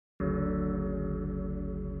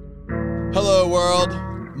Hello, world.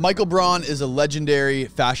 Michael Braun is a legendary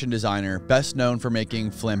fashion designer, best known for making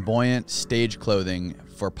flamboyant stage clothing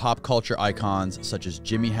for pop culture icons such as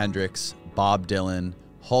Jimi Hendrix, Bob Dylan,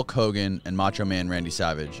 Hulk Hogan, and Macho Man Randy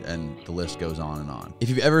Savage, and the list goes on and on. If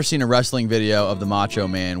you've ever seen a wrestling video of the Macho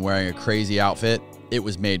Man wearing a crazy outfit, it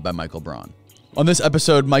was made by Michael Braun. On this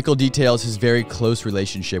episode, Michael details his very close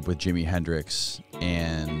relationship with Jimi Hendrix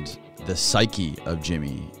and the psyche of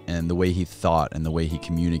Jimi and the way he thought and the way he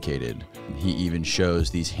communicated. He even shows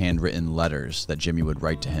these handwritten letters that Jimi would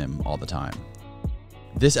write to him all the time.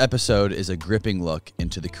 This episode is a gripping look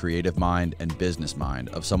into the creative mind and business mind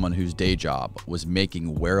of someone whose day job was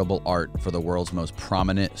making wearable art for the world's most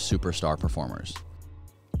prominent superstar performers.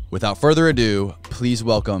 Without further ado, please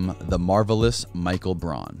welcome the marvelous Michael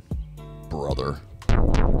Braun. Brother.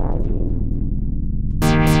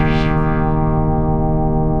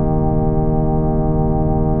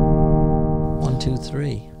 1, 2,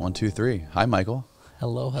 3. 1, 2, 3. Hi, Michael.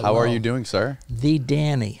 Hello, hello. How are you doing, sir? The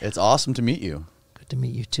Danny. It's awesome to meet you. Good to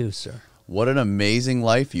meet you too, sir. What an amazing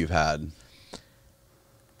life you've had.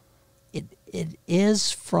 It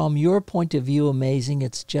is, from your point of view, amazing.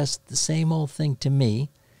 It's just the same old thing to me.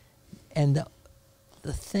 And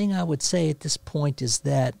the thing I would say at this point is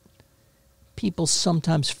that people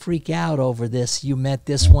sometimes freak out over this. You met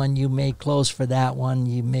this one, you made clothes for that one,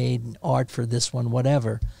 you made art for this one,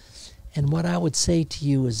 whatever. And what I would say to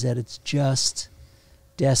you is that it's just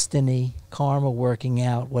destiny, karma working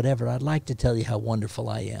out, whatever. I'd like to tell you how wonderful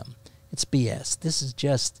I am. It's BS. This is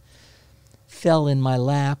just fell in my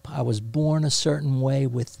lap. I was born a certain way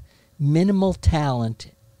with minimal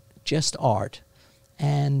talent, just art,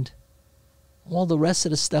 and all the rest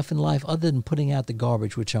of the stuff in life other than putting out the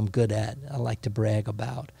garbage, which I'm good at, I like to brag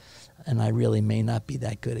about. And I really may not be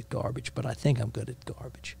that good at garbage, but I think I'm good at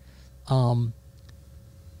garbage.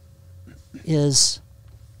 Is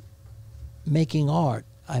making art.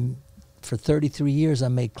 For 33 years I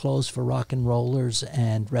made clothes for rock and rollers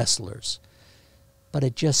and wrestlers. But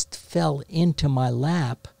it just fell into my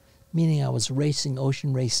lap, meaning I was racing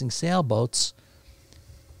ocean racing sailboats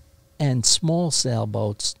and small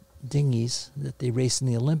sailboats, dinghies that they race in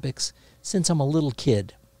the Olympics, since I'm a little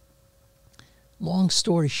kid. Long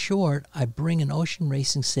story short, I bring an ocean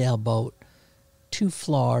racing sailboat to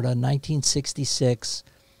Florida, 1966,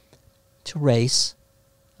 to race,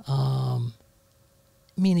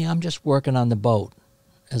 meaning I'm just working on the boat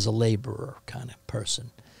as a laborer kind of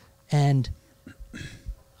person. And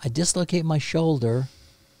I dislocate my shoulder.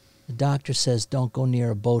 The doctor says don't go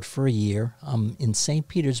near a boat for a year. I'm in St.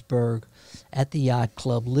 Petersburg at the yacht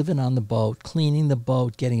club, living on the boat, cleaning the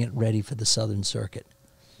boat, getting it ready for the Southern Circuit.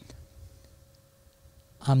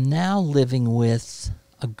 I'm now living with,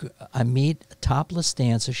 I meet a topless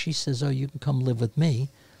dancer. She says, oh, you can come live with me.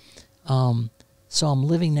 So I'm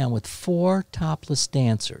living now with 4 topless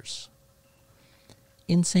dancers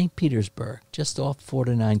in St. Petersburg, just off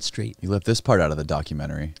 49th Street. You left this part out of the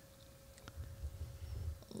documentary.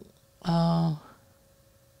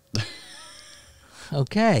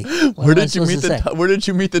 Okay. Where did you meet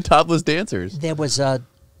the topless dancers? There was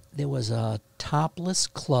a topless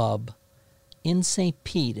club in St.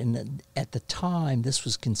 Pete, and at the time this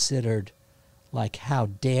was considered like, how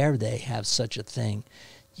dare they have such a thing?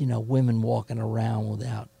 You know, women walking around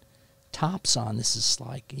without tops on. This is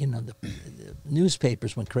like, you know, the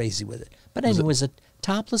newspapers went crazy with it. But anyway, it was a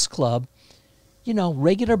topless club. You know,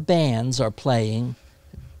 regular bands are playing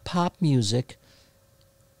pop music.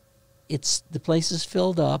 The place is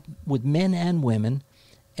filled up with men and women,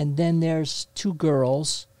 and then there's 2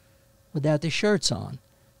 girls without their shirts on,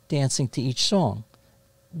 dancing to each song.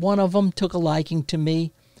 One of them took a liking to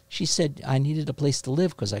me. She said I needed a place to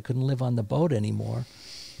live because I couldn't live on the boat anymore.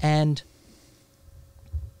 And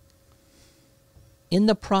in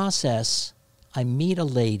the process, I meet a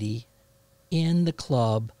lady in the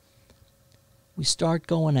club. We start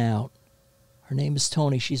going out. Her name is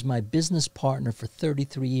Tony. She's my business partner for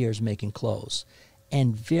 33 years making clothes,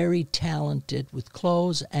 and very talented with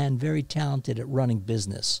clothes and very talented at running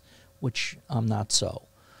business, which I'm not so.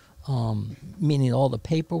 Meaning all the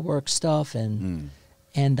paperwork stuff and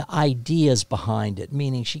the ideas behind it.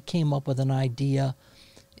 Meaning she came up with an idea.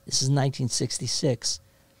 This is 1966.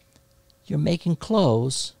 You're making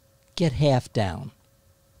clothes, get half down.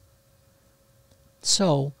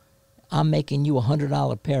 So I'm making you a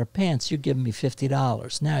 $100 pair of pants, you're giving me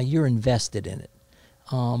 $50. Now you're invested in it.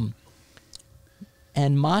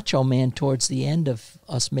 And Macho Man, towards the end of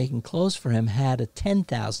us making clothes for him, had a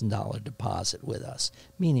 $10,000 deposit with us,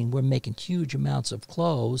 meaning we're making huge amounts of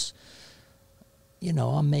clothes. You know,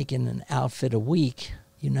 I'm making an outfit a week.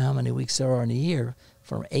 You know how many weeks there are in a year.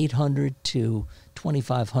 from $800 to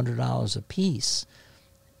 $2,500 a piece.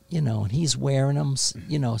 And he's wearing them.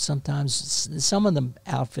 Sometimes some of the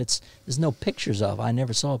outfits there's no pictures of. I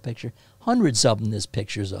never saw a picture. Hundreds of them there's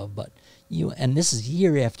pictures of, and this is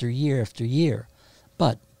year after year after year.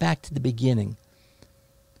 But back to the beginning.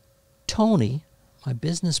 Tony, my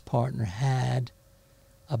business partner, had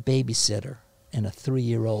a babysitter and a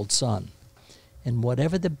 3-year-old son. And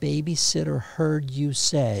whatever the babysitter heard you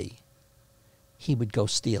say, he would go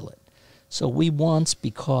steal it. So we once,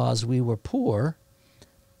 because we were poor,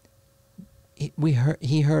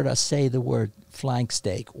 he heard us say the word flank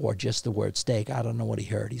steak or just the word steak. I don't know what he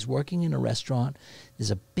heard. He's working in a restaurant.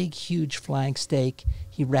 There's a big, huge flank steak.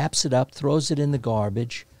 He wraps it up, throws it in the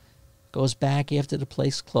garbage, goes back after the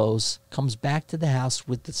place closed, comes back to the house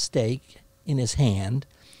with the steak in his hand,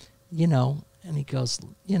 and he goes,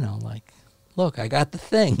 like, look, I got the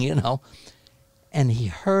thing, And he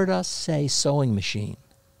heard us say sewing machine,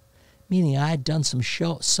 meaning I had done some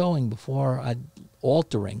sewing before,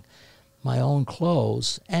 altering my own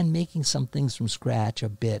clothes and making some things from scratch a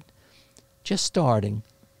bit, just starting,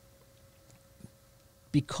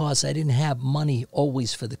 because I didn't have money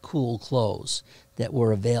always for the cool clothes that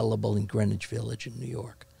were available in Greenwich Village in New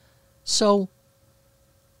York. So,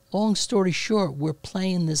 long story short, we're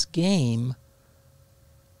playing this game.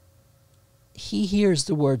 He hears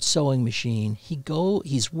the word sewing machine.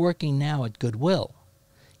 He's working now at Goodwill.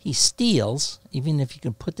 He steals, even if you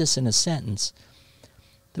can put this in a sentence,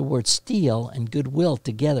 the word steal and Goodwill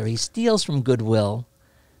together. He steals from Goodwill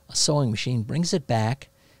a sewing machine, brings it back.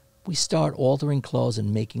 We start altering clothes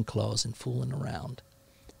and making clothes and fooling around.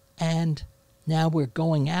 And now we're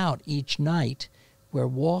going out each night. We're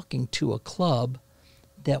walking to a club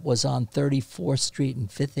that was on 34th Street and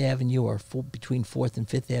 5th Avenue, or between 4th and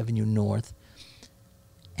 5th Avenue North.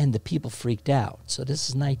 And the people freaked out. So this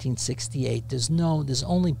is 1968. There's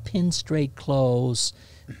only pin straight clothes,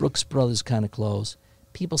 Brooks Brothers kind of clothes.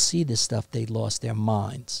 People see this stuff, they lost their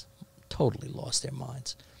minds. Totally lost their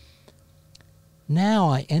minds. Now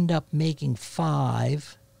I end up making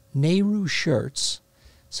 5 Nehru shirts,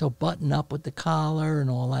 so button up with the collar and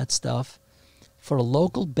all that stuff, for a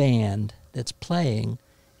local band that's playing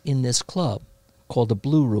in this club called the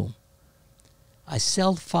Blue Room. I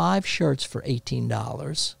sell 5 shirts for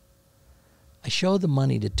 $18. I show the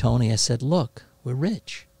money to Tony. I said, look, we're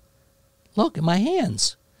rich. Look at my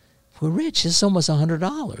hands. We're rich. This is almost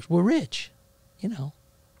 $100. We're rich.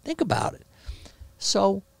 Think about it.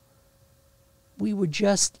 So we were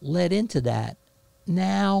just led into that.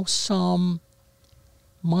 Now, some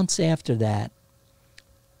months after that,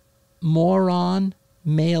 moron,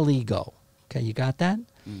 male ego. Okay, you got that?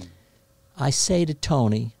 I say to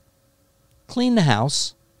Tony, clean the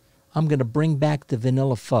house. I'm going to bring back the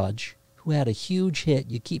Vanilla Fudge, who had a huge hit,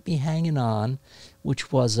 You Keep Me Hanging On,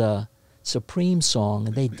 which was a Supreme song,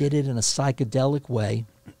 and they did it in a psychedelic way.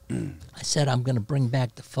 I said, I'm going to bring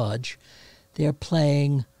back the Fudge. They're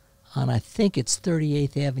playing on, I think it's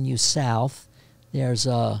 38th Avenue South. There's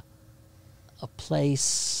a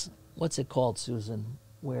place, what's it called, Susan,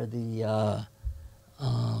 where the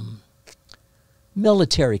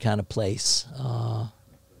military kind of place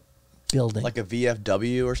building. Like a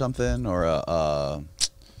VFW or something, or a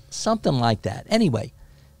something like that. Anyway,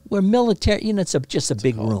 we're military, it's just a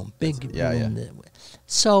big room. Big room. Yeah.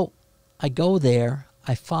 So I go there.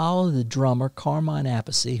 I follow the drummer, Carmine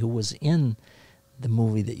Appice, who was in the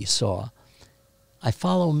movie that you saw. I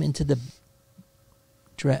follow him into the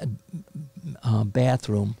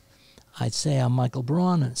bathroom. I'd say, I'm Michael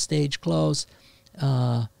Braun, and stage clothes.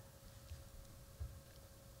 And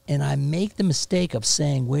I make the mistake of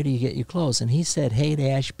saying, where do you get your clothes? And he said,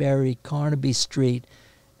 Haight-Ashbury, Carnaby Street,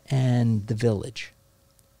 and the Village.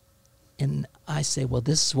 And I say, well,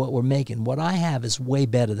 this is what we're making. What I have is way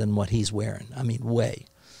better than what he's wearing. I mean, way.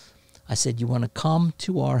 I said, you want to come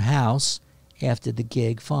to our house after the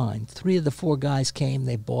gig? Fine. 3 of the 4 guys came.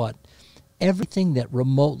 They bought everything that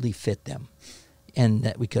remotely fit them and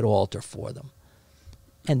that we could alter for them.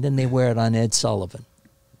 And then they wear it on Ed Sullivan,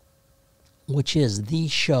 which is the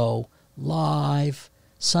show, live,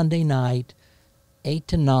 Sunday night, 8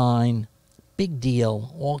 to 9, big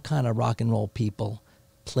deal. All kind of rock and roll people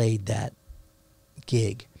played that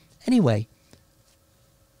gig. Anyway,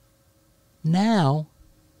 now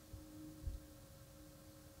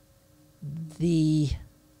the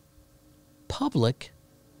public,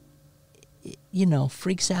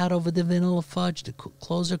 freaks out over the Vanilla Fudge. The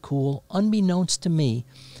clothes are cool. Unbeknownst to me,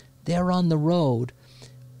 they're on the road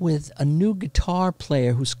with a new guitar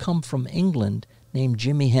player who's come from England named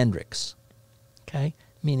Jimi Hendrix. Okay?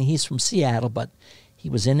 Meaning he's from Seattle, but He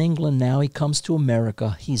was in England, now he comes to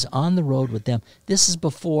America. He's on the road with them. This is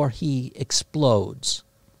before he explodes.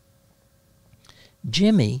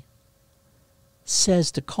 Jimmy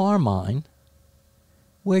says to Carmine,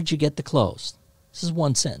 "Where'd you get the clothes?" This is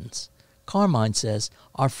one sentence. Carmine says,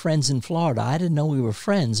 "Our friends in Florida." I didn't know we were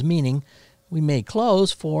friends, meaning we made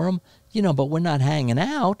clothes for them, but we're not hanging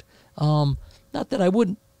out. Not that I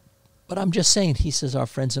wouldn't, but I'm just saying. He says, "Our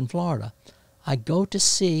friends in Florida." I go to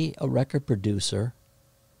see a record producer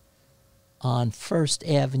on 1st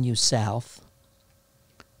Avenue South,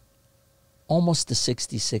 almost to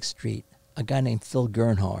 66th Street, a guy named Phil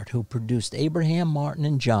Gernhardt, who produced Abraham, Martin,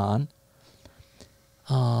 and John,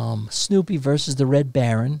 Snoopy versus the Red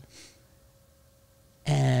Baron,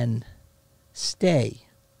 and Stay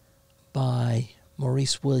by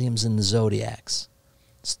Maurice Williams and the Zodiacs.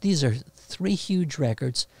 So these are 3 huge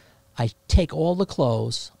records. I take all the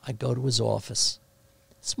clothes. I go to his office,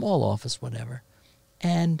 small office, whatever,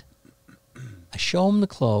 and I show him the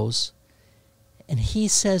clothes, and he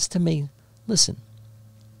says to me, "Listen,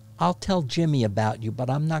 I'll tell Jimmy about you, but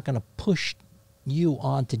I'm not going to push you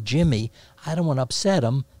on to Jimmy. I don't want to upset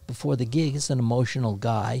him before the gig. He's an emotional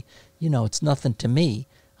guy. It's nothing to me.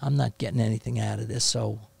 I'm not getting anything out of this,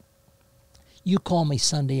 so you call me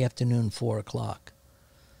Sunday afternoon, 4 o'clock.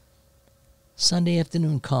 Sunday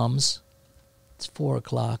afternoon comes. It's 4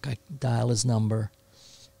 o'clock. I dial his number.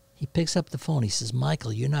 He picks up the phone. He says,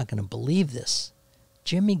 "Michael, you're not going to believe this.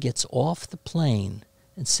 Jimmy gets off the plane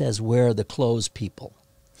and says, 'Where are the clothes people?'"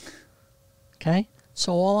 Okay?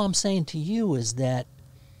 So all I'm saying to you is that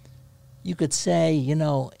you could say,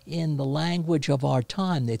 in the language of our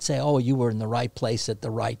time, they'd say, "Oh, you were in the right place at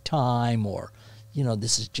the right time," or,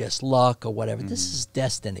 "This is just luck," or whatever. This is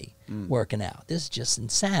destiny working out. This is just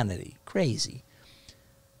insanity, crazy.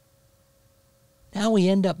 Now we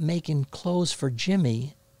end up making clothes for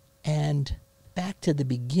Jimmy, and back to the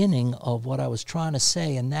beginning of what I was trying to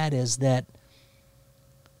say, and that is that,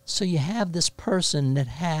 so you have this person that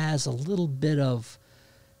has a little bit of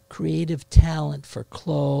creative talent for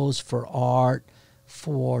clothes, for art,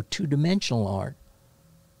 for two-dimensional art,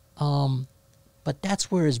 but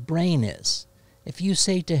that's where his brain is. If you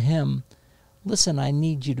say to him, "Listen, I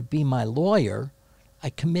need you to be my lawyer. I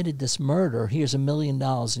committed this murder. Here's $1 million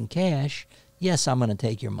in cash. Yes, I'm going to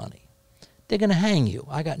take your money." They're going to hang you.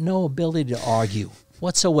 I got no ability to argue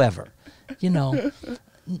whatsoever. None.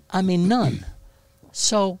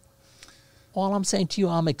 So all I'm saying to you,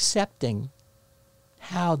 I'm accepting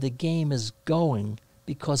how the game is going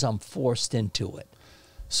because I'm forced into it.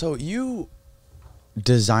 So you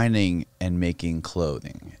designing and making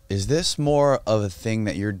clothing, is this more of a thing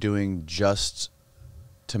that you're doing just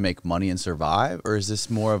to make money and survive, or is this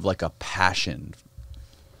more of like a passion?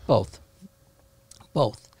 Both.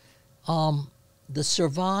 The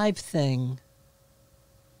survive thing,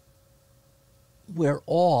 we're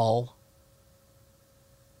all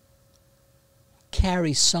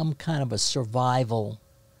carry some kind of a survival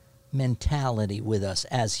mentality with us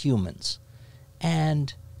as humans.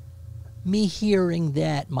 And me hearing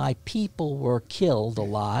that my people were killed a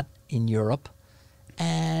lot in Europe,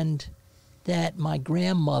 and that my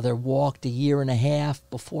grandmother walked 1.5 years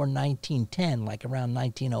before 1910, like around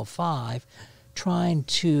 1905, trying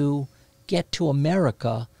to get to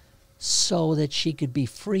America so that she could be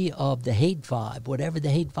free of the hate vibe, whatever the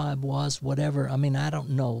hate vibe was, whatever. I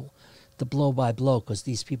don't know the blow by blow because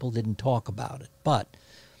these people didn't talk about it. But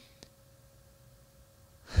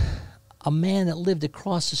a man that lived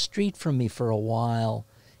across the street from me for a while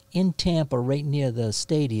in Tampa, right near the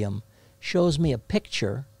stadium, shows me a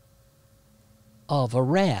picture of a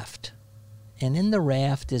raft. And in the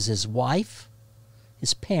raft is his wife,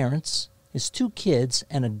 his parents, his 2 kids,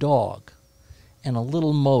 and a dog, and a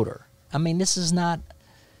little motor.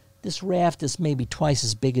 This raft is maybe twice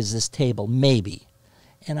as big as this table, maybe.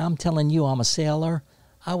 And I'm telling you, I'm a sailor.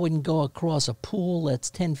 I wouldn't go across a pool that's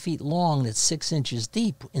 10 feet long, that's 6 inches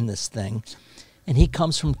deep in this thing. And he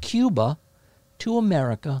comes from Cuba to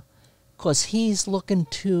America because he's looking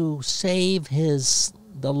to save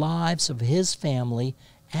the lives of his family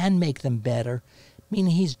and make them better,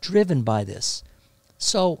 meaning he's driven by this.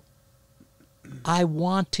 So I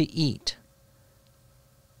want to eat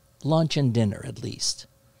lunch and dinner at least.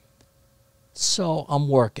 So I'm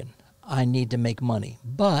working. I need to make money.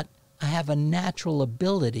 But I have a natural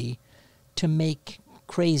ability to make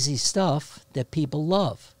crazy stuff that people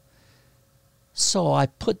love. So I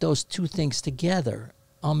put those 2 things together.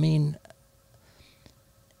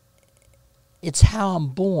 It's how I'm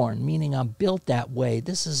born, meaning I'm built that way.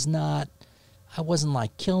 This is not, I wasn't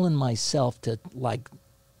like killing myself to like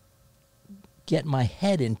get my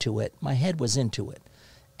head into it. My head was into it.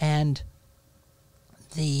 And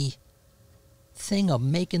the thing of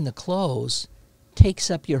making the clothes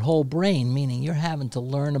takes up your whole brain, meaning you're having to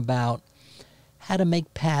learn about how to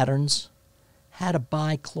make patterns, how to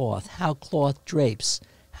buy cloth, how cloth drapes,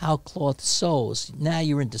 how cloth sews. Now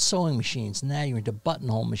you're into sewing machines. Now you're into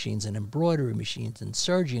buttonhole machines and embroidery machines and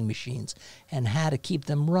serging machines, and how to keep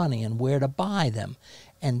them running and where to buy them.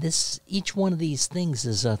 And each one of these things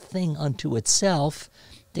is a thing unto itself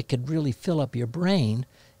that could really fill up your brain,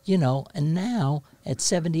 you know. And now at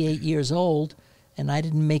 78 years old, and I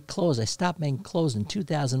didn't make clothes. I stopped making clothes in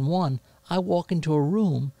 2001. I walk into a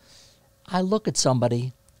room, I look at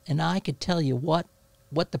somebody, and I could tell you what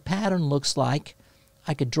the pattern looks like.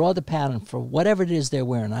 I could draw the pattern for whatever it is they're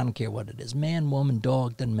wearing. I don't care what it is. Man, woman,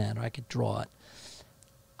 dog, doesn't matter. I could draw it.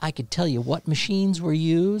 I could tell you what machines were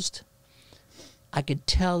used. I could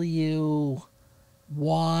tell you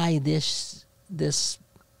why this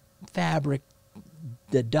fabric,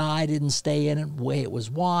 the dye didn't stay in it, the way it was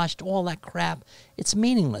washed, all that crap. It's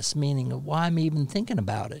meaningless, meaning why I'm even thinking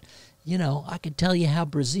about it. You know, I could tell you how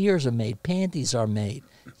brasiers are made, panties are made,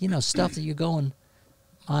 you know, stuff that you're going,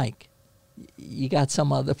 Mike, you got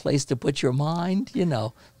some other place to put your mind, you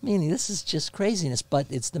know. Meaning this is just craziness, but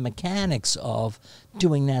it's the mechanics of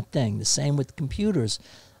doing that thing. The same with computers.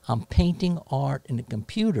 I'm painting art in a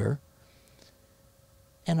computer,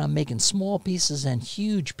 and I'm making small pieces and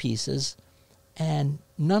huge pieces, and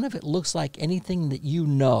none of it looks like anything that you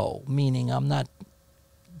know, meaning I'm not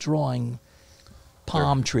drawing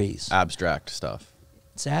palm trees. Abstract stuff.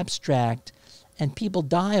 It's abstract, and people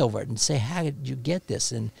die over it and say, how did you get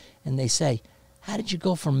this? And they say, how did you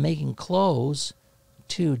go from making clothes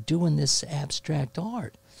to doing this abstract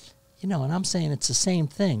art? You know, and I'm saying it's the same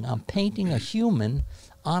thing. I'm painting a human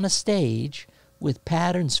on a stage with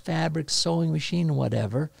patterns, fabrics, sewing machine,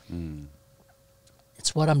 whatever.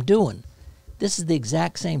 It's what I'm doing. This is the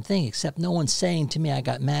exact same thing, except no one's saying to me I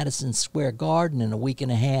got Madison Square Garden in a week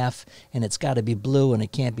and a half, and it's got to be blue, and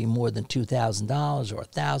it can't be more than $2,000 or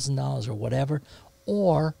 $1,000 or whatever.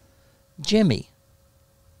 Or Jimmy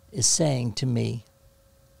is saying to me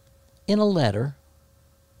in a letter,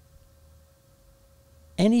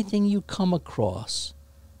 anything you come across,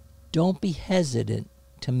 don't be hesitant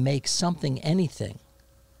to make something, anything,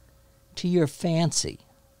 to your fancy,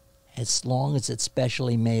 as long as it's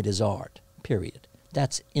specially made as art. Period.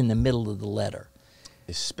 That's in the middle of the letter.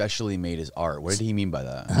 Especially made as art. What did he mean by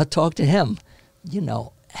that? I'll talk to him. You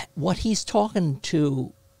know, what he's talking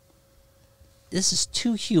to, this is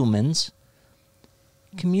two humans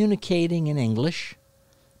communicating in English,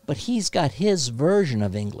 but he's got his version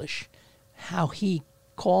of English, how he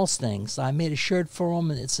calls things. I made a shirt for him,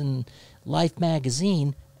 and it's in Life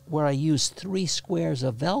magazine, where I used 3 squares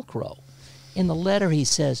of Velcro. In the letter, he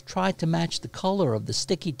says, try to match the color of the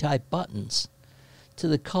sticky type buttons to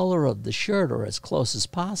the color of the shirt, or as close as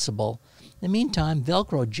possible. In the meantime,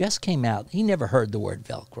 Velcro just came out. He never heard the word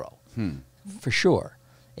Velcro, for sure.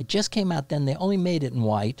 It just came out then. They only made it in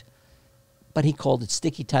white, but he called it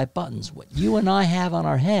sticky type buttons. What you and I have on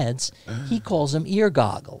our heads, he calls them ear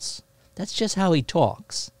goggles. That's just how he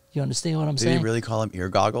talks. You understand what I'm saying? Did he really call them ear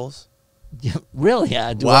goggles? Really?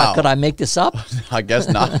 Wow. Could I make this up? I guess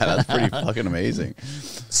not. That's pretty fucking amazing.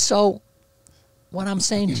 So what I'm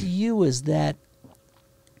saying to you is that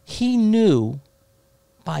he knew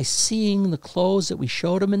by seeing the clothes that we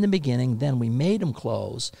showed him in the beginning, then we made him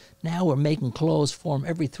clothes. Now we're making clothes for him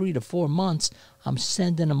every 3 to 4 months. I'm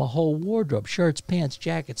sending him a whole wardrobe, shirts, pants,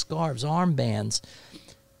 jackets, scarves, armbands.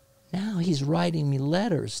 Now he's writing me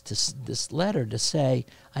letters, this letter to say,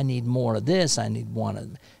 I need more of this, I need one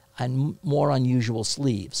of, and more unusual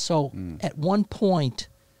sleeves. So at one point...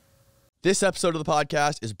 This episode of the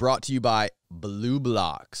podcast is brought to you by Blue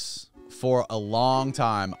Blocks. For a long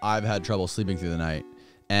time, I've had trouble sleeping through the night,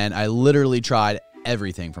 and I literally tried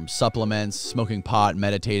everything from supplements, smoking pot,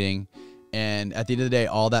 meditating, and at the end of the day,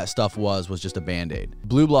 all that stuff was just a Band-Aid.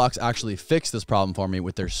 Blue Blocks actually fixed this problem for me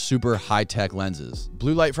with their super high-tech lenses.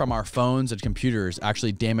 Blue light from our phones and computers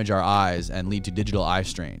actually damage our eyes and lead to digital eye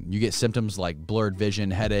strain. You get symptoms like blurred vision,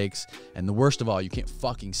 headaches, and the worst of all, you can't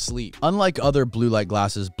fucking sleep. Unlike other blue light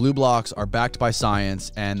glasses, Blue Blocks are backed by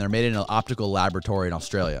science, and they're made in an optical laboratory in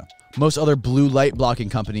Australia. Most other blue light blocking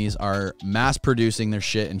companies are mass producing their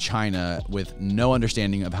shit in China with no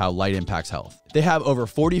understanding of how light impacts health. They have over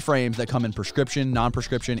 40 frames that come in prescription,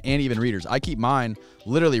 non-prescription, and even readers. I keep mine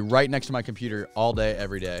literally right next to my computer all day,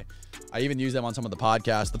 every day. I even use them on some of the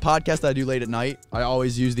podcasts. The podcast that I do late at night, I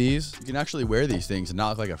always use these. You can actually wear these things and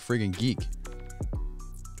not look like a friggin' geek.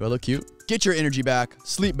 Do I look cute? Get your energy back,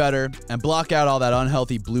 sleep better, and block out all that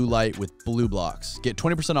unhealthy blue light with Blue Blocks. Get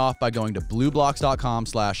 20% off by going to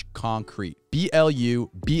blueblocks.com/concrete.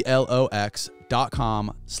 BLUBLOX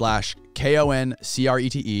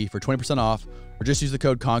koncrete.com/KONCRETE for 20% off, or just use the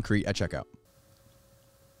code Koncrete at checkout.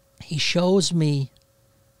 He shows me,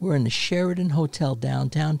 we're in the Sheraton Hotel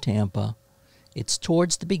downtown Tampa. It's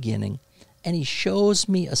towards the beginning, and he shows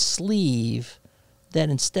me a sleeve that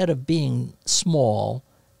instead of being small,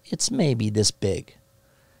 it's maybe this big.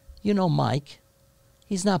 You know Mike,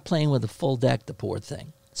 he's not playing with a full deck, the poor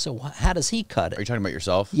thing. So how does he cut it? Are you talking about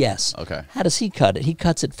yourself? Yes. Okay. How does he cut it? He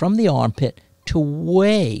cuts it from the armpit to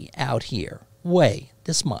way out here, way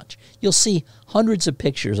this much. You'll see hundreds of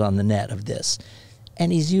pictures on the net of this.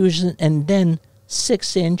 And he's using, and then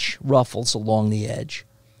 6-inch ruffles along the edge.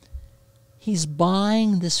 He's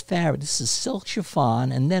buying this fabric. This is silk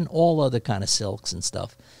chiffon and then all other kind of silks and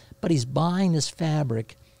stuff. But he's buying this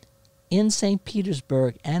fabric in St.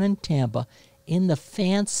 Petersburg and in Tampa in the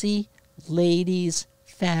fancy ladies'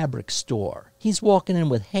 fabric store. He's walking in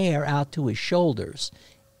with hair out to his shoulders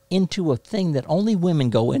into a thing that only women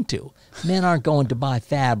go into. Men aren't going to buy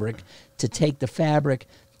fabric to take the fabric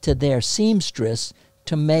to their seamstress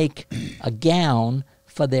to make a gown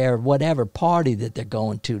for their whatever party that they're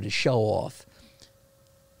going to show off.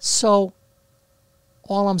 So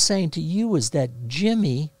all I'm saying to you is that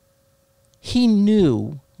Jimmy, he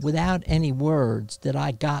knew without any words that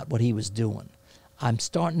I got what he was doing. I'm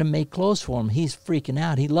starting to make clothes for him. He's freaking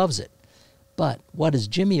out. He loves it. But what does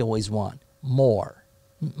Jimmy always want? More.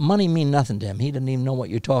 Money mean nothing to him. He doesn't even know what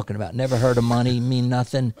you're talking about. Never heard of money, mean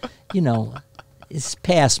nothing. You know, it's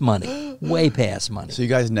past money, way past money. So you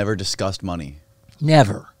guys never discussed money?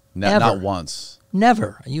 Never. No, not once?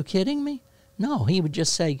 Never. Are you kidding me? No, he would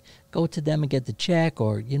just say, go to them and get the check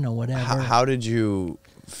or, you know, whatever. How did you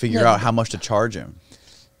figure out how much to charge him?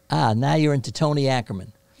 Now you're into Tony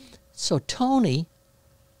Ackerman. So Tony,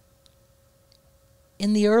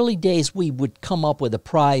 in the early days, we would come up with a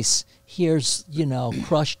price. Here's, you know,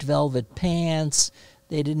 crushed velvet pants.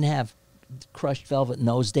 They didn't have crushed velvet in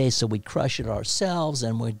those days, so we'd crush it ourselves,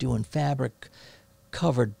 and we're doing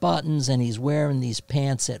fabric-covered buttons, and he's wearing these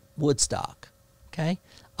pants at Woodstock, okay?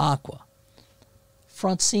 Aqua.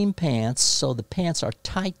 Front seam pants, so the pants are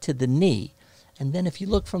tight to the knee. And then if you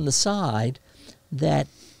look from the side, that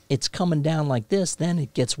it's coming down like this, then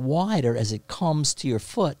it gets wider as it comes to your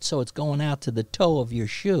foot, so it's going out to the toe of your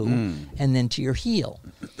shoe and then to your heel.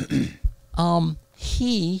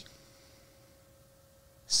 He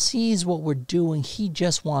sees what we're doing. He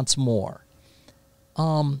just wants more.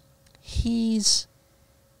 He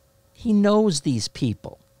knows these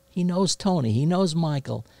people. He knows Tony. He knows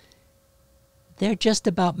Michael. They're just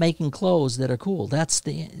about making clothes that are cool.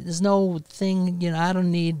 There's no thing, you know, I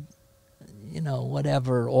don't need, you know,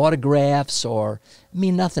 whatever, autographs or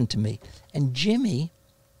mean nothing to me. And Jimmy,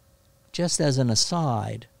 just as an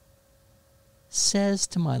aside, says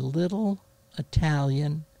to my little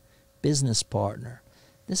Italian business partner,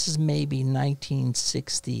 this is maybe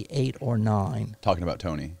 1968 or 9. Talking about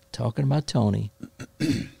Tony. Talking about Tony.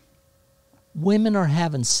 Women are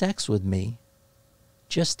having sex with me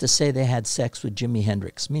just to say they had sex with Jimi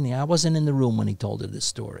Hendrix, meaning I wasn't in the room when he told her this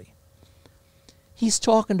story. He's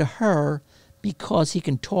talking to her because he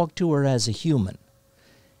can talk to her as a human.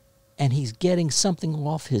 And he's getting something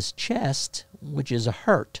off his chest, which is a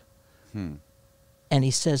hurt. And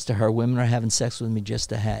he says to her, women are having sex with me just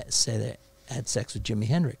to say they had sex with Jimi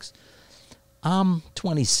Hendrix. I'm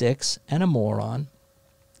 26 and a moron.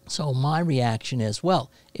 So my reaction is,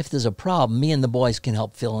 well, if there's a problem, me and the boys can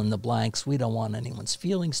help fill in the blanks. We don't want anyone's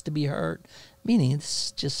feelings to be hurt. Meaning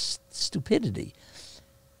it's just stupidity.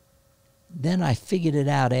 Then I figured it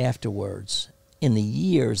out afterwards, in the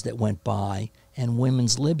years that went by, and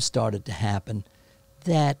women's libs started to happen,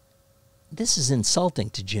 that this is insulting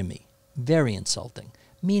to Jimmy. Very insulting.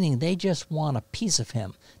 Meaning they just want a piece of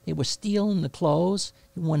him. They were stealing the clothes.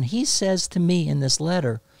 When he says to me in this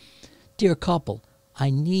letter, dear couple, I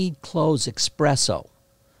need clothes espresso.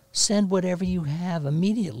 Send whatever you have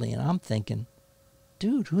immediately. And I'm thinking,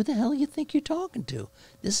 dude, who the hell you think you're talking to?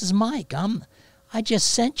 This is Mike. I just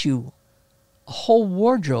sent you a whole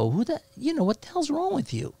wardrobe. What the hell's wrong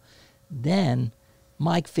with you? Then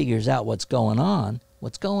Mike figures out what's going on.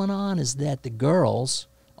 What's going on is that the girls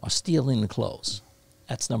are stealing the clothes.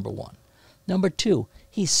 That's number one. Number two,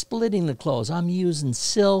 he's splitting the clothes. I'm using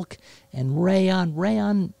silk and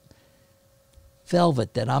rayon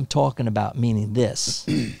velvet that I'm talking about, meaning this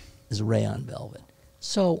is rayon velvet.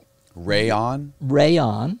 So Rayon?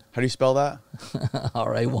 Rayon. How do you spell that?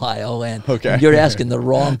 R-A-Y-O-N. Okay. You're asking the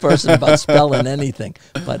wrong person about spelling anything,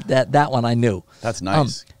 but that one I knew. That's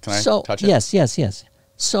nice. Can I touch it? Yes.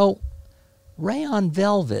 So rayon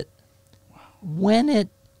velvet, when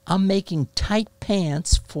I'm making tight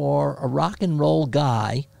pants for a rock and roll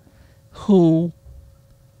guy who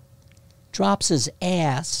drops his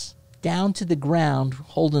ass down to the ground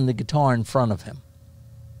holding the guitar in front of him.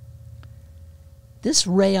 This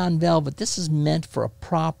rayon velvet, this is meant for a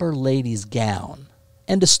proper lady's gown.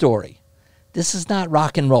 End of story. This is not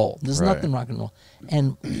rock and roll. There's nothing rock and roll.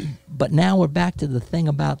 But now we're back to the thing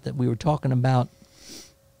about that we were talking about,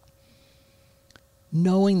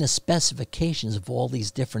 knowing the specifications of all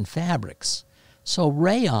these different fabrics. So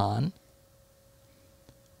rayon,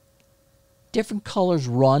 different colors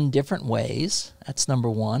run different ways. That's number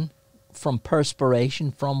one. From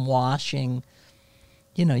perspiration, from washing.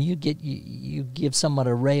 You know, you give someone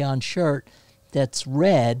a rayon shirt that's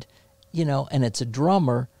red, you know, and it's a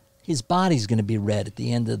drummer, his body's going to be red at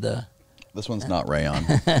the end of the... This one's not rayon.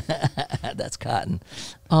 That's cotton.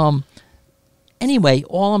 Anyway,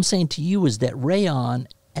 all I'm saying to you is that rayon,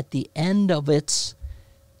 at the end of its...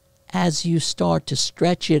 As you start to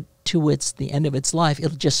stretch it to the end of its life,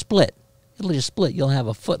 it'll just split. It'll just split. You'll have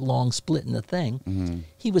a foot-long split in the thing. Mm-hmm.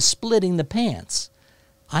 He was splitting the pants.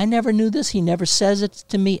 I never knew this. He never says it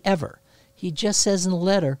to me ever. He just says in the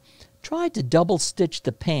letter, try to double-stitch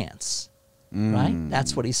the pants. Right?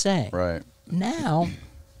 That's what he's saying. Right. Now,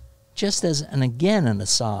 just as, and again an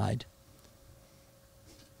aside,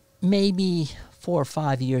 maybe 4 or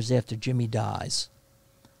 5 years after Jimmy dies,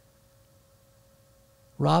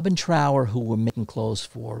 Robin Trower, who we're making clothes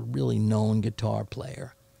for, a really known guitar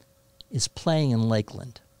player, is playing in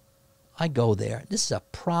Lakeland. I go there. This is a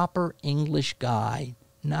proper English guy,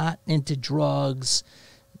 not into drugs,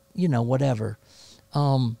 you know, whatever.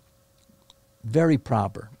 Very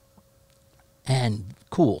proper and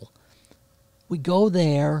cool. We go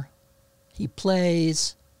there. He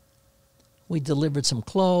plays. We delivered some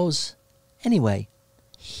clothes. Anyway,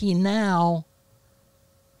 he and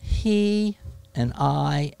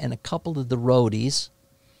I and a couple of the roadies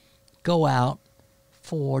go out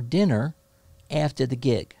for dinner after the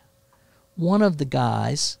gig. One of the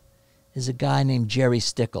guys is a guy named Jerry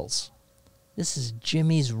Stickles. This is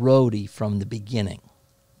Jimmy's roadie from the beginning.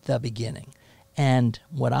 And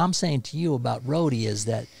what I'm saying to you about roadie is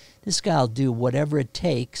that this guy will do whatever it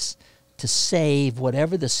takes to save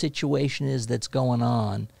whatever the situation is that's going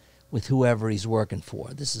on with whoever he's working for.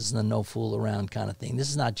 This is the no fool around kind of thing. This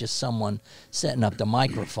is not just someone setting up the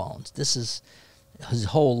microphones. This is, his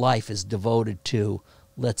whole life is devoted to,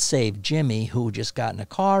 let's save Jimmy, who just got in a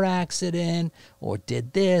car accident or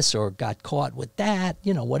did this or got caught with that,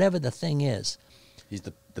 you know, whatever the thing is. He's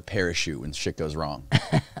the parachute when shit goes wrong.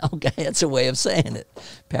 Okay, that's a way of saying it.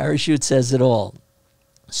 Parachute says it all.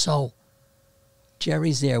 So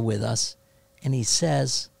Jerry's there with us, and he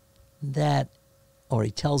says that, or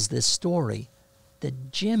he tells this story,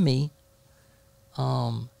 that Jimmy,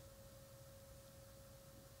 I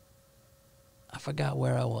forgot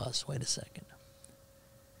where I was. Wait a second.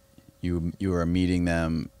 You were meeting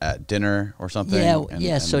them at dinner or something?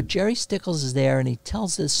 Yeah. So Jerry Stickles is there, and he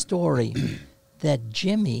tells this story that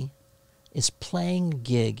Jimmy is playing a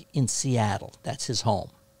gig in Seattle. That's his home.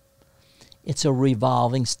 It's a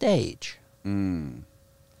revolving stage.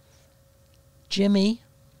 Jimmy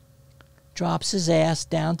drops his ass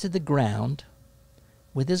down to the ground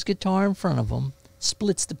with his guitar in front of him,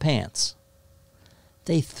 splits the pants.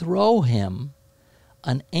 They throw him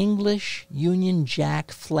an English Union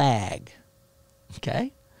Jack flag.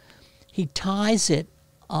 Okay? He ties it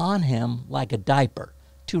on him like a diaper,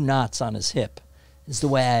 2 knots on his hip, is the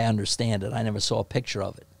way I understand it. I never saw a picture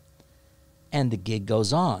of it. And the gig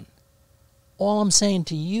goes on. All I'm saying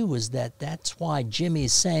to you is that that's why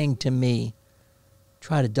Jimmy's saying to me,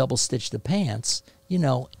 try to double stitch the pants. You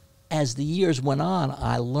know, as the years went on,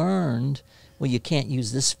 I learned, well, you can't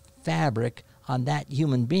use this fabric on that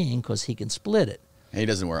human being because he can split it. He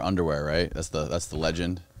doesn't wear underwear, right? That's the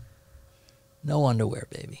legend. No underwear,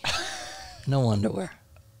 baby. No underwear.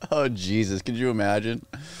 Oh, Jesus. Could you imagine?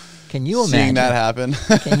 Can you imagine? Seeing that happen?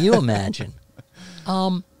 Can you imagine?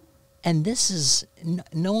 And this is,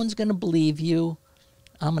 no one's going to believe you.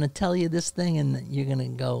 I'm going to tell you this thing, and you're going to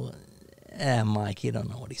go, Mike, you don't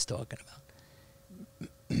know what he's talking about.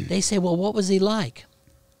 They say, well, what was he like?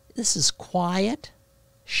 This is quiet,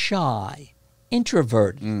 shy,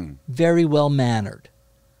 introverted, very well-mannered.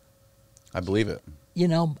 I believe it. You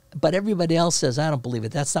know, but everybody else says, I don't believe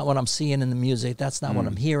it. That's not what I'm seeing in the music. That's not what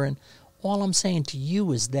I'm hearing. All I'm saying to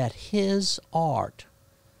you is that his art,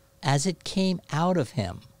 as it came out of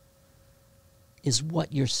him, is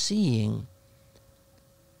what you're seeing.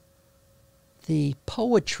 The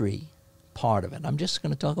poetry part of it. I'm just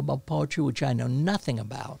going to talk about poetry, which I know nothing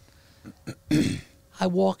about. I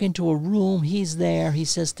walk into a room, he's there, he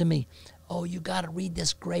says to me, oh, you got to read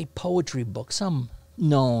this great poetry book, some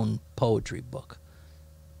known poetry book.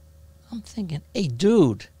 I'm thinking, hey,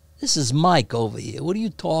 dude, this is Mike over here. What are you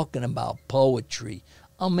talking about, poetry?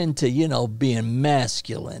 I'm into, being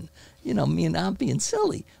masculine. I'm being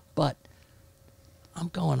silly. But I'm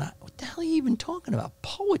going, what the hell are you even talking about?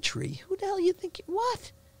 Poetry? Who the hell are you thinking?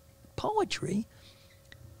 What? Poetry?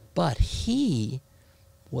 But he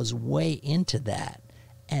was way into that.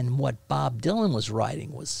 And what Bob Dylan was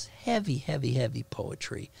writing was heavy, heavy, heavy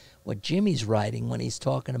poetry. What Jimmy's writing when he's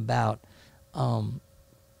talking about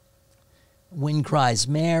Wind Cries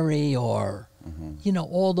Mary or,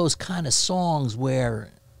 all those kind of songs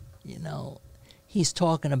where, he's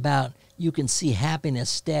talking about you can see happiness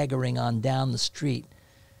staggering on down the street,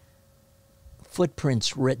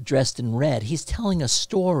 footprints dressed in red. He's telling a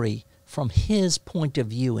story from his point of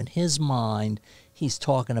view, in his mind. He's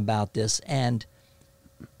talking about this, and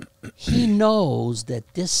he knows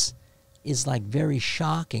that this is like very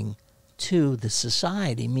shocking to the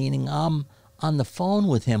society, meaning I'm on the phone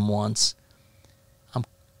with him once. I'm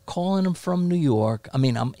calling him from New York. I'm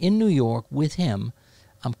in New York with him.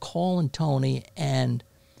 I'm calling Tony, and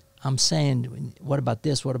I'm saying, what about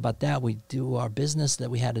this? What about that? We do our business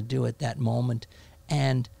that we had to do at that moment.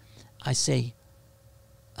 And I say,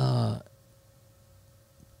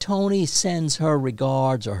 Tony sends her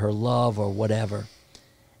regards or her love or whatever.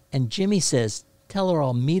 And Jimmy says, tell her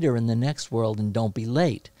I'll meet her in the next world and don't be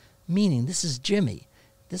late. Meaning, this is Jimmy.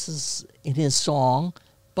 This is in his song,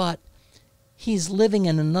 but he's living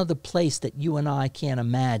in another place that you and I can't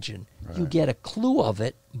imagine. Right. You get a clue of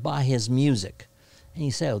it by his music. And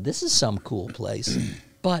you say, oh, this is some cool place.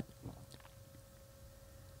 But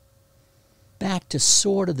back to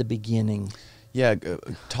sort of the beginning. Yeah,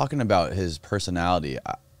 talking about his personality,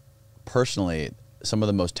 personally, some of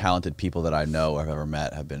the most talented people that I know or have ever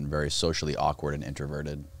met have been very socially awkward and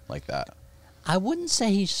introverted like that. I wouldn't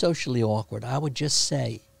say he's socially awkward. I would just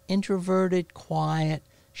say introverted, quiet,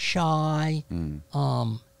 shy,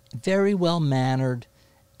 very well-mannered,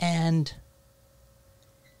 and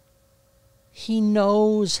he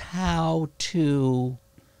knows how to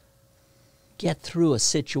get through a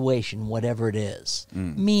situation, whatever it is.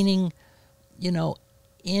 Meaning,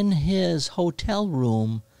 in his hotel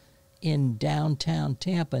room in downtown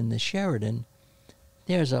Tampa in the Sheraton,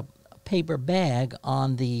 there's a paper bag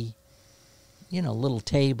on the, little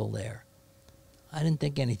table there. I didn't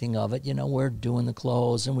think anything of it. We're doing the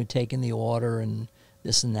clothes and we're taking the order and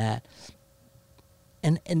this and that.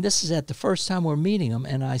 And this is at the first time we're meeting him,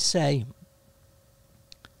 and I say,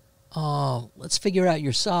 let's figure out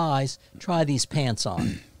your size. Try these pants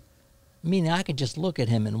on. Meaning I could just look at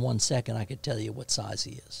him in 1 second. I could tell you what size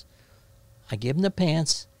he is. I give him the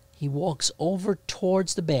pants. He walks over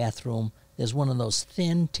towards the bathroom. There's one of those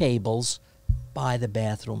thin tables by the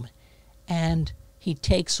bathroom. And he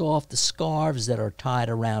takes off the scarves that are tied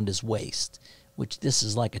around his waist, which this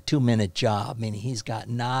is like a 2-minute job, meaning he's got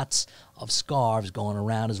knots of scarves going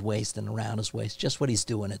around his waist and around his waist, just what he's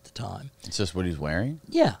doing at the time. It's just what he's wearing?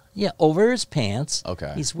 Yeah, over his pants.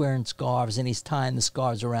 Okay. He's wearing scarves, and he's tying the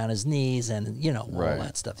scarves around his knees and, all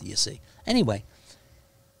that stuff that you see. Anyway,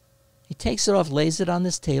 he takes it off, lays it on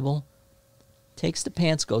this table, takes the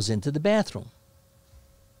pants, goes into the bathroom.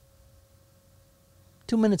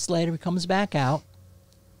 2 minutes later, he comes back out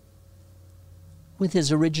with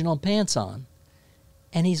his original pants on.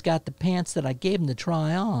 And he's got the pants that I gave him to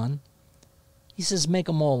try on. He says, make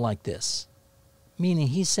them all like this. Meaning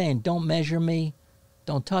he's saying, don't measure me,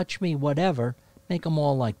 don't touch me, whatever. Make them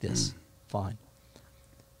all like this. Fine.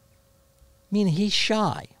 Meaning he's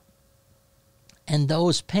shy. And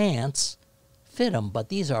those pants fit him, but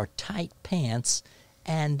these are tight pants,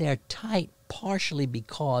 and they're tight partially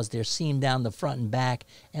because they're seamed down the front and back,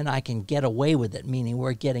 and I can get away with it, meaning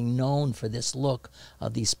we're getting known for this look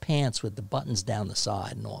of these pants with the buttons down the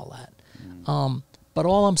side and all that. But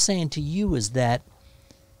all I'm saying to you is that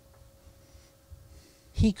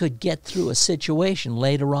he could get through a situation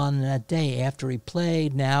later on in that day after he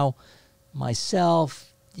played. Now,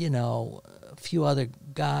 myself, a few other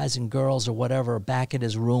guys and girls or whatever are back at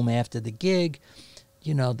his room after the gig.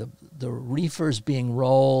 The reefer's being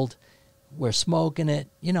rolled. We're smoking it.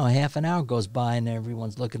 Half an hour goes by and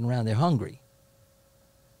everyone's looking around. They're hungry.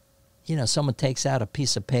 Someone takes out a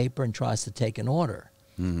piece of paper and tries to take an order.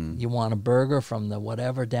 Mm-hmm. You want a burger from the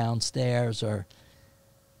whatever downstairs or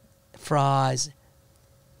fries.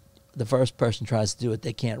 The first person tries to do it.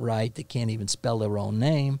 They can't write. They can't even spell their own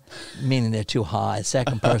name, meaning they're too high.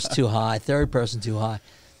 Second person too high. Third person too high.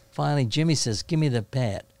 Finally, Jimmy says, give me the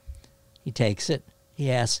pad. He takes it.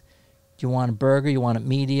 He asks, do you want a burger? You want it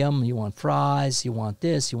medium? You want fries? You want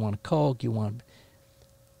this? You want a Coke? You want...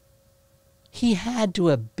 He had to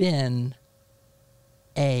have been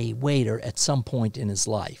a waiter at some point in his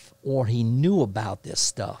life, or he knew about this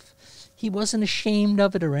stuff. He wasn't ashamed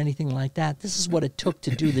of it or anything like that. This is what it took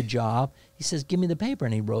to do the job. He says, give me the paper.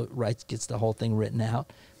 And he gets the whole thing written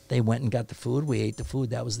out. They went and got the food. We ate the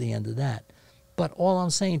food. That was the end of that. But all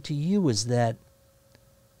I'm saying to you is that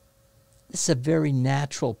this is a very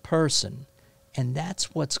natural person. And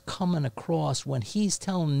that's what's coming across when he's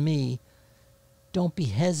telling me, don't be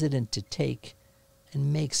hesitant to take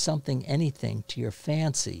and make something, anything to your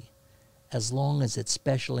fancy, as long as it's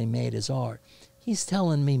specially made as art. He's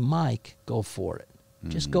telling me, Mike, go for it.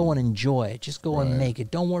 Just go and enjoy it. Just go and make it.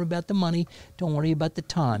 Don't worry about the money. Don't worry about the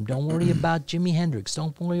time. Don't worry about Jimi Hendrix.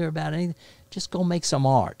 Don't worry about anything. Just go make some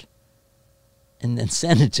art and then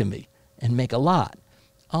send it to me and make a lot.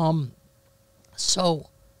 So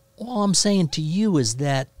all I'm saying to you is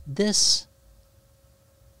that this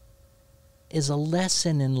is a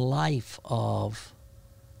lesson in life of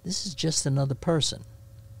this is just another person.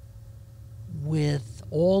 With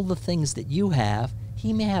all the things that you have,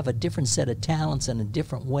 he may have a different set of talents and a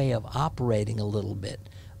different way of operating a little bit,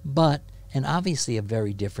 and obviously a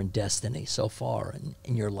very different destiny so far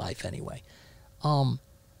in your life anyway.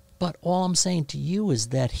 But all I'm saying to you is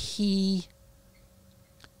that he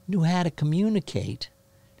knew how to communicate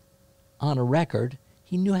on a record.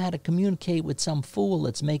 He knew how to communicate with some fool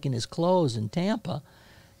that's making his clothes in Tampa,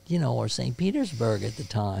 or St. Petersburg at the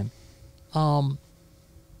time.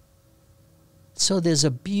 So there's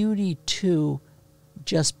a beauty to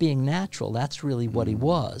just being natural. That's really what he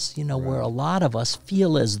was, where a lot of us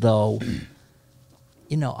feel as though,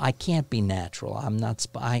 I can't be natural. I'm not,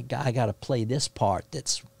 I got to play this part.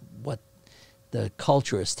 That's what the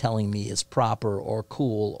culture is telling me is proper or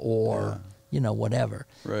cool or, whatever.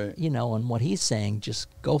 Right. And what he's saying, just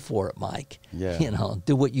go for it, Mike. Yeah.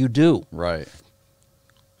 Do what you do. Right.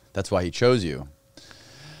 That's why he chose you.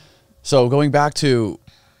 So going back to,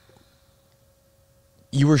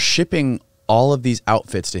 you were shipping all of these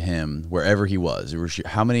outfits to him wherever he was.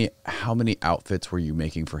 How many outfits were you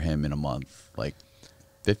making for him in a month? Like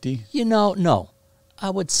 50? No. I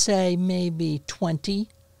would say maybe 20.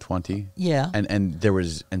 20? Yeah.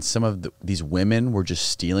 And some of these women were just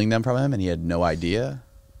stealing them from him and he had no idea?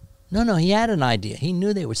 No, he had an idea. He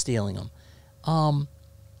knew they were stealing them.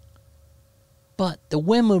 But the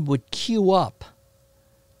women would queue up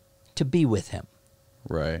to be with him.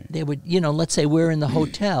 Right. They would, let's say we're in the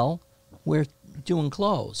hotel, we're doing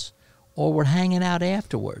clothes, or we're hanging out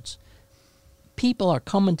afterwards. People are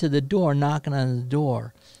coming to the door, knocking on the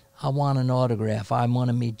door. I want an autograph. I want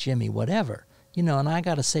to meet Jimmy, whatever. And I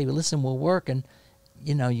got to say, listen, we're working.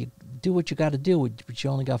 You do what you got to do, but you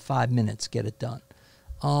only got 5 minutes. Get it done.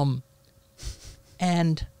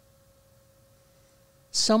 And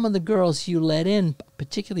some of the girls you let in,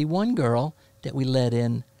 particularly one girl that we let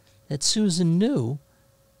in, that Susan knew,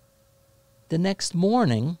 the next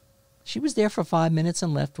morning, she was there for 5 minutes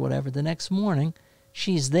and left, whatever. The next morning,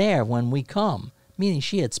 she's there when we come, meaning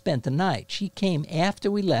she had spent the night. She came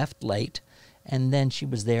after we left late, and then she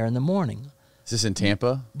was there in the morning. Is this in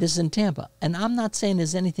Tampa? This is in Tampa. And I'm not saying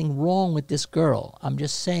there's anything wrong with this girl. I'm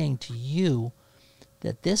just saying to you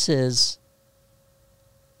that this is...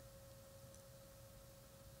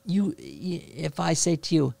 if I say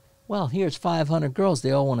to you, well, here's 500 girls,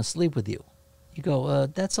 they all want to sleep with you. You go,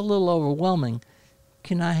 that's a little overwhelming.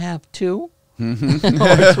 Can I have 2? Or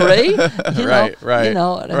 3? Right.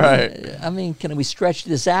 I mean, can we stretch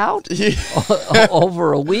this out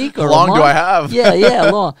over a week or How long a month? do I have?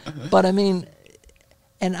 Yeah, long. But I mean,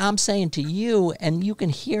 and I'm saying to you, and you can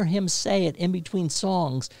hear him say it in between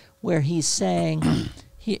songs where he's saying,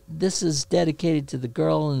 this is dedicated to the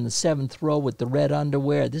girl in the 7th row with the red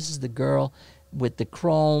underwear. This is the girl with the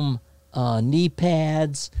chrome knee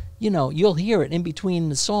pads. You'll hear it in between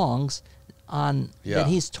the songs that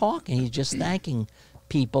he's talking. He's just thanking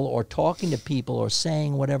people or talking to people or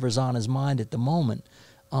saying whatever's on his mind at the moment.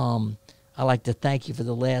 I like to thank you for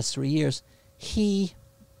the last 3 years. He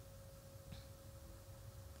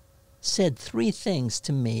said 3 things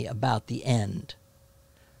to me about the end.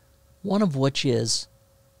 One of which is,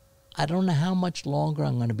 I don't know how much longer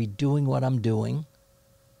I'm going to be doing what I'm doing.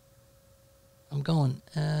 I'm going,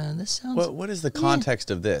 this sounds... What is the context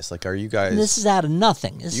of this? Like, are you guys... This is out of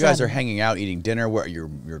nothing. You guys are hanging out, eating dinner, where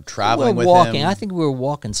you're traveling with walking. him? I think we were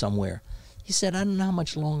walking somewhere. He said, I don't know how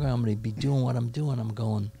much longer I'm going to be doing what I'm doing. I'm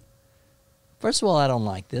going, first of all, I don't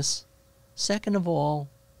like this. Second of all,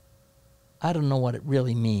 I don't know what it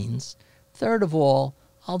really means. Third of all,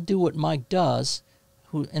 I'll do what Mike does,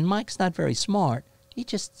 and Mike's not very smart. He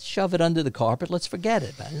just shove it under the carpet. Let's forget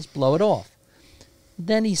it. Just blow it off.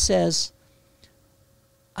 Then he says,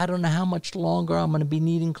 I don't know how much longer I'm going to be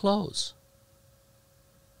needing clothes.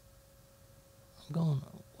 going,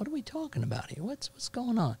 what are we talking about here? What's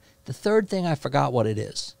going on? The third thing, I forgot what it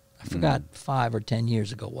is. I forgot 5 or 10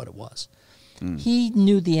 years ago what it was. He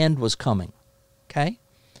knew the end was coming, okay?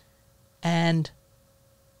 And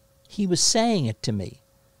he was saying it to me.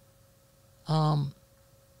 And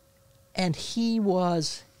he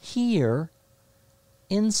was here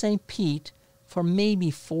in St. Pete for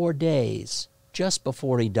maybe 4 days just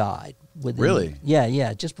before he died. Really?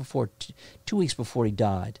 Yeah, just before, 2 weeks before he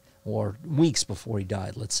died, or weeks before he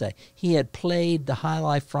died, let's say. He had played the High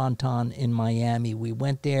Life Fronton in Miami. We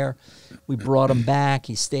went there. We brought him back.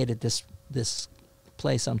 He stayed at this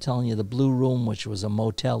place, I'm telling you, the Blue Room, which was a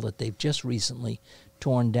motel that they've just recently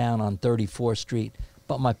torn down on 34th Street.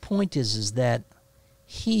 But my point is that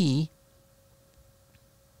he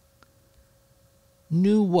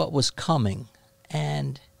knew what was coming.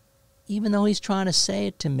 And even though he's trying to say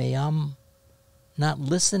it to me, I'm not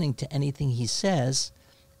listening to anything he says.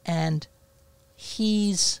 And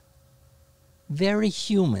he's very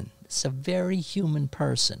human. It's a very human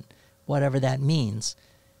person, whatever that means.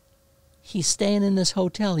 He's staying in this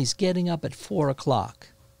hotel. He's getting up at 4 o'clock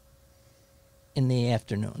in the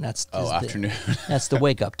afternoon. That's afternoon. That's the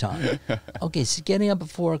wake-up time. Okay, so he's getting up at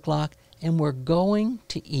 4 o'clock, and we're going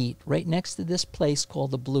to eat right next to this place called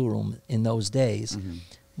the Blue Room. In those days,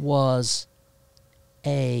 was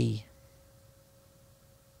a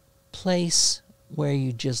place where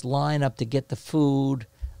you just line up to get the food.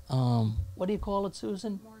 What do you call it,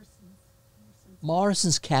 Susan?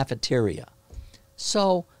 Morrison's Cafeteria.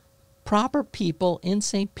 So, proper people in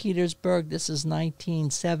St. Petersburg, this is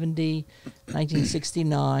 1970,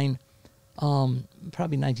 1969,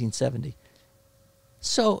 probably 1970.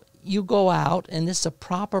 So, you go out, and this is a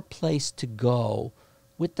proper place to go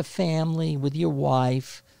with the family, with your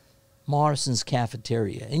wife, Morrison's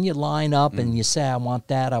Cafeteria. And you line up and you say, I want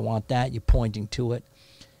that, you're pointing to it.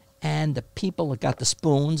 And the people got the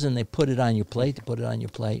spoons and they put it on your plate,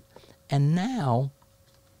 And now,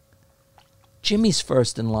 Jimmy's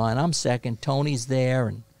first in line, I'm second, Tony's there,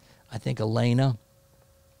 and I think Elena.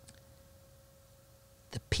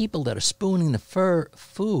 The people that are spooning the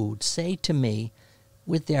food say to me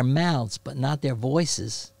with their mouths but not their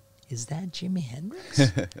voices, is that Jimi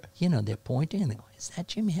Hendrix? They're pointing and they go, is that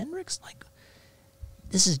Jimi Hendrix? Like,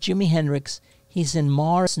 this is Jimi Hendrix. He's in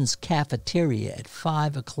Morrison's Cafeteria at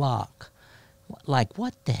 5 o'clock. Like,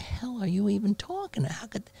 what the hell are you even talking?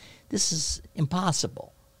 This is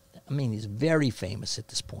impossible. I mean, he's very famous at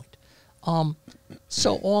this point.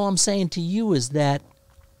 So all I'm saying to you is that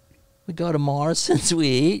we go to Morrison's, we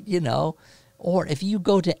eat, or if you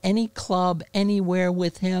go to any club anywhere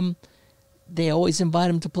with him, they always invite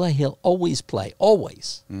him to play. He'll always play.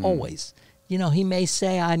 Always. Always. He may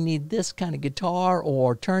say, I need this kind of guitar,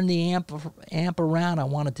 or turn the amp around. I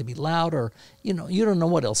want it to be louder. You don't know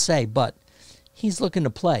what he'll say, but he's looking to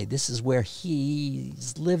play. This is where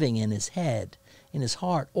he's living in his head, in his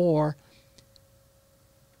heart. Or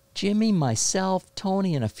Jimmy, myself,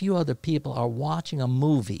 Tony, and a few other people are watching a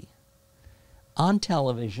movie on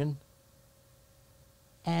television,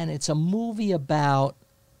 and it's a movie about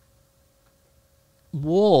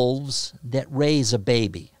wolves that raise a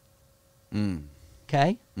baby.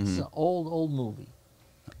 Okay? It's an old movie.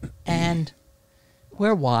 And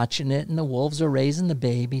we're watching it, and the wolves are raising the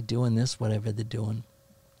baby, doing this, whatever they're doing.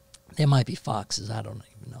 There might be foxes, I don't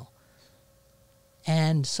even know.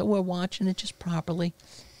 And so we're watching it just properly,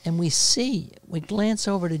 and we glance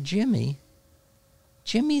over to Jimmy.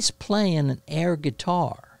 Jimmy's playing an air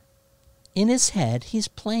guitar. In his head, he's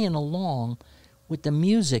playing along with the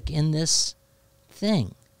music in this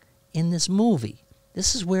thing, in this movie.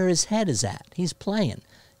 This is where his head is at. He's playing.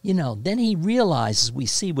 Then he realizes we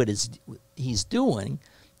see what he's doing,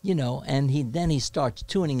 and he starts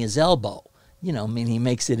tuning his elbow. He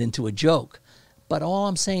makes it into a joke. But all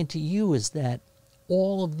I'm saying to you is that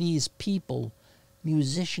all of these people,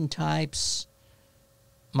 musician types,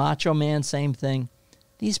 Macho Man, same thing,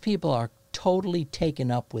 these people are totally taken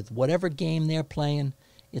up with whatever game they're playing.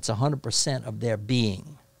 It's 100% of their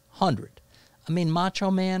being. 100. I mean,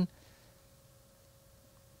 Macho Man,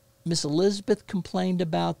 Miss Elizabeth complained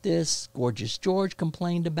about this. Gorgeous George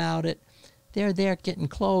complained about it. They're there getting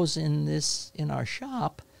clothes in our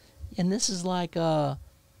shop, and this is like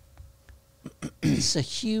it's a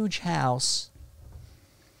huge house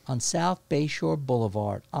on South Bayshore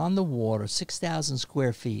Boulevard on the water, 6,000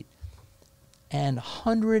 square feet, and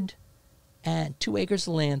 2 acres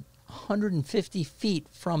of land, 150 feet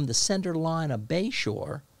from the center line of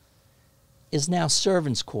Bayshore is now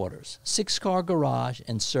servants' quarters, 6-car garage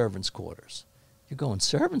and servants' quarters. You're going,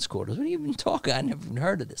 servants' quarters? What are you even talking? I never even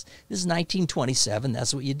heard of this. This is 1927.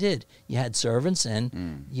 That's what you did. You had servants,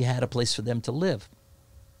 and you had a place for them to live.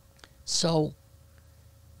 So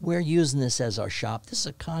we're using this as our shop. This is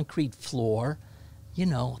a concrete floor,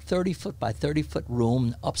 30-foot by 30-foot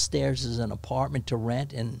room. Upstairs is an apartment to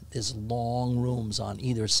rent, and there's long rooms on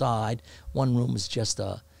either side. One room is just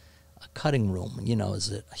a cutting room,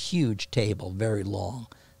 is a huge table, very long,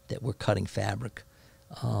 that we're cutting fabric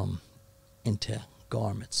into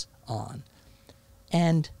garments on.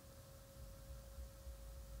 And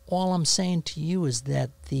all I'm saying to you is that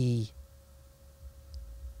the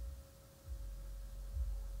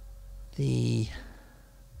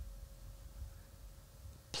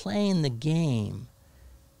playing the game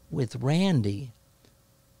with Randy,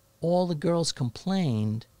 all the girls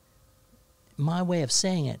complained. My way of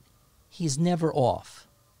saying it, he's never off,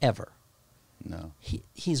 ever. No.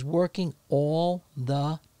 He's working all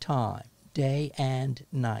the time, day and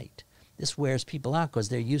night. This wears people out because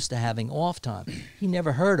they're used to having off time. He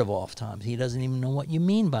never heard of off times. He doesn't even know what you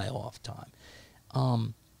mean by off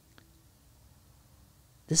time.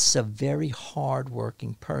 This is a very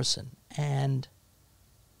hard-working person. And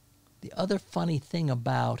the other funny thing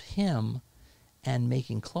about him and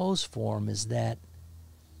making clothes for him is that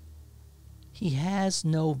he has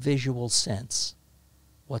no visual sense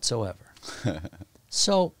whatsoever.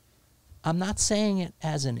 So I'm not saying it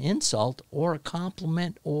as an insult or a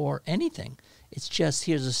compliment or anything. It's just,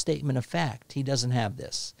 here's a statement of fact. He doesn't have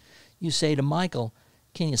this. You say to Michael,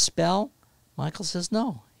 can you spell? Michael says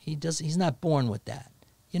no. He's not born with that,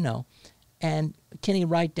 And can he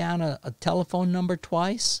write down a telephone number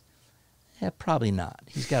twice? Probably not.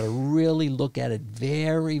 He's got to really look at it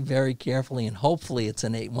very, very carefully, and hopefully it's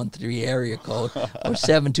an 813 area code or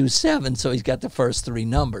 727, so he's got the first three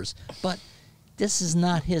numbers. But this is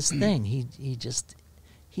not his thing.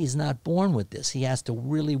 He's not born with this. He has to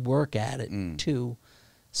really work at it to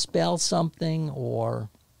spell something. Or,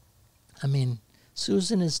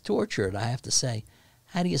 Susan is tortured, I have to say.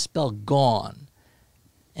 How do you spell gone?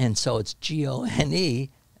 And so it's Gone,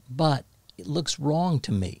 but it looks wrong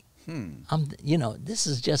to me. This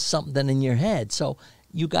is just something in your head. So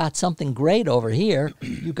you got something great over here.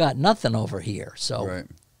 You got nothing over here. So right.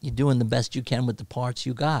 You're doing the best you can with the parts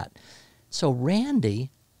you got. So Randy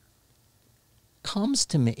comes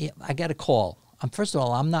to me. I get a call. First of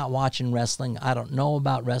all, I'm not watching wrestling. I don't know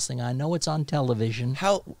about wrestling. I know it's on television.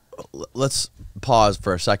 Let's pause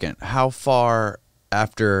for a second. How far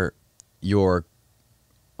after your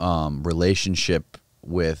relationship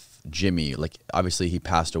with Jimmy, like obviously he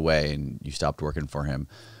passed away and you stopped working for him,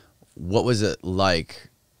 what was it like?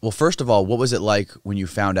 Well, first of all, what was it like when you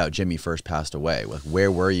found out Jimmy first passed away? Like,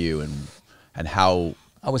 where were you and how?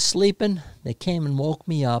 I was sleeping. They came and woke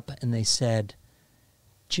me up and they said,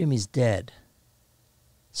 Jimmy's dead.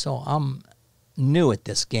 So I'm new at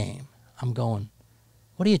this game. I'm going,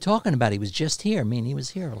 what are you talking about? He was just here. He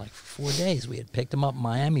was here like for 4 days. We had picked him up in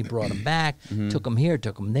Miami, brought him back, took him here,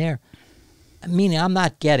 took him there. Meaning I'm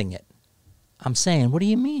not getting it. I'm saying, what do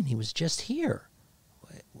you mean? He was just here.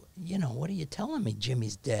 What are you telling me?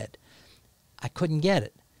 Jimmy's dead. I couldn't get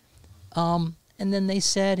it. And then they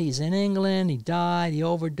said he's in England, he died, he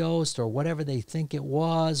overdosed, or whatever they think it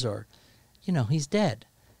was, or, he's dead.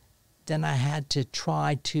 Then I had to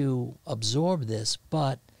try to absorb this,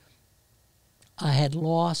 but I had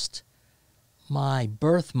lost my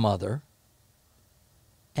birth mother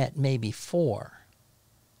at maybe 4.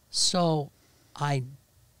 So I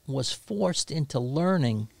was forced into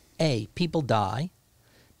learning, people die.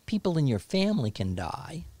 People in your family can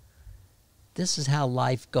die. This is how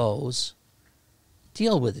life goes.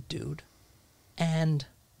 Deal with it, dude. And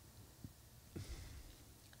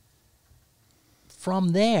from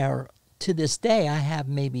there to this day, I have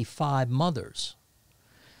maybe 5 mothers.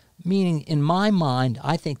 Meaning, in my mind,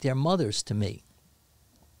 I think they're mothers to me.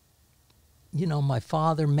 My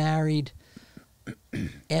father married,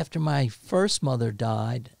 after my first mother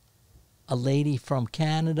died, a lady from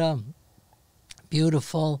Canada,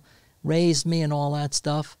 beautiful, raised me and all that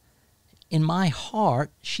stuff. In my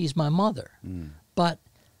heart, she's my mother. But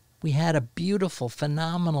we had a beautiful,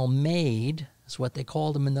 phenomenal maid, is what they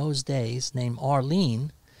called them in those days, named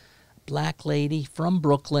Arlene, black lady from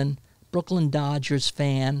Brooklyn Dodgers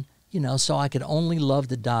fan, so I could only love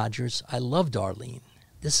the Dodgers. I loved Arlene.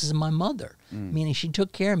 This is my mother, meaning she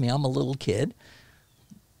took care of me. I'm a little kid.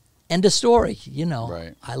 End of story,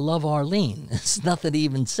 Right. I love Arlene. It's nothing to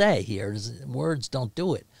even say here. Words don't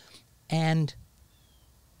do it. And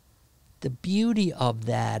the beauty of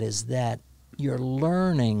that is that you're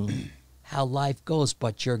learning how life goes,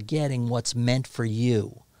 but you're getting what's meant for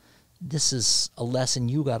you. This is a lesson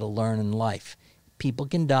you got to learn in life. people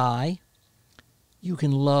can die. You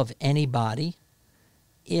can love anybody.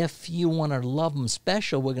 If you want to love them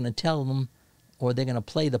special, we're going to tell them, or they're going to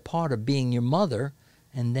play the part of being your mother,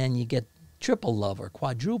 and then you get triple love or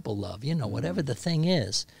quadruple love, you know, whatever the thing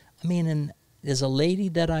is. I mean, and there's a lady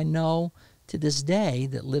that I know to this day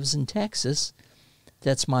that lives in Texas.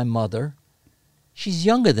 That's my mother. She's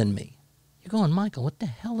younger than me. You're going, Michael, what the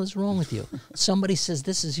hell is wrong with you? Somebody says,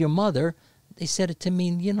 this is your mother. They said it to me,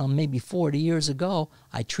 you know, maybe 40 years ago.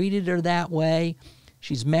 I treated her that way.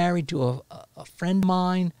 She's married to a friend of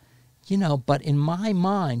mine, you know, but in my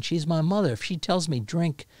mind, she's my mother. If she tells me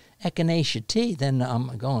drink echinacea tea, then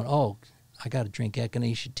I'm going, oh, I got to drink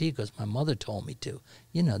echinacea tea because my mother told me to.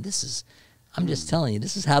 You know, this is, I'm just telling you,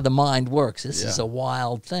 this is how the mind works. This is a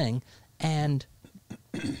wild thing. And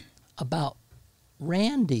about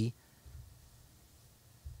Randy,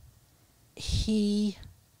 he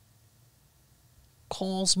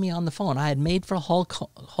calls me on the phone. I had made for Hulk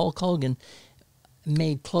Hogan,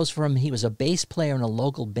 made clothes for him. He was a bass player in a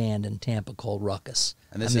local band in Tampa called Ruckus.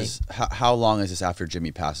 And this is, how long is this after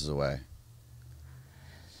Jimmy passes away?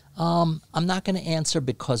 I'm not going to answer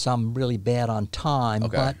because I'm really bad on time,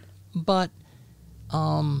 but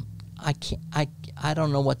I can't, I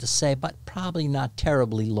don't know what to say, but probably not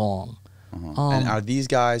terribly long. And are these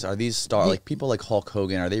guys, are these like people like Hulk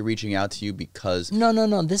Hogan, are they reaching out to you because... No.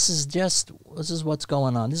 This is what's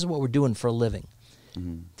going on. This is what we're doing for a living.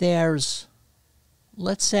 There's,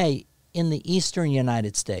 let's say, in the eastern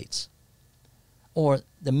United States, or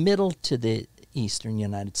the middle to the eastern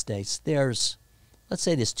United States, there's, let's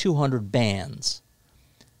say there's 200 bands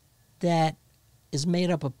that is made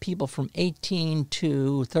up of people from 18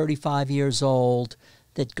 to 35 years old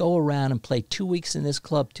that go around and play 2 weeks in this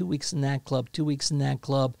club, 2 weeks in that club, 2 weeks in that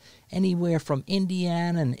club, anywhere from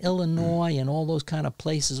Indiana and Illinois and all those kind of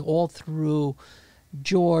places, all through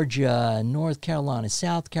Georgia, North Carolina,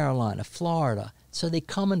 South Carolina, Florida. So they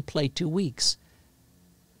come and play 2 weeks.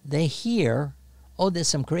 They hear, oh, there's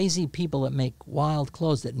some crazy people that make wild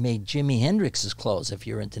clothes that made Jimi Hendrix's clothes, if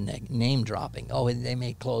you're into name dropping. Oh, they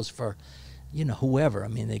make clothes for, you know, whoever. I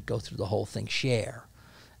mean, they go through the whole thing, Cher.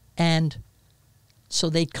 And so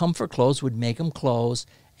they'd come for clothes, would make them clothes,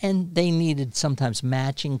 and they needed sometimes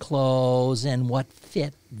matching clothes and what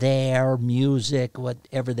fit their music,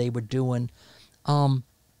 whatever they were doing.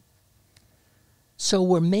 So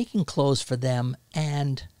we're making clothes for them,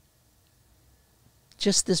 and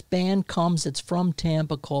just this band comes. It's from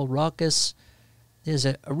Tampa called Ruckus. There's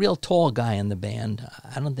a real tall guy in the band.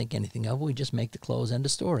 I don't think anything of it. We just make the clothes, end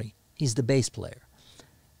of story. He's the bass player.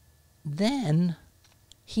 Then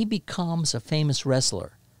he becomes a famous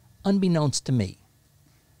wrestler, unbeknownst to me.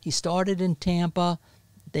 He started in Tampa.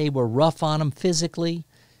 They were rough on him physically.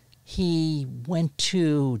 He went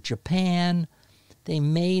to Japan. They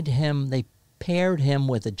paired him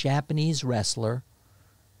with a Japanese wrestler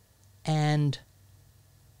and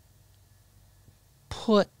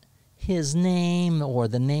put his name or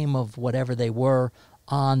the name of whatever they were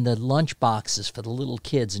on the lunch boxes for the little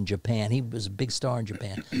kids in Japan. He was a big star in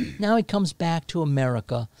Japan. Now he comes back to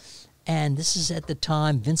America, and this is at the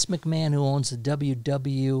time Vince McMahon, who owns the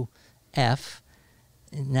WWF,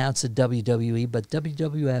 and now it's the WWE, but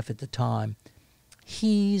WWF at the time,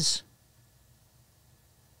 he's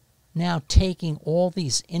now taking all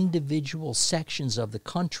these individual sections of the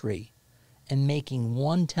country and making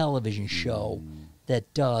one television show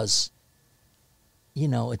that does, you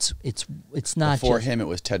know, it's not Before just, him, it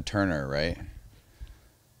was Ted Turner, right?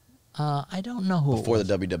 I don't know who. Before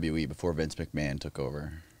the WWE, before Vince McMahon took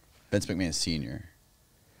over. Vince McMahon Sr.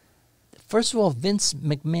 First of all, Vince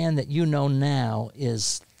McMahon that you know now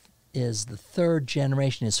is the third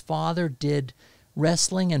generation. His father did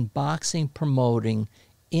wrestling and boxing promoting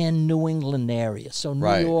in New England area. So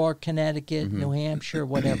New York, Connecticut, New Hampshire,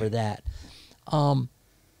 whatever that.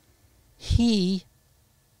 He,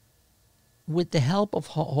 with the help of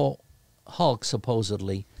Hulk,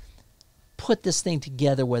 supposedly, put this thing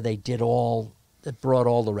together where they did that brought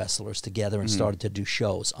all the wrestlers together and started to do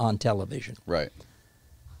shows on television. Right.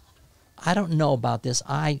 I don't know about this.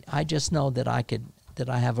 I just know that I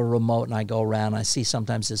have a remote and I go around. I see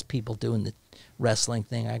sometimes there's people doing the wrestling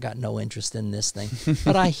thing. I got no interest in this thing.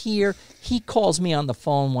 But I hear, he calls me on the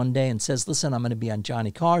phone one day and says, listen, I'm going to be on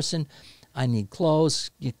Johnny Carson. I need clothes.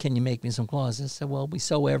 Can you make me some clothes? I said, well, we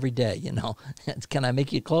sew every day, you know. Can I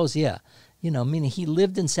make you clothes? Yeah. You know, meaning he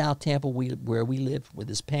lived in South Tampa where we lived with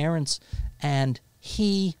his parents, and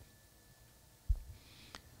we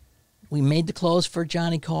made the clothes for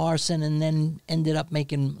Johnny Carson and then ended up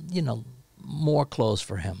making, you know, more clothes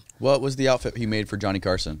for him. What was the outfit he made for Johnny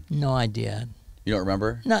Carson? No idea. You don't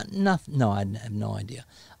remember? No, I have no idea.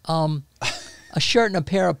 a shirt and a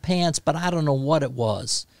pair of pants, but I don't know what it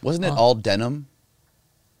was. Wasn't it all denim?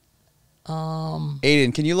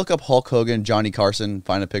 Aiden, can you look up Hulk Hogan, Johnny Carson,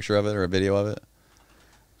 find a picture of it or a video of it?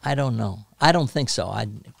 I don't know. I don't think so.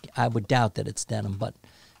 I would doubt that it's denim, but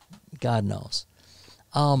God knows.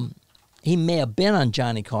 He may have been on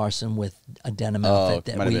Johnny Carson with a denim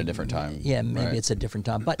outfit. It might have been a different time. Yeah, maybe it's a different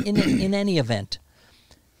time. But in any event,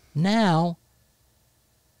 now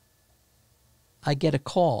I get a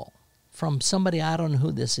call from somebody. I don't know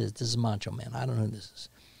who this is. This is Macho Man. I don't know who this is.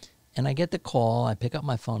 And I get the call. I pick up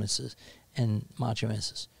my phone. And Macho Man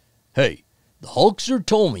says, "Hey, the Hulkster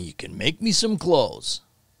told me you can make me some clothes."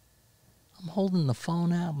 I'm holding the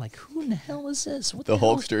phone out. I'm like, who in the hell is this? What the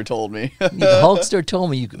Hulkster told me. The Hulkster told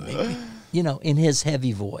me you could make me. You know, in his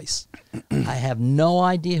heavy voice. I have no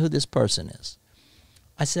idea who this person is.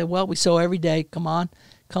 I said, well, we sew every day. Come on.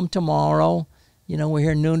 Come tomorrow. You know, we're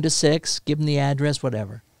here noon to 6. Give him the address,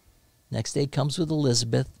 whatever. Next day comes with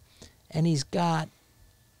Elizabeth, and he's got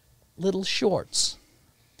little shorts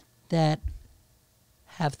that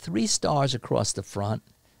have 3 stars across the front,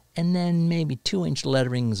 and then maybe 2-inch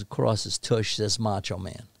letterings across his tush says Macho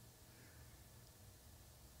Man.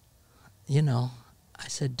 You know, I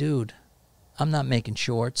said, dude, I'm not making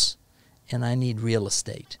shorts, and I need real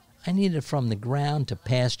estate. I need it from the ground to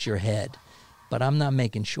past your head, but I'm not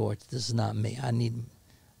making shorts. This is not me. I need,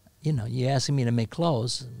 you know, you're asking me to make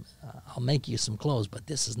clothes. I'll make you some clothes, but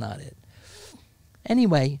this is not it.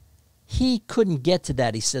 Anyway, he couldn't get to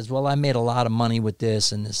that. He says, well, I made a lot of money with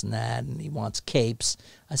this and this and that, and he wants capes.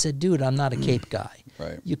 I said, dude, I'm not a cape guy.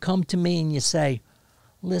 Right. You come to me and you say,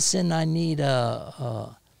 listen, I need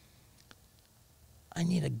a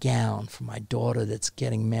gown for my daughter that's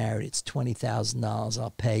getting married. It's $20,000.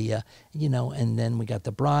 I'll pay you. You know, and then we got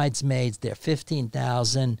the bridesmaids. They're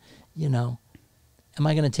 $15,000. You know, am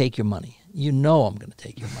I going to take your money? You know I'm going to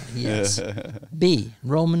take your money. Yes. B,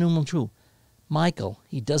 Roman numeral 2. Michael,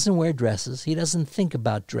 he doesn't wear dresses. He doesn't think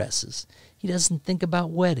about dresses. He doesn't think about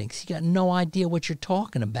weddings. He got no idea what you're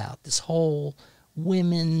talking about. This whole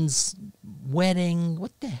women's wedding.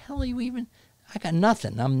 What the hell are you even? I got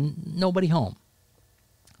nothing. I'm nobody home.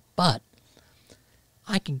 But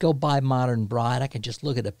I can go buy Modern Bride. I can just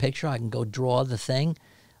look at a picture. I can go draw the thing.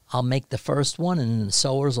 I'll make the first one, and then the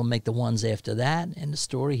sewers will make the ones after that. And the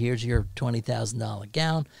story, here's your $20,000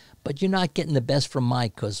 gown. But you're not getting the best from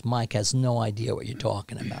Mike because Mike has no idea what you're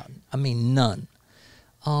talking about. I mean, none.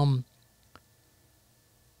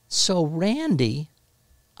 So Randy,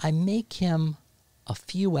 I make him a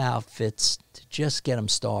few outfits to just get him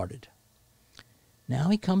started. Now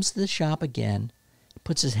he comes to the shop again,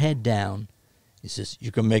 puts his head down. He says,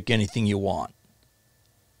 you can make anything you want.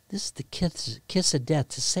 This is the kiss of death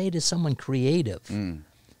to say to someone creative,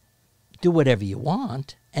 do whatever you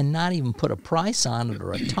want and not even put a price on it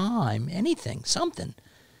or a time, anything, something.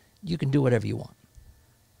 You can do whatever you want.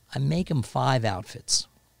 I make him 5 outfits.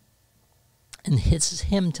 And this is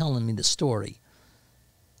him telling me the story.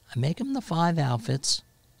 I make him the 5 outfits,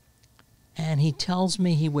 and he tells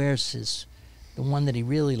me he wears the one that he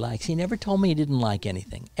really likes. He never told me he didn't like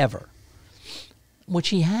anything, ever. Which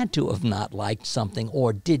he had to have not liked something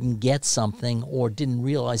or didn't get something or didn't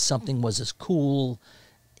realize something was as cool,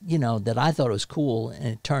 you know, that I thought it was cool, and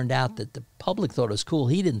it turned out that the public thought it was cool.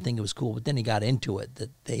 He didn't think it was cool, but then he got into it, that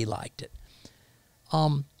they liked it.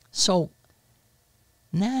 So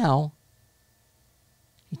now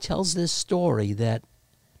he tells this story that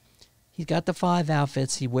he's got the 5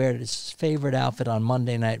 outfits. He wears his favorite outfit on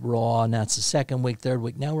Monday Night Raw, and that's the 2nd week, 3rd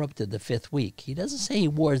week. Now we're up to the 5th week. He doesn't say he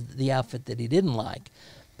wore the outfit that he didn't like,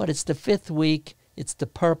 but it's the 5th week. It's the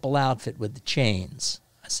purple outfit with the chains.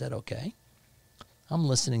 I said, okay. I'm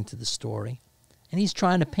listening to the story, and he's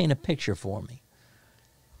trying to paint a picture for me.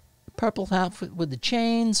 Purple outfit with the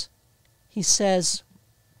chains. He says,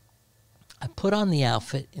 I put on the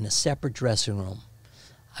outfit in a separate dressing room.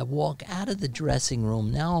 I walk out of the dressing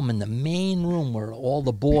room. Now I'm in the main room where all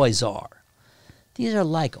the boys are. These are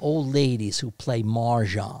like old ladies who play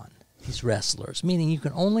mahjong, these wrestlers, meaning you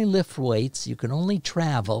can only lift weights, you can only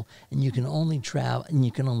travel, and you can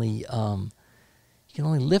only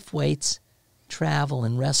lift weights, travel,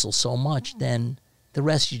 and wrestle so much, then the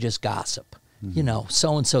rest you just gossip. Mm-hmm. You know,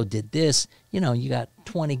 so-and-so did this. You know, you got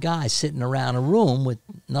 20 guys sitting around a room with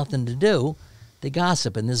nothing to do. They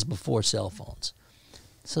gossip, and this is before cell phones.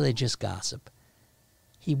 So they just gossip.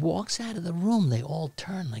 He walks out of the room. They all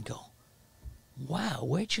turn. They go, wow,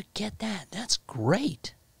 where'd you get that? That's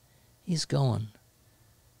great. He's going,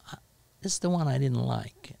 this is the one I didn't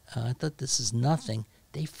like. I thought this is nothing.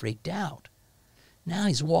 They freaked out. Now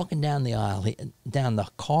he's walking down the aisle, down the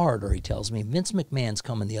corridor, he tells me. Vince McMahon's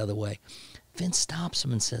coming the other way. Vince stops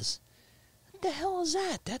him and says, what the hell is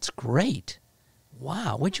that? That's great.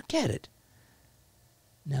 Wow, where'd you get it?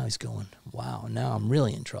 Now he's going, wow, now I'm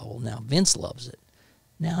really in trouble. Now Vince loves it.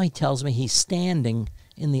 Now he tells me he's standing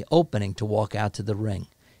in the opening to walk out to the ring.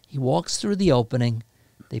 He walks through the opening.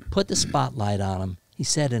 They put the spotlight on him. He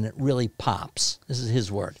said, and it really pops. This is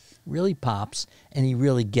his word. Really pops, and he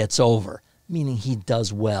really gets over, meaning he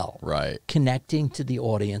does well. Right. Connecting to the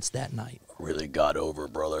audience that night. Really got over,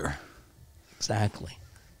 brother. Exactly.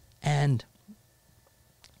 And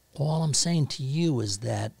all I'm saying to you is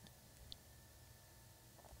that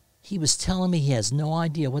he was telling me he has no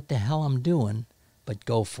idea what the hell I'm doing, but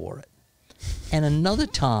go for it. And another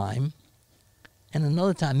time,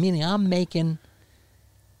 meaning I'm making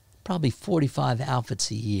probably 45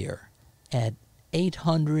 outfits a year at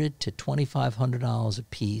 $800 to $2,500 a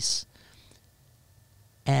piece.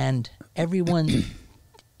 And everyone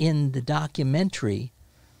in the documentary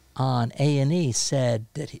on A&E said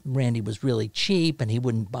that Randy was really cheap and he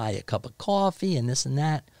wouldn't buy a cup of coffee and this and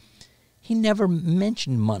that. He never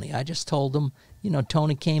mentioned money. I just told him,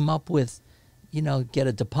 Tony came up with, get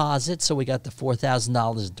a deposit. So we got the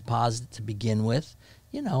 $4,000 deposit to begin with,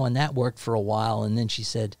 and that worked for a while. And then she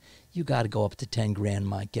said, you got to go up to 10 grand,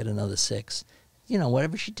 Mike, get another 6.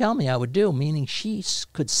 Whatever she tell me I would do, meaning she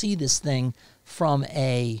could see this thing from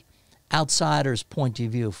a outsider's point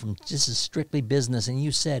of view, from this is strictly business. And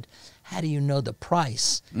you said, how do you know the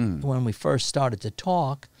price? When we first started to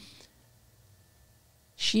talk,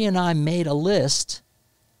 she and I made a list.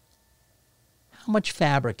 How much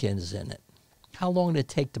fabric is in it? How long did it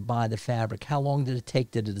take to buy the fabric? How long did it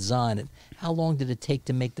take to design it? How long did it take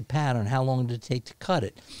to make the pattern? How long did it take to cut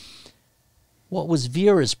it? What was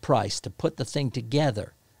Vera's price to put the thing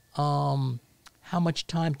together? How much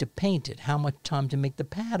time to paint it? How much time to make the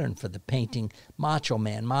pattern for the painting? Macho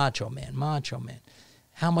Man, Macho Man, Macho Man.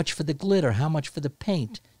 How much for the glitter? How much for the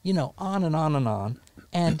paint? On and on and on.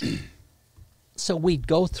 And so we'd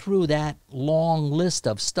go through that long list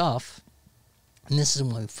of stuff. And this is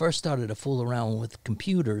when we first started to fool around with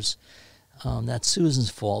computers. That's Susan's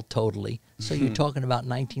fault, totally. So you're talking about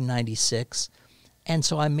 1996. And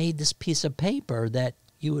so I made this piece of paper that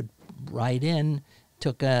you would write in.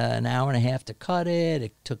 Took an hour and a half to cut it.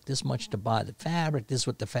 It took this much to buy the fabric. This is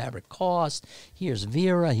what the fabric cost. Here's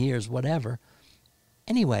Vera. Here's whatever.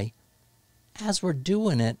 Anyway, as we're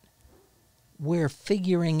doing it, we're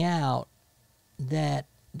figuring out that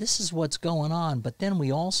this is what's going on. But then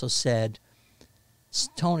we also said,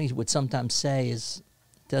 Tony would sometimes say,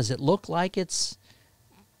 does it look like it's,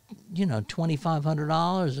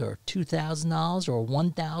 $2,500 or $2,000 or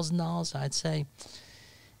 $1,000? I'd say,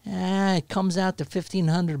 it comes out to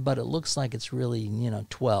 $1,500, but it looks like it's really,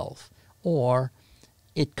 $12. Or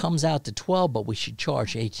it comes out to $12, but we should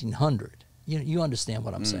charge $1,800. You understand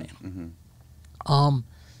what I'm saying?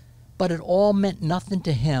 But it all meant nothing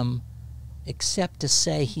to him except to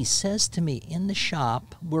say, he says to me, in the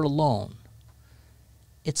shop, we're alone.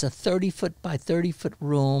 It's a 30-foot by 30-foot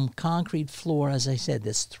room, concrete floor, as I said.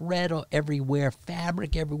 There's thread everywhere,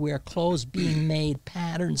 fabric everywhere, clothes being made,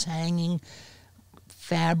 patterns hanging,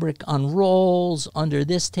 fabric on rolls, under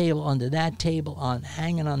this table, under that table,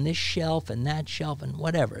 hanging on this shelf and that shelf and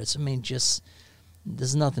whatever. Just,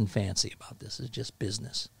 there's nothing fancy about this. It's just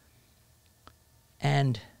business.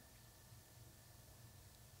 And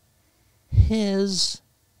his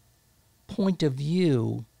point of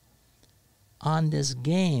view on this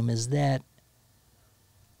game is that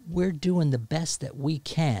we're doing the best that we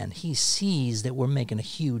can. He sees that we're making a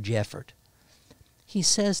huge effort. He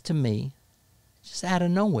says to me, just out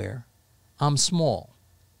of nowhere, I'm small.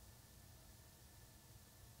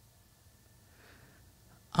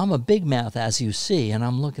 I'm a big mouth, as you see, and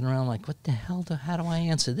I'm looking around like, what the hell, how do I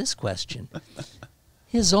answer this question?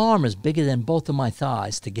 His arm is bigger than both of my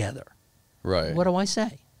thighs together. Right. What do I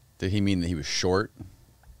say? Did he mean that he was short?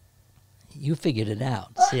 You figured it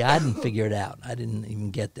out. See, I didn't figure it out. I didn't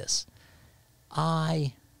even get this.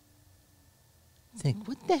 I think,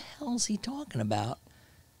 what the hell's he talking about?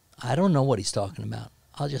 I don't know what he's talking about.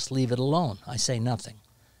 I'll just leave it alone. I say nothing.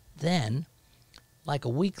 Then, like a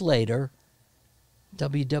week later,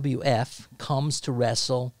 WWF comes to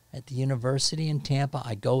wrestle at the university in Tampa.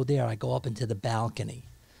 I go there. I go up into the balcony.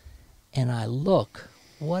 And I look.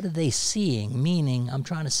 What are they seeing? Meaning, I'm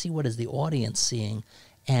trying to see what is the audience seeing.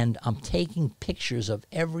 And I'm taking pictures of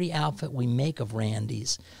every outfit we make of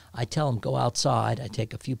Randy's. I tell them, go outside. I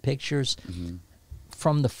take a few pictures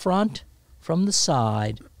from the front, from the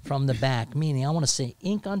side, from the back. Meaning, I want to see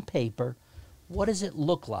ink on paper. What does it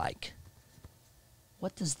look like?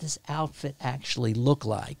 What does this outfit actually look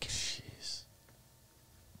like? Jeez.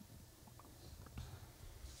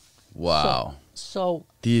 Wow. So, So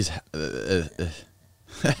These,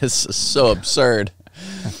 it's so absurd.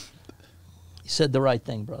 you said the right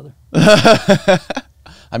thing, brother.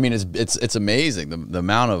 I mean, it's amazing the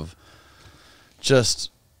amount of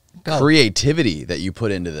just Go. creativity that you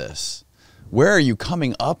put into this. Where are you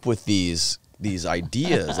coming up with these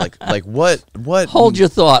ideas? like what? Hold your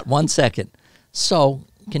thought 1 second. So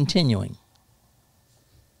continuing.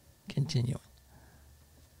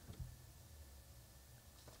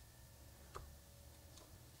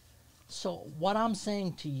 So what I'm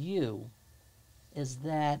saying to you is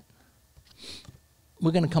that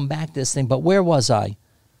we're going to come back to this thing, but where was I?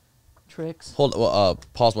 Tricks? Hold.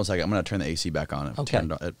 Pause 1 second. I'm gonna turn the AC back on.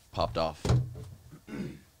 It popped off.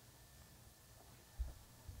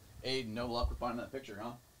 Aiden, no luck with finding that picture,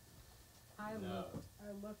 huh? I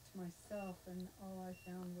looked myself, and all I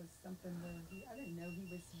found was something where I didn't know he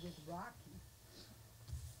was with Rocky.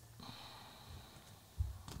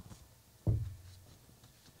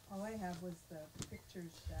 All I have was the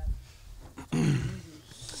pictures that.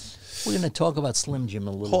 We're going to talk about Slim Jim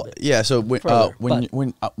a little bit. Yeah. So Further,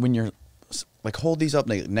 when you're like, hold these up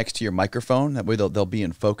next to your microphone. That way they'll be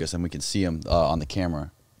in focus and we can see them on the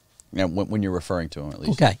camera. You know, when you're referring to them, at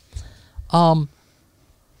least. Okay. All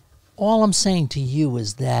I'm saying to you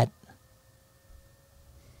is that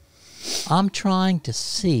I'm trying to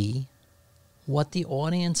see what the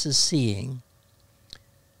audience is seeing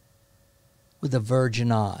with a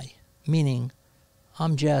virgin eye. Meaning,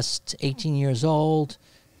 I'm just 18 years old.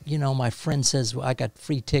 You know, my friend says, well, I got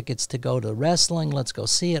free tickets to go to wrestling. Let's go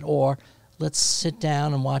see it. Or let's sit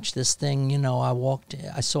down and watch this thing. You know,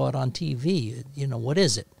 I saw it on TV. You know, what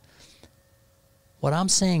is it? What I'm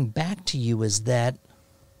saying back to you is that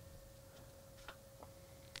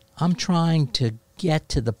I'm trying to get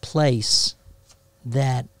to the place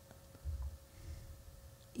that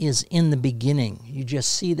is in the beginning. You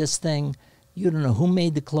just see this thing. You don't know who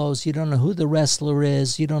made the clothes. You don't know who the wrestler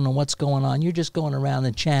is. You don't know what's going on. You're just going around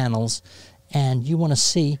the channels, and you want to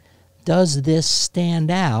see, does this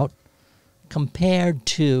stand out compared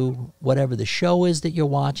to whatever the show is that you're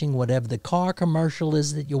watching, whatever the car commercial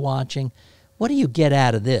is that you're watching? What do you get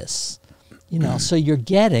out of this? You know, so you're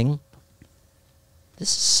getting, this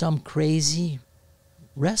is some crazy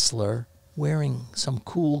wrestler wearing some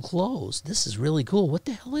cool clothes. This is really cool. What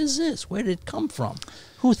the hell is this? Where did it come from?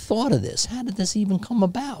 Who thought of this? How did this even come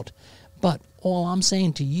about? But all I'm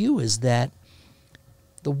saying to you is that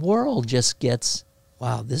the world just gets,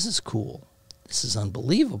 wow, this is cool. This is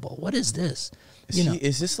unbelievable. What is this?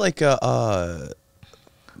 Is this like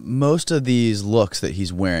most of these looks that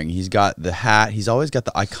he's wearing, he's got the hat. He's always got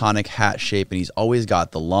the iconic hat shape, and he's always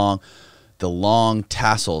got the long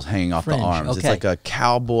tassels hanging off Fringe, the arms. okay. It's like a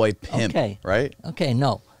cowboy pimp, right? Okay,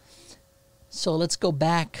 no. So let's go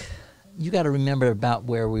back. You got to remember about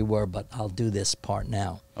where we were, but I'll do this part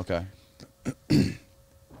now. Okay.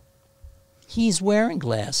 He's wearing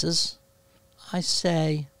glasses. I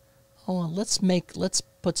say, oh, let's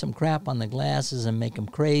put some crap on the glasses and make them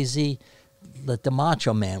crazy that the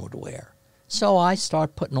Macho Man would wear. So I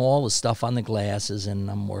start putting all the stuff on the glasses, and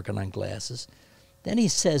I'm working on glasses. Then he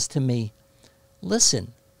says to me,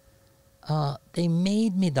 listen, they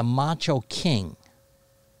made me the Macho King,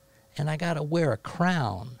 and I got to wear a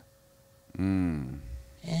crown. And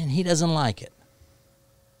he doesn't like it.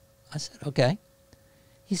 I said, okay.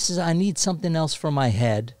 He says, I need something else for my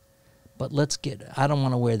head, but I don't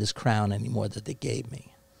want to wear this crown anymore that they gave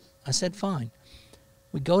me. I said, fine.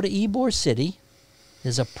 We go to Ybor City.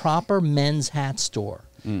 There's a proper men's hat store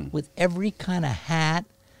with every kind of hat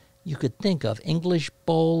you could think of. English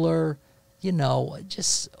bowler, you know,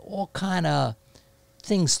 just all kind of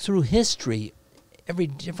things through history. Every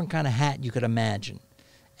different kind of hat you could imagine.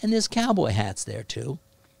 And there's cowboy hats there, too.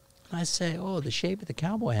 And I say, oh, the shape of the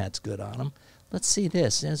cowboy hat's good on them. Let's see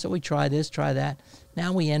this. And so we try this, try that.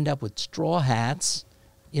 Now we end up with straw hats.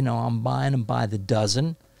 You know, I'm buying them by the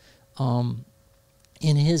dozen in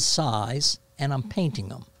his size, and I'm painting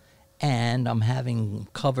them. And I'm having them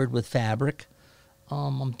covered with fabric.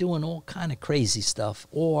 I'm doing all kind of crazy stuff.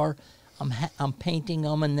 Or I'm painting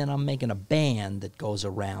them, and then I'm making a band that goes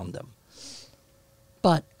around them.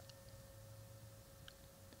 But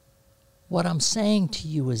what I'm saying to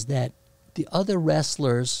you is that the other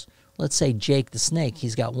wrestlers, let's say Jake the Snake,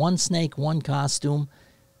 he's got one snake, one costume.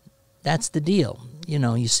 That's the deal. You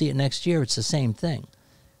know, you see it next year, it's the same thing.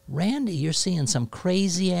 Randy, you're seeing some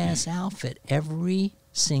crazy-ass outfit every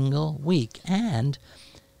single week. And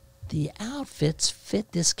the outfits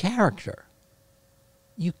fit this character.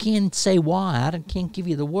 You can't say why. I can't give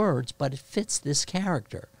you the words, but it fits this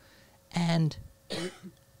character. And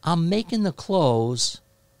I'm making the clothes,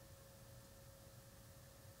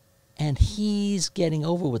 and he's getting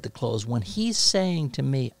over with the clothes. When he's saying to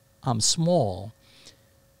me, I'm small,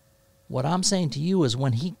 what I'm saying to you is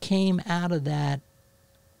when he came out of that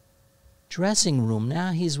dressing room,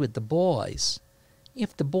 now he's with the boys.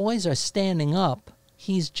 If the boys are standing up,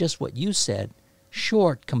 he's just what you said,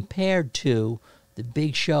 short compared to the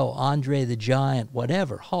Big Show, Andre the Giant,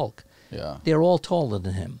 whatever, Hulk. Yeah. They're all taller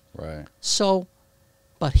than him. Right. So,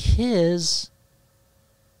 but his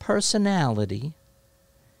personality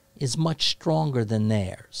is much stronger than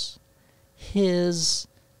theirs. His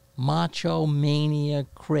macho mania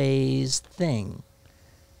craze thing,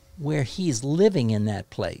 where he's living in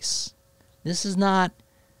that place. This is not,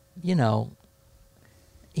 you know,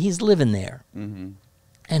 he's living there. Mm-hmm.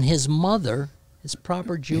 And his mother, his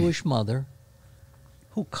proper Jewish mother,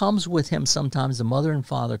 who comes with him sometimes, the mother and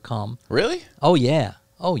father come. Really? Oh, yeah.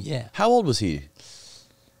 Oh, yeah. How old was he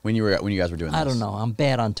when you guys were doing this? I don't know. I'm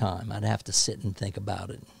bad on time. I'd have to sit and think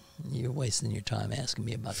about it. You're wasting your time asking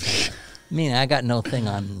me about time. I mean, I got no thing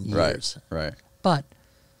on years. Right. But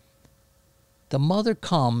the mother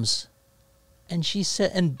comes and she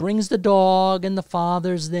said, and brings the dog, and the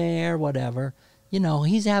father's there, whatever. You know,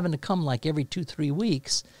 he's having to come like every 2-3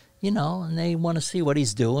 weeks, you know, and they want to see what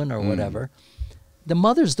he's doing or whatever. The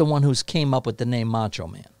mother's the one who's came up with the name Macho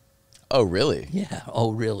Man. Oh, really? Yeah.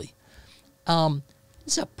 Oh, really?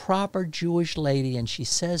 It's a proper Jewish lady, and she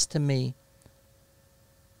says to me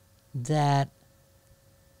that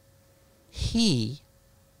he,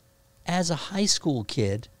 as a high school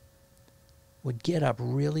kid, would get up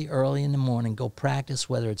really early in the morning, go practice,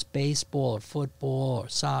 whether it's baseball or football or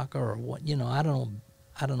soccer or what, you know, I don't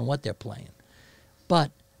know what they're playing.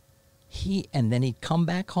 But and then he'd come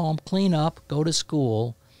back home, clean up, go to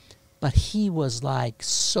school, but he was like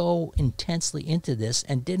so intensely into this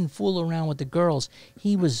and didn't fool around with the girls.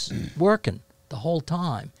 He was working the whole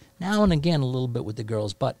time. Now and again a little bit with the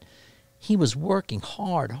girls, but he was working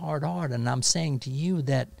hard. And I'm saying to you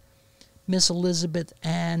that Miss Elizabeth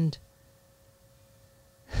and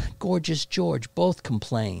Gorgeous George both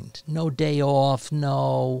complained. No day off,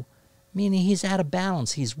 no. Meaning he's out of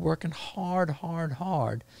balance. He's working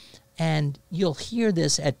hard. And you'll hear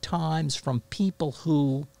this at times from people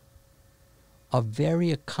who are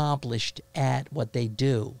very accomplished at what they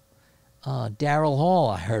do. Daryl Hall,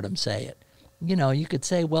 I heard him say it. You know, you could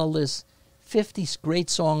say, well, there's 50 great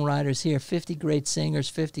songwriters here, 50 great singers,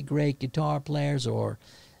 50 great guitar players or,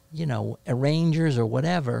 you know, arrangers or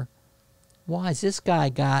whatever. Why has this guy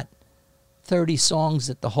got 30 songs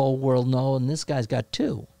that the whole world know and this guy's got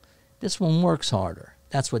 2? This one works harder.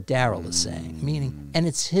 That's what Daryl is saying. Meaning, and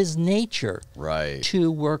it's his nature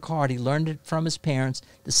to work hard. He learned it from his parents.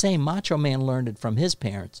 The same Macho Man learned it from his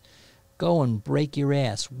parents. Go and break your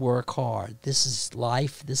ass. Work hard. This is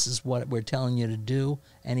life. This is what we're telling you to do.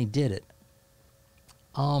 And he did it.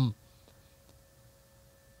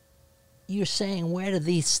 You're saying, where do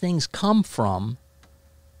these things come from?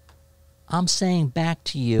 I'm saying back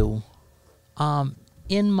to you,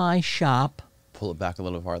 in my shop. Pull it back a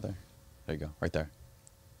little farther. There you go. Right there.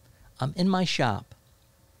 I'm in my shop.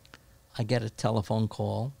 I get a telephone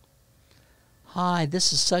call. Hi,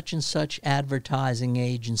 this is such and such advertising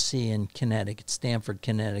agency in Connecticut, Stamford,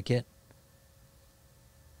 Connecticut.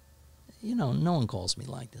 You know, no one calls me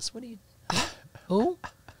like this. What do you... Who?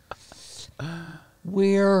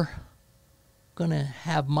 We're going to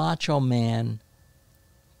have Macho Man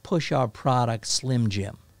push our product Slim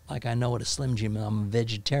Jim. Like, I know what a Slim Jim is. I'm a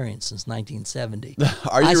vegetarian since 1970.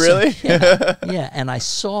 Are you really? Yeah, and I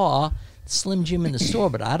saw Slim Jim in the store,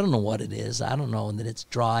 but I don't know what it is. I don't know that it's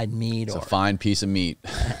dried meat It's or... a fine piece of meat.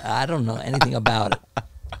 I don't know anything about it.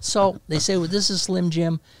 So they say, well, this is Slim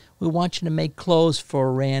Jim. We want you to make clothes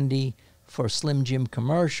for Randy for Slim Jim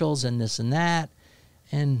commercials and this and that.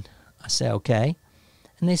 And I say, okay.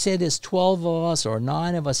 And they say there's 12 of us or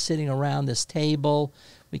 9 of us sitting around this table.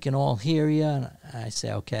 We can all hear you. And I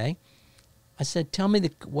say, okay. I said, tell me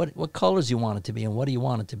what colors you want it to be and what do you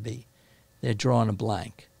want it to be? They're drawing a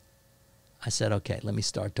blank. I said, okay, let me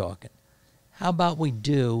start talking. How about we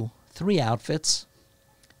do 3 outfits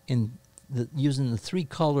using the 3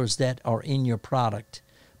 colors that are in your product,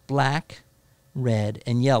 black, red,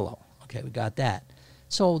 and yellow. Okay, we got that.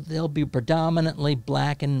 So they'll be predominantly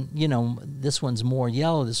black and, you know, this one's more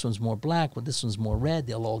yellow, this one's more black, but this one's more red.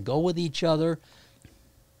 They'll all go with each other.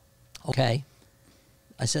 Okay.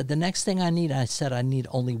 I said, the next thing I need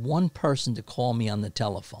only one person to call me on the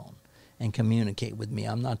telephone and communicate with me.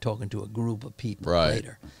 I'm not talking to a group of people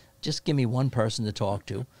later. Just give me one person to talk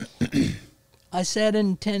to. I said,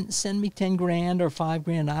 send me 10 grand or 5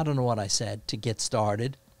 grand. I don't know what I said to get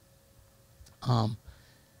started.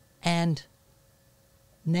 And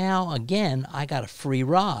now again, I got a free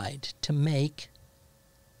ride to make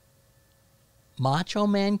Macho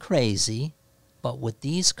Man Crazy, but with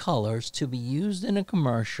these colors to be used in a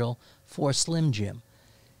commercial for Slim Jim.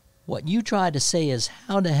 What you tried to say is,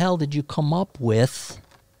 how the hell did you come up with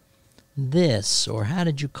this? Or how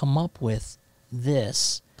did you come up with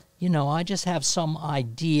this? You know, I just have some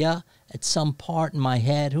idea at some part in my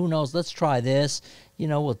head. Who knows? Let's try this. You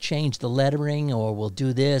know, we'll change the lettering, or we'll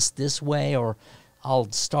do this way, or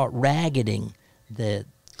I'll start raggeding the...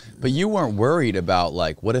 But you weren't worried about,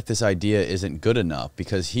 like, what if this idea isn't good enough?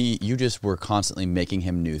 Because you just were constantly making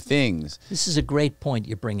him new things. This is a great point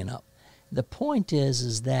you're bringing up. The point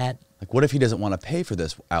is that... Like, what if he doesn't want to pay for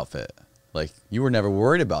this outfit? Like, you were never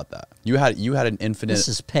worried about that. You had an infinite... This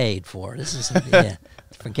is paid for. This is... yeah,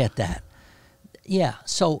 forget that. Yeah,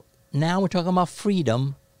 so now we're talking about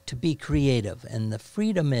freedom to be creative. And the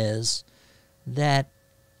freedom is that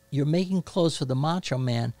you're making clothes for the Macho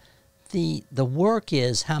Man. The work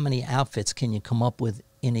is, how many outfits can you come up with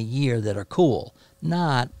in a year that are cool?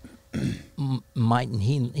 Not,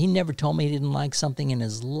 he never told me he didn't like something in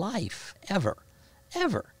his life, ever.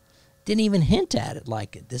 Didn't even hint at it,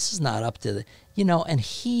 like, this is not up to the, you know, and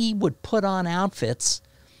he would put on outfits.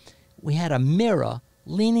 We had a mirror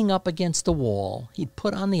leaning up against the wall. He'd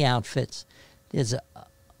put on the outfits. There's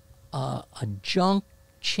a junk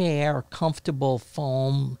chair, comfortable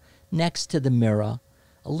foam next to the mirror.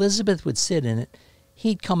 Elizabeth would sit in it.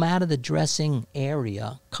 He'd come out of the dressing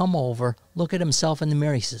area, come over, look at himself in the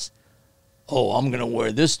mirror. He says, "Oh, I'm going to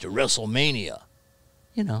wear this to WrestleMania."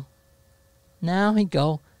 You know. Now he'd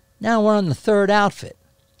go, "Now we're on the third outfit."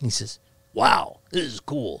 He says, "Wow, this is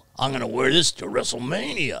cool. I'm going to wear this to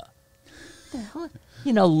WrestleMania." The hell?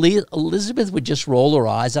 You know, Elizabeth would just roll her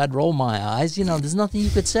eyes. I'd roll my eyes. You know, there's nothing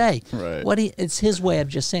you could say. Right. It's his way of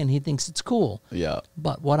just saying he thinks it's cool. Yeah.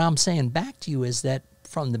 But what I'm saying back to you is that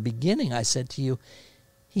from the beginning, I said to you,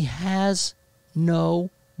 he has no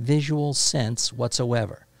visual sense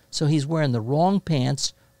whatsoever. So he's wearing the wrong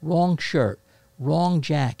pants, wrong shirt, wrong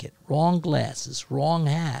jacket, wrong glasses, wrong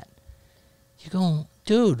hat. You go,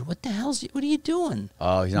 dude, what are you doing?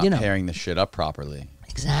 Oh, he's not pairing the shit up properly.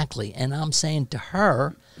 Exactly. And I'm saying to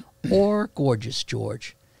her, or Gorgeous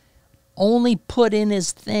George, only put in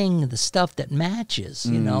his thing the stuff that matches.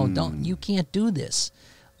 You know, you can't do this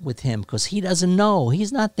with him because he doesn't know.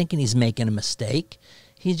 He's not thinking he's making a mistake.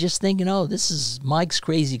 He's just thinking, oh, this is Mike's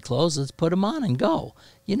crazy clothes. Let's put them on and go.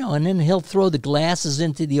 You know, and then he'll throw the glasses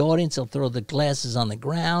into the audience. He'll throw the glasses on the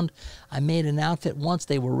ground. I made an outfit once.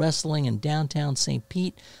 They were wrestling in downtown St.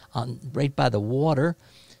 Pete, right by the water.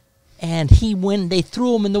 And they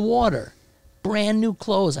threw him in the water. Brand new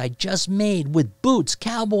clothes I just made with boots,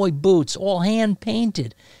 cowboy boots, all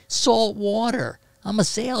hand-painted, salt water. I'm a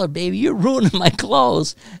sailor, baby. You're ruining my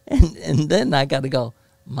clothes. And then I got to go,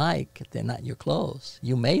 Mike, they're not your clothes.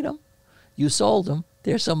 You made them. You sold them.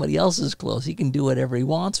 They're somebody else's clothes. He can do whatever he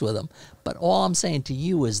wants with them. But all I'm saying to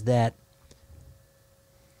you is that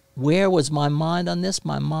where was my mind on this?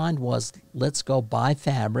 My mind was, let's go buy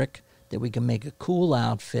fabric that we can make a cool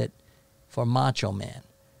outfit for Macho Man.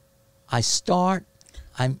 I start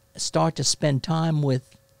to spend time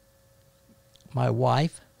with my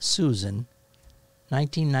wife, Susan,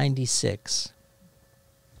 1996,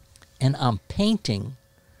 and I'm painting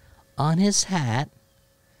on his hat,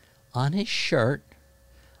 on his shirt,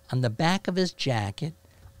 on the back of his jacket,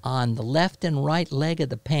 on the left and right leg of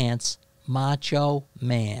the pants, Macho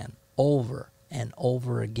Man, over and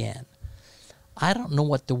over again. I don't know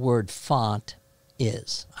what the word font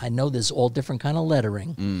is. I know there's all different kind of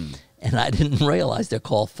lettering, and I didn't realize they're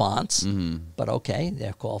called fonts, but okay,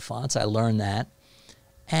 they're called fonts. I learned that.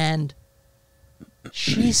 And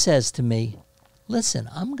she says to me, listen,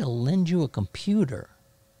 I'm going to lend you a computer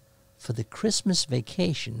for the Christmas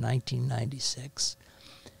vacation, 1996,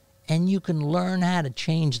 and you can learn how to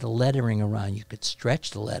change the lettering around. You could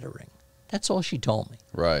stretch the lettering. That's all she told me.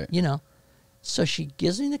 Right. You know, so she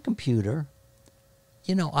gives me the computer.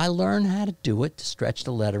 You know, I learn how to do it, to stretch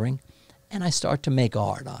the lettering, and I start to make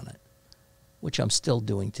art on it, which I'm still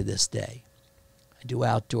doing to this day. I do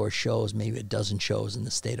outdoor shows, maybe a dozen shows in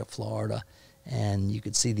the state of Florida, and you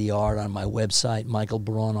can see the art on my website,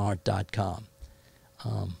 michaelbraunart.com.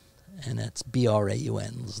 And that's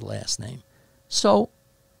B-R-A-U-N, his last name. So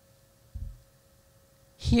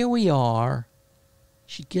here we are.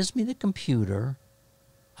 She gives me the computer.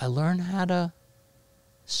 I learn how to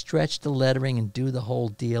stretch the lettering and do the whole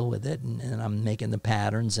deal with it, and I'm making the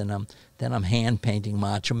patterns, and then I'm hand painting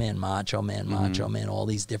Macho Man, Macho Man, Macho Man, all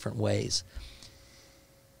these different ways.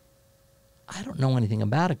 I don't know anything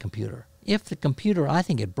about a computer. If the computer, I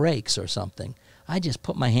think it breaks or something, I just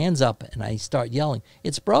put my hands up and I start yelling,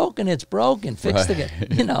 it's broken, fix the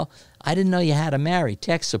Right. You know, I didn't know you had to marry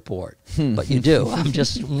tech support, but you do. I'm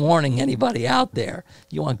just warning anybody out there.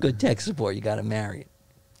 You want good tech support, you got to marry it.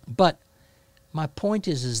 But my point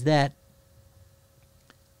is that,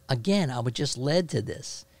 again, I was just led to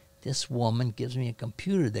this. This woman gives me a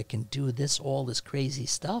computer that can do all this crazy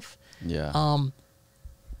stuff. Yeah.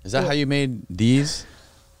 Is that how you made these?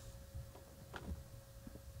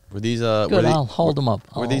 Were these Good, I'll hold them up.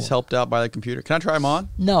 Were these helped out by the computer? Can I try them on?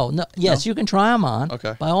 No. Yes, you can try them on.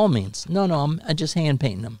 Okay. By all means. No, I'm just hand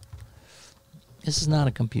painting them. This is not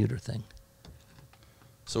a computer thing.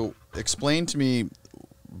 So explain to me,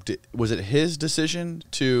 was it his decision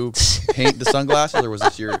to paint the sunglasses, or was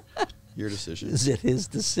this your decision? Is it his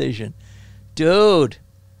decision? Dude.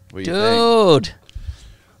 What do you think?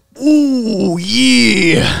 Ooh,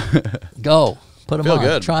 yeah. Go. Put them Feel on.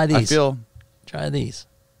 good. Try these. Try these.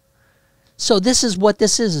 So this is what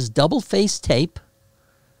this is double-faced tape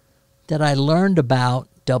that I learned about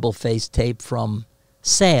double-faced tape from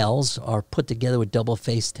sales, or put together with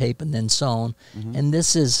double-faced tape and then sewn. And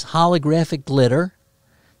this is holographic glitter.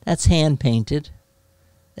 That's hand-painted.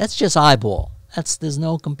 That's just eyeball. There's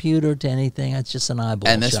no computer to anything. That's just an eyeball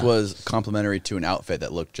And this shot. was complimentary to an outfit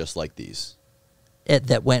that looked just like these.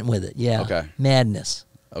 That went with it, yeah. Okay. Madness.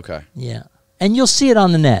 Okay. Yeah. And you'll see it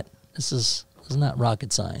on the net. This is not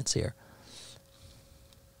rocket science here.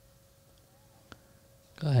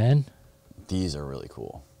 Go ahead. These are really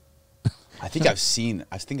cool. I think I've seen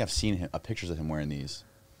him, pictures of him wearing these.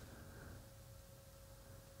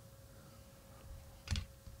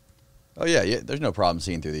 Oh yeah. There's no problem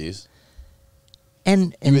seeing through these.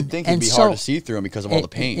 And You would think it'd be hard to see through them because of all the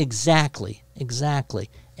paint. Exactly.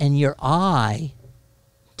 And your eye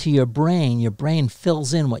to your brain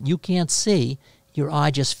fills in what you can't see. Your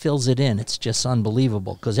eye just fills it in. It's just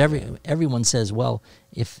unbelievable, because everyone says, well,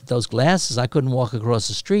 if those glasses, I couldn't walk across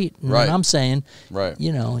the street. And Right. I'm saying, Right.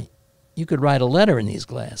 you know, you could write a letter in these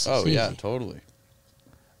glasses. Oh yeah, Easy. totally.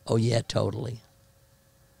 Oh yeah, totally.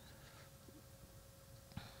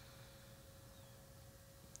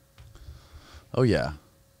 Oh yeah.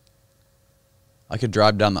 I could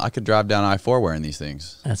drive down I-4 wearing these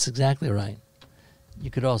things. That's exactly right. You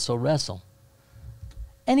could also wrestle.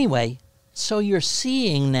 Anyway, so you're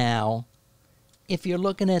seeing now, if you're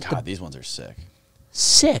looking at God, these ones are sick.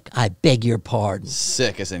 sick, I beg your pardon.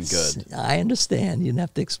 Sick as in good. I understand. You didn't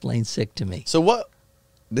have to explain sick to me. So what?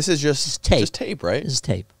 This is just tape. Just tape, right? This is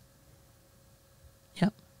tape.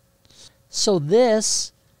 Yep. So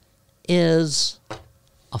this is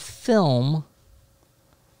a film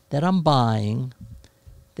that I'm buying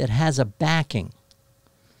that has a backing.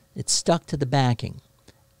 It's stuck to the backing.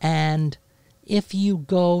 And if you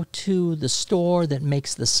go to the store that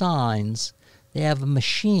makes the signs, they have a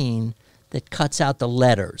machine that cuts out the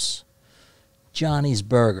letters. Johnny's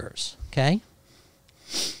Burgers, okay?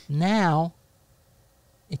 Now,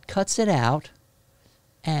 it cuts it out,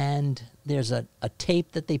 and there's a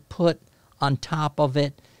tape that they put on top of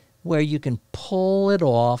it where you can pull it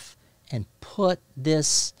off and put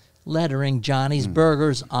this lettering, Johnny's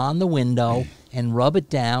Burgers, on the window and rub it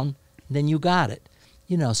down, then you got it.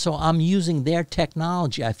 You know, so I'm using their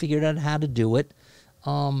technology. I figured out how to do it.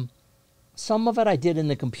 Some of it I did in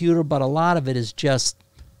the computer, but a lot of it is just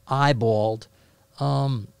eyeballed.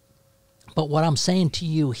 But what I'm saying to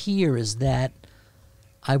you here is that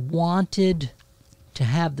I wanted to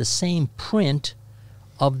have the same print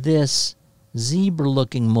of this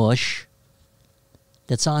zebra-looking mush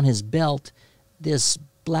that's on his belt, this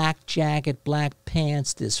black jacket, black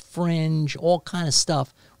pants, this fringe, all kind of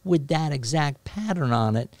stuff with that exact pattern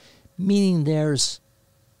on it, meaning there's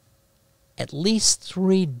at least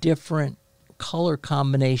 3 different color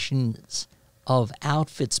combinations of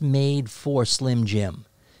outfits made for Slim Jim.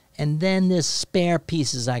 And then there's spare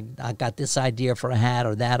pieces. I got this idea for a hat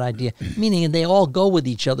or that idea, meaning they all go with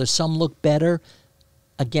each other. Some look better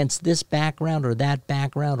against this background or that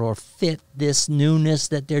background, or fit this newness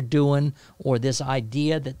that they're doing, or this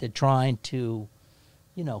idea that they're trying to,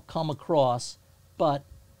 you know, come across. But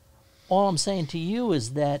all I'm saying to you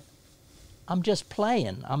is that I'm just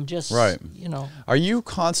playing. I'm just, right. You know. Are you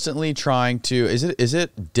constantly trying to, is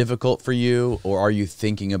it difficult for you, or are you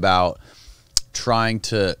thinking about trying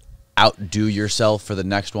to outdo yourself for the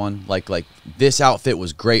next one? Like this outfit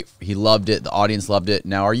was great. He loved it. The audience loved it.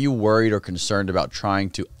 Now, are you worried or concerned about trying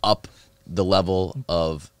to up the level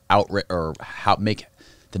of make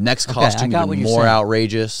the next costume even more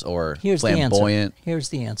outrageous or flamboyant? Here's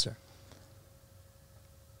the answer.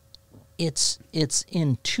 It's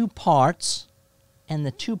in 2 parts, and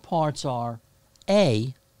the 2 parts are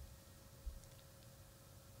A,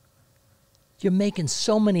 you're making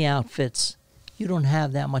so many outfits, you don't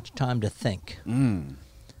have that much time to think.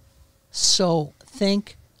 So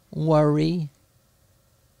think, worry,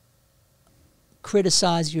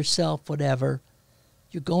 criticize yourself, whatever.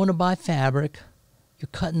 You're going to buy fabric. You're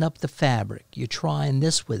cutting up the fabric. You're trying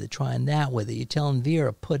this with it, trying that with it. You're telling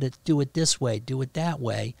Vera, do it this way, do it that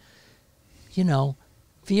way. You know,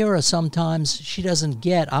 Vera sometimes, she doesn't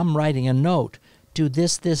get, I'm writing a note, do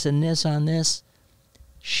this, this, and this on this.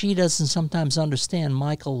 She doesn't sometimes understand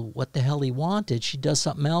Michael what the hell he wanted. She does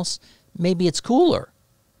something else. Maybe it's cooler.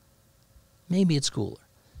 Maybe it's cooler.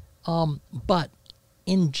 But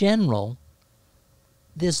in general,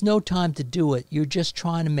 there's no time to do it. You're just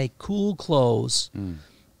trying to make cool clothes.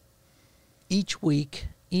 Each week,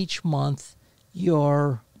 each month,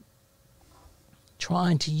 you're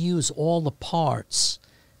trying to use all the parts.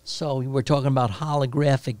 So we're talking about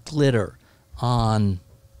holographic glitter on,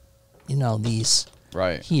 you know, these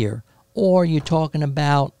here. Or you're talking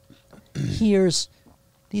about, these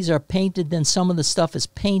are painted, then some of the stuff is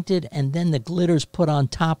painted, and then the glitter's put on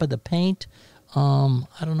top of the paint. I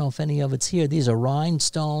don't know if any of it's here. These are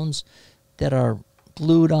rhinestones that are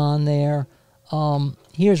glued on there.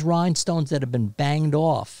 Here's rhinestones that have been banged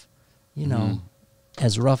off, you know,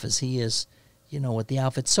 as rough as he is, you know, with the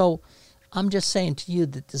outfit. So I'm just saying to you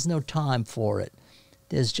that there's no time for it.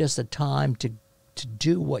 There's just a time to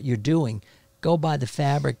do what you're doing. Go buy the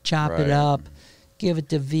fabric, chop it up, give it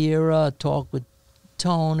to Vera, talk with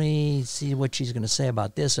Tony, see what she's going to say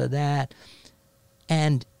about this or that.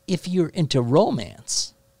 And if you're into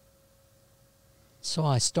romance, so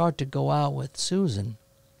I start to go out with Susan.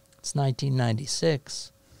 It's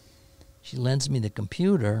 1996. She lends me the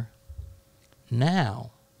computer.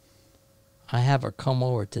 Now, I have her come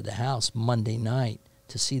over to the house Monday night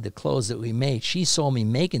to see the clothes that we made. She saw me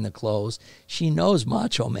making the clothes. She knows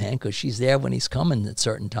Macho Man because she's there when he's coming at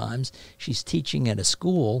certain times. She's teaching at a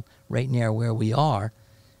school right near where we are,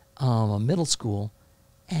 a middle school.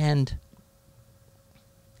 And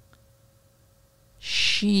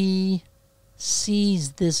she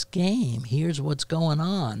sees this game. Here's what's going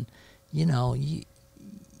on. You know,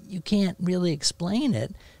 you can't really explain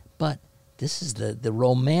it, but this is the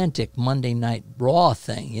romantic Monday Night Raw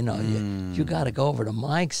thing. You know, you got to go over to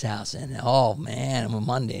Mike's house, and oh man,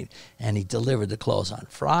 Monday, and he delivered the clothes on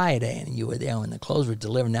Friday, and you were there when the clothes were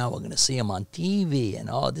delivered. Now we're going to see them on TV, and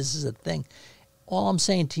oh, this is a thing. All I'm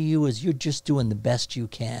saying to you is you're just doing the best you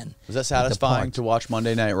can. Was that satisfying to watch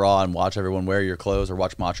Monday Night Raw and watch everyone wear your clothes, or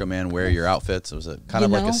watch Macho Man wear your outfits? Was it kind of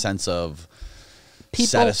like a sense of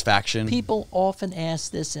satisfaction? People often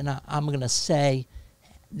ask this, and I'm going to say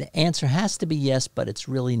the answer has to be yes, but it's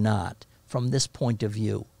really not from this point of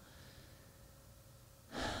view.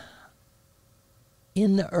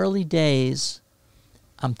 In the early days,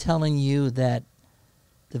 I'm telling you that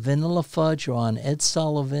the Vanilla Fudge are on Ed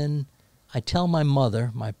Sullivan. I tell my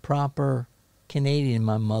mother, my proper Canadian,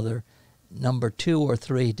 my mother, number 2 or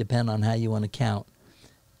 3, depending on how you want to count.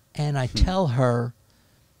 And I tell her,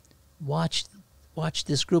 watch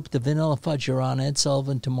this group, the Vanilla Fudge, are on Ed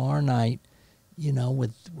Sullivan tomorrow night, you know,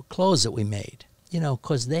 with clothes that we made. You know,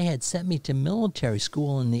 because they had sent me to military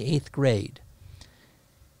school in the 8th grade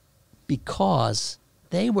because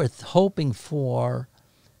they were hoping for,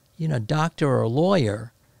 you know, doctor or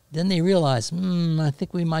lawyer. Then they realized, I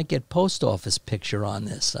think we might get post office picture on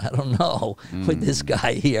this. I don't know, with this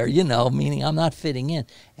guy here, you know, meaning I'm not fitting in.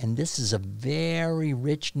 And this is a very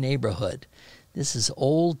rich neighborhood. This is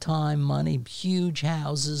old-time money, huge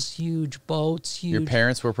houses, huge boats, huge... Your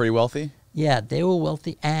parents were pretty wealthy? Yeah, they were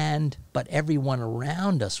wealthy, but everyone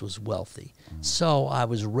around us was wealthy. So I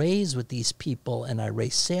was raised with these people, and I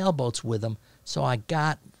raced sailboats with them, so I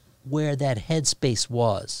got where that headspace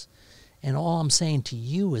was. And all I'm saying to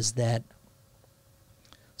you is that,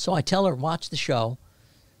 so I tell her, watch the show.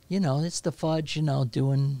 You know, it's the Fudge, you know,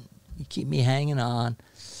 you keep me hanging on.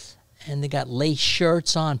 And they got lace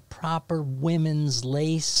shirts on, proper women's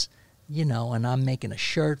lace, you know, and I'm making a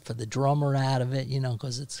shirt for the drummer out of it, you know,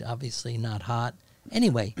 because it's obviously not hot.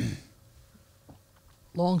 Anyway,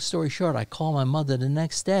 long story short, I call my mother the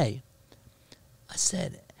next day. I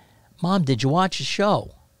said, Mom, did you watch the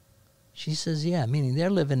show? She says, yeah, meaning they're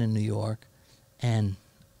living in New York, and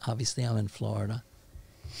obviously I'm in Florida.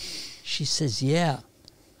 She says, yeah.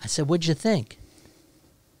 I said, what'd you think?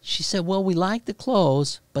 She said, well, we like the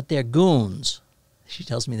clothes, but they're goons. She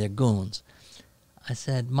tells me they're goons. I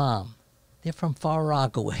said, Mom, they're from Far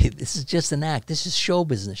Rockaway. This is just an act. This is show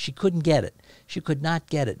business. She couldn't get it. She could not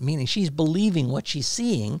get it, meaning she's believing what she's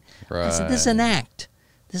seeing. Right. I said, this is an act.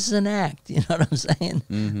 This is an act. You know what I'm saying?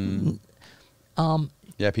 Mm-hmm.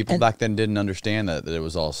 Yeah, people back then didn't understand that it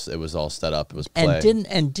was all set up. It was play.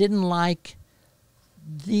 And didn't like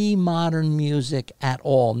the modern music at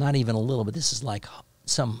all, not even a little bit. This is like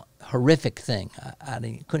some horrific thing.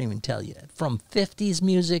 I couldn't even tell you. From 50s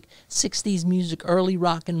music, 60s music, early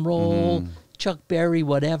rock and roll, Chuck Berry,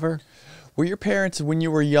 whatever. Were your parents, when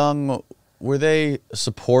you were young, were they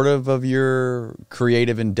supportive of your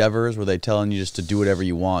creative endeavors? Were they telling you just to do whatever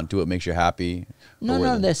you want, do what makes you happy?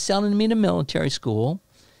 No, they're selling me to military school.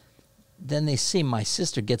 Then they see my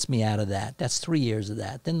sister gets me out of that. That's 3 years of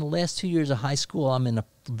that. Then the last 2 years of high school, I'm in a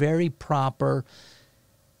very proper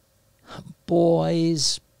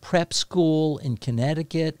boys prep school in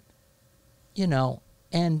Connecticut, you know.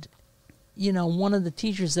 And, you know, one of the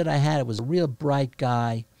teachers that I had was a real bright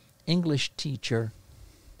guy, English teacher.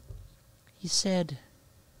 He said,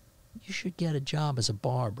 you should get a job as a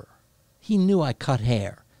barber. He knew I cut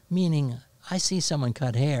hair, meaning I see someone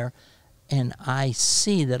cut hair, and I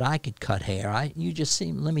see that I could cut hair. You just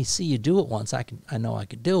see, let me see you do it once. I know I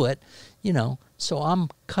could do it, you know. So I'm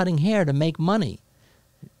cutting hair to make money,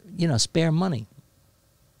 you know, spare money.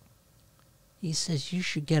 He says, you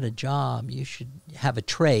should get a job. You should have a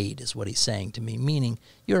trade, is what he's saying to me, meaning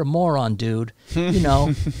you're a moron, dude. You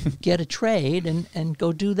know, get a trade and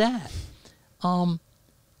go do that. And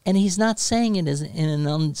he's not saying it in an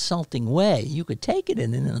insulting way. You could take it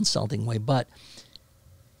in an insulting way, but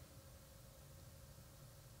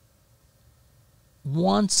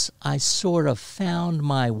once I sort of found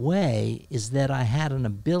my way, is that I had an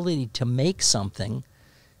ability to make something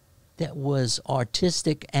that was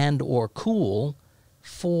artistic and or cool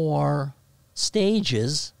for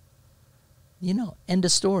stages, you know, end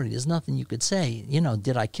of story. There's nothing you could say. You know,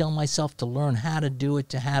 did I kill myself to learn how to do it,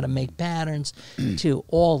 to how to make patterns, to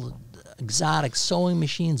all exotic sewing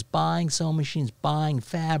machines, buying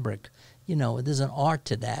fabric. You know, there's an art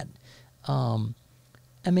to that.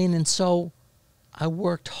 I mean, and so I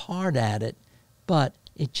worked hard at it, but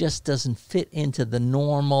it just doesn't fit into the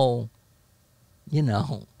normal, you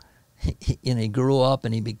know, he grew up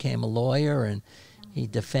and he became a lawyer and he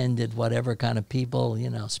defended whatever kind of people, you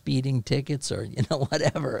know, speeding tickets or, you know,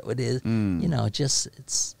 whatever it is. You know,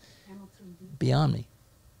 it's beyond me.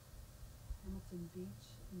 Hamilton Beach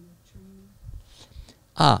in the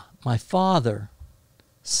training. My father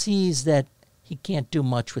sees that he can't do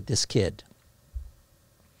much with this kid.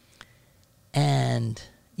 And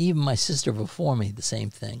even my sister before me, the same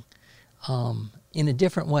thing. In a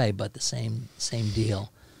different way, but the same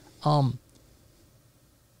deal.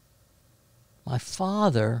 My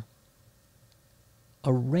father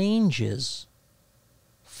arranges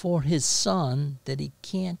for his son that he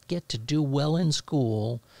can't get to do well in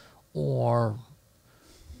school or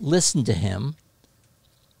listen to him.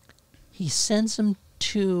 He sends him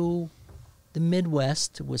to the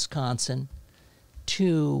Midwest, to Wisconsin,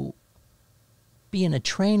 to be in a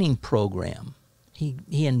training program.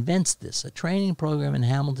 He invents this, a training program in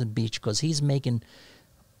Hamilton Beach, because he's making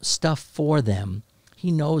stuff for them.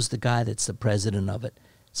 He knows the guy that's the president of it.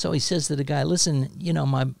 So he says to the guy, listen, you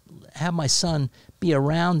know, have my son be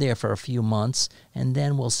around there for a few months, and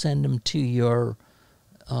then we'll send him to your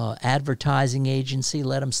advertising agency.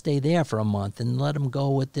 Let him stay there for a month, and let him go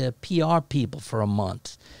with the PR people for a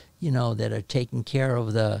month, you know, that are taking care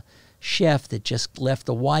of the chef that just left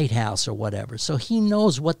the White House or whatever. So he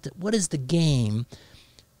knows what is the game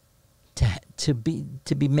to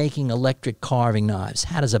be making electric carving knives.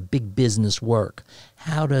 How does a big business work?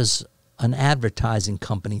 How does an advertising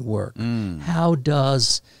company work? How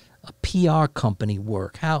does a PR company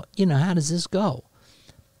work? How does this go?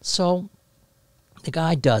 So the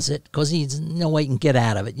guy does it because he's no way he can get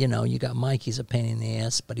out of it. You know, you got Mike, he's a pain in the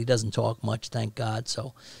ass, but he doesn't talk much, thank God.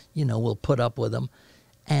 So, you know, we'll put up with him.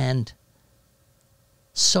 And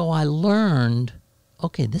so I learned,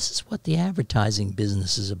 okay, this is what the advertising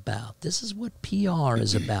business is about. This is what PR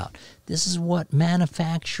is about. This is what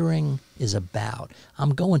manufacturing is about.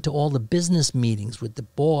 I'm going to all the business meetings with the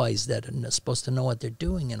boys that are supposed to know what they're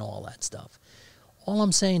doing and all that stuff. All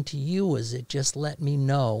I'm saying to you is it just let me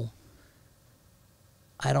know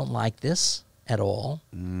I don't like this at all.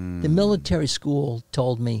 The military school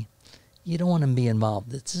told me, you don't want to be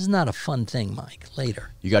involved. This is not a fun thing, Mike,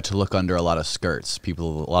 later. You got to look under a lot of skirts. A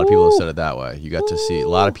lot of people have said it that way. You got to see, a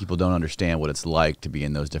lot of people don't understand what it's like to be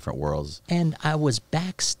in those different worlds. And I was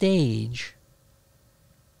backstage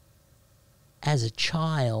as a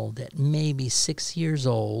child at maybe 6 years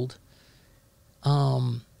old,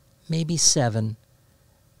 maybe 7.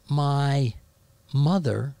 My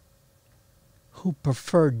mother, who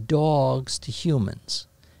preferred dogs to humans,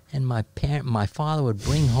 and my father would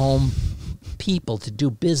bring home people to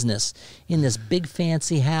do business in this big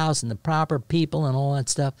fancy house and the proper people and all that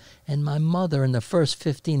stuff. And my mother, in the first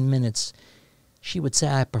 15 minutes, she would say,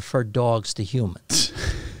 I prefer dogs to humans.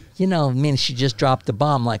 You know, I mean, she just dropped the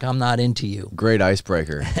bomb like, I'm not into you. Great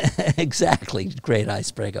icebreaker. Exactly, great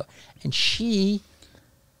icebreaker. And she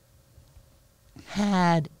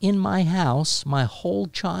had in my house my whole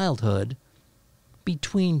childhood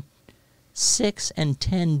between 6 and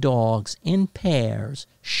 10 dogs in pairs,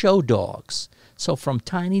 show dogs. So from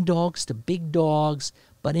tiny dogs to big dogs,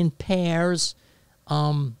 but in pairs.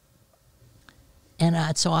 So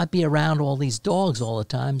I'd be around all these dogs all the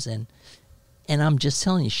times, and I'm just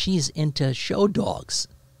telling you, she's into show dogs.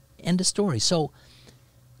 End of story. So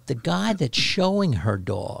the guy that's showing her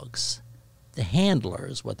dogs, the handler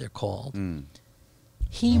is what they're called,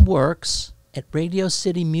 he works at Radio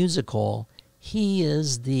City Music Hall. He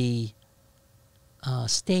is the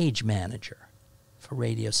stage manager for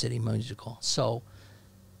Radio City Music Hall. So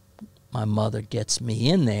my mother gets me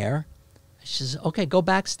in there. She says, okay, go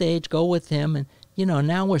backstage, go with him. And, you know,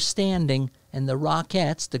 now we're standing, and the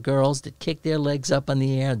Rockettes, the girls that kick their legs up in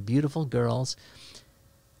the air, beautiful girls.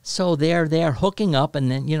 So they're there hooking up,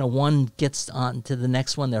 and then, you know, one gets on to the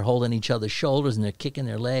next one. They're holding each other's shoulders, and they're kicking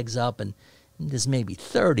their legs up, and there's maybe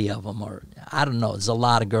 30 of them, or I don't know. There's a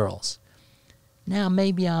lot of girls. Now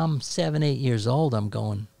maybe I'm 7, 8 years old. I'm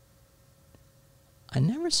going, I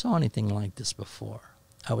never saw anything like this before.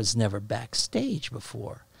 I was never backstage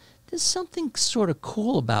before. There's something sort of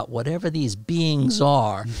cool about whatever these beings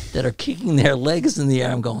are that are kicking their legs in the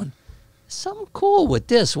air. I'm going, something cool with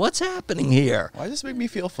this. What's happening here? Why does this make me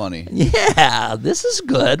feel funny? Yeah, this is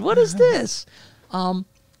good. What is this?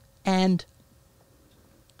 And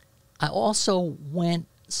I also went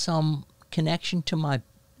some connection to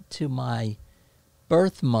my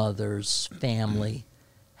birth mother's family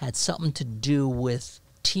had something to do with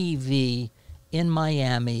TV in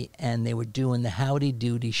Miami, and they were doing the Howdy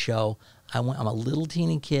Doody show. I'm a little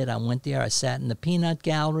teeny kid. I went there. I sat in the peanut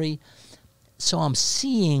gallery. So I'm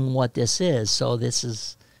seeing what this is. So this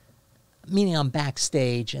is, meaning I'm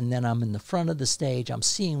backstage, and then I'm in the front of the stage. I'm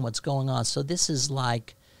seeing what's going on. So this is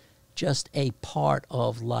like just a part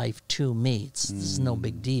of life to me. This is no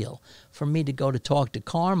big deal. For me to go to talk to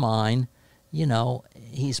Carmine, you know,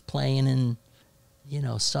 he's playing in, you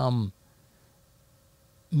know, some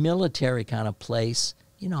military kind of place.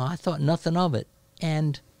 You know, I thought nothing of it.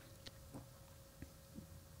 And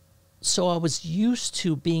so I was used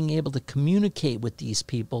to being able to communicate with these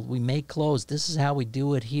people. We make clothes. This is how we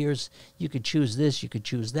do it. Here's, you could choose this, you could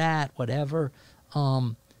choose that, whatever.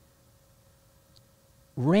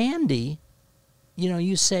 Randy, you know,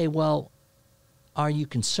 you say, well, are you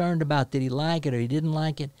concerned about did he like it or he didn't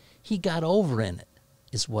like it? He got over in it,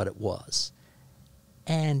 is what it was.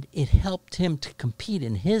 And it helped him to compete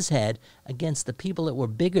in his head against the people that were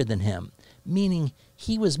bigger than him, meaning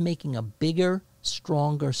he was making a bigger,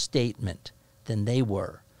 stronger statement than they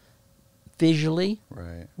were. Visually,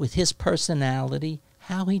 Right. with his personality,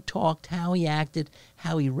 how he talked, how he acted,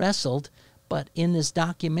 how he wrestled. But in this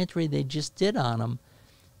documentary they just did on him,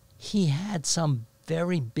 he had some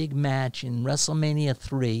very big match in WrestleMania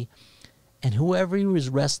 3, and whoever he was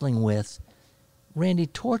wrestling with, Randy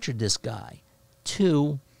tortured this guy.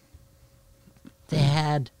 2, they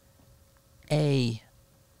had a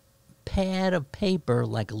pad of paper,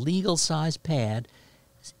 like a legal-sized pad.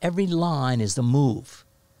 Every line is the move.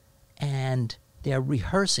 And they're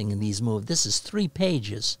rehearsing these moves. This is 3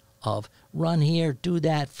 pages of run here, do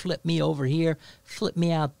that, flip me over here, flip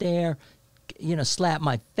me out there, you know, slap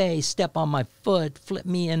my face, step on my foot, flip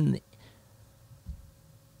me in.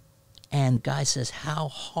 And guy says how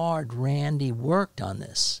hard Randy worked on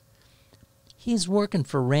this. He's working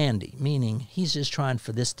for Randy, meaning he's just trying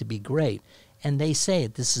for this to be great. And they say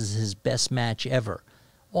this is his best match ever.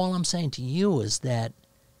 All I'm saying to you is that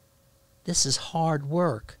this is hard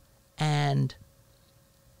work. And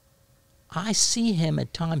I see him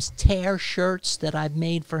at times tear shirts that I've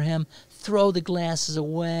made for him, throw the glasses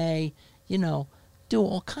away, you know, do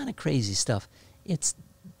all kind of crazy stuff.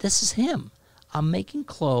 This is him. I'm making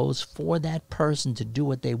clothes for that person to do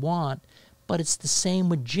what they want, but it's the same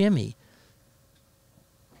with Jimmy.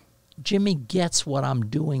 Jimmy gets what I'm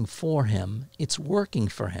doing for him. It's working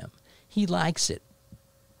for him. He likes it.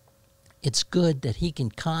 It's good that he can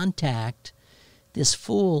contact this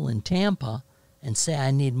fool in Tampa and say, I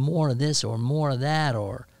need more of this or more of that,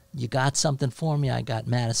 or you got something for me? I got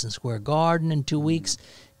Madison Square Garden in 2 weeks.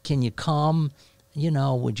 Can you come? You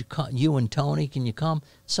know, would you come? You and Tony, can you come?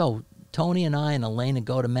 So Tony and I and Elena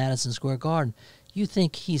go to Madison Square Garden. You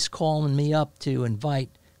think he's calling me up to invite,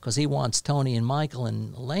 because he wants Tony and Michael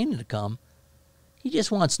and Elena to come. He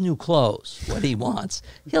just wants new clothes, what he wants.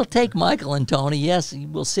 He'll take Michael and Tony. Yes, he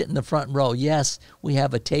will sit in the front row. Yes, we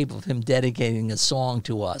have a tape of him dedicating a song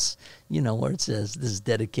to us, you know, where it says, this is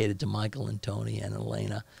dedicated to Michael and Tony and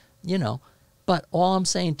Elena, you know. But all I'm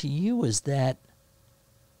saying to you is that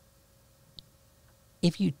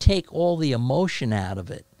if you take all the emotion out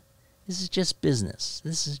of it, this is just business.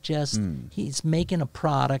 This is just, he's making a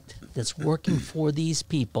product that's working for these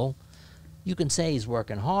people. You can say he's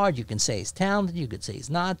working hard. You can say he's talented. You could say he's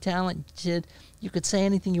not talented. You could say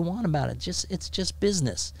anything you want about it. It's just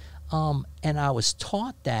business. And I was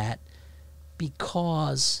taught that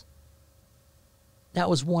because that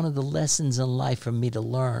was one of the lessons in life for me to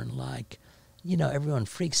learn. Like, you know, everyone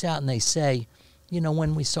freaks out and they say, you know,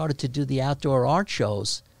 when we started to do the outdoor art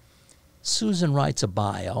shows, Susan writes a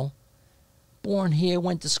bio. Born here,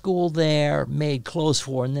 went to school there, made clothes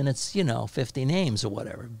for, and then it's, you know, 50 names or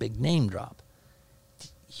whatever, big name drop.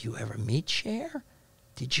 Did you ever meet Cher?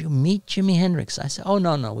 Did you meet Jimi Hendrix? I said, oh,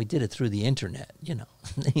 no, we did it through the internet. You know,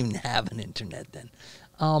 they didn't even have an internet then.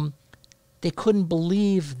 They couldn't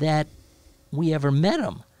believe that we ever met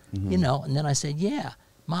him, you know, and then I said, yeah,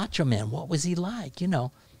 Macho Man, what was he like? You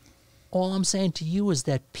know, all I'm saying to you is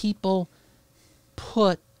that people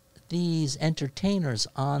put these entertainers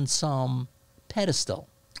on some pedestal,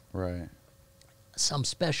 Right. some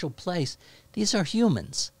special place. These are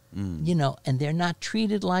humans, you know, and they're not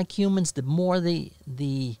treated like humans. The more the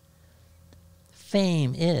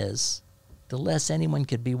fame is, the less anyone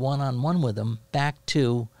could be one-on-one with them. Back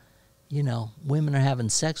to, you know, women are having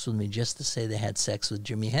sex with me just to say they had sex with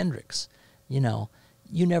Jimi Hendrix. You know,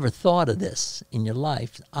 you never thought of this in your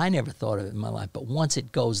life. I never thought of it in my life. But once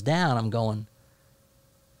it goes down, I'm going,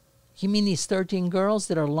 you mean these 13 girls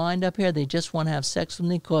that are lined up here, they just want to have sex with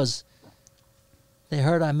me because they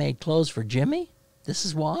heard I made clothes for Jimmy? This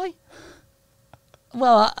is why?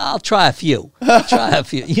 Well, I'll try a few.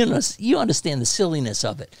 You know, you understand the silliness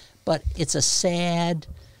of it. But it's a sad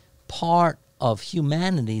part of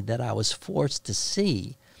humanity that I was forced to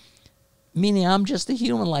see, meaning I'm just a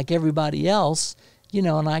human like everybody else, you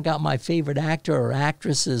know, and I got my favorite actor or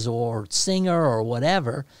actresses or singer or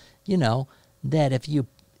whatever, you know, that if you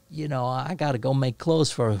know, I got to go make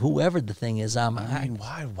clothes for whoever the thing is. I mean,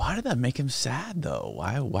 why did that make him sad though?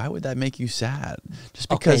 Why would that make you sad? Just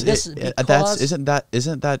because isn't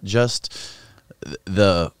that just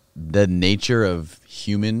the nature of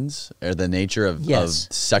humans, or the nature of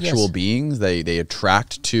sexual beings? They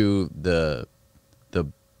attract to the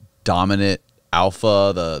dominant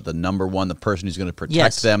alpha, the number one, the person who's going to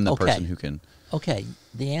protect them, the person who can. Okay,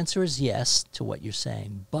 the answer is yes to what you're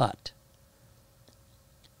saying, but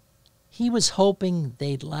he was hoping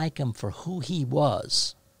they'd like him for who he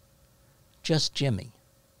was, just Jimmy.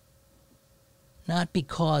 Not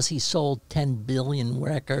because he sold 10 billion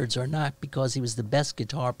records, or not because he was the best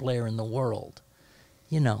guitar player in the world.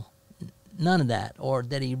 You know, none of that. Or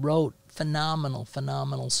that he wrote phenomenal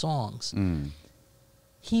songs.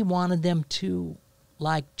 He wanted them to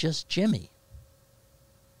like just Jimmy.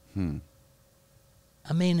 I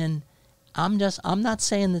mean, and I'm not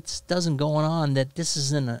saying that this doesn't go on, that this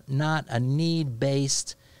is not a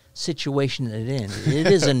need-based situation that it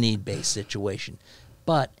is a need-based situation.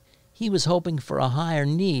 But he was hoping for a higher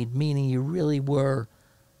need, meaning you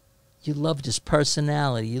loved his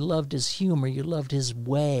personality, you loved his humor, you loved his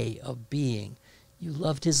way of being, you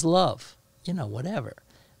loved his love, you know, whatever.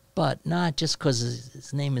 But not just because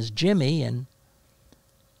his name is Jimmy. And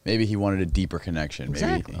maybe he wanted a deeper connection.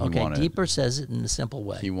 Exactly. Maybe deeper says it in a simple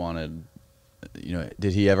way. He wanted, you know,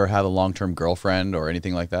 did he ever have a long-term girlfriend or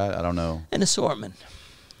anything like that? I don't know. An assortment.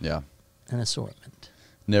 Yeah. An assortment.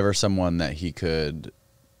 Never someone that he could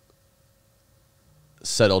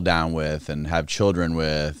settle down with and have children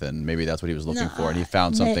with, and maybe that's what he was looking for, and he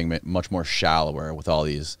found something much more shallower with all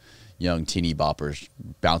these young teeny boppers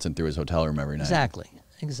bouncing through his hotel room every night. Exactly.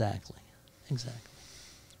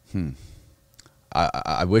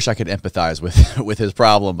 I wish I could empathize with his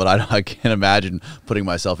problem, but I can't imagine putting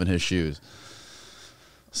myself in his shoes.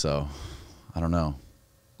 So, I don't know.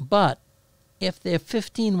 But if there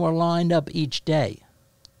 15 were lined up each day,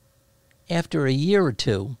 after a year or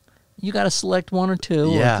two, you got to select one or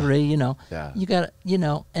two or three, you know. Yeah. You got to, you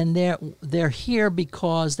know, and they're here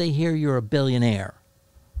because they hear you're a billionaire.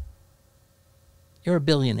 You're a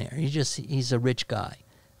billionaire. He's a rich guy.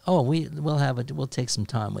 Oh, we'll take some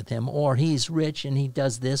time with him, or he's rich and he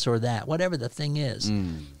does this or that, whatever the thing is.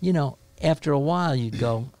 You know, after a while you'd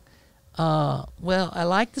go, well, I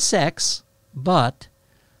like the sex, but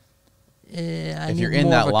if you're in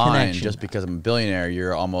that line just because I'm a billionaire,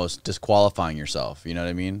 you're almost disqualifying yourself. You know what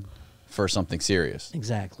I mean? For something serious.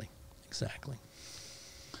 Exactly.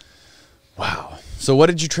 Wow. So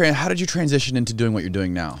what did you how did you transition into doing what you're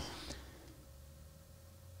doing now?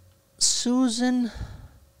 Susan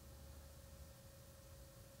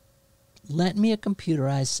lent me a computer,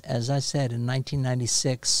 as I said, in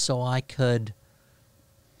 1996, so I could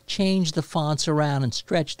change the fonts around and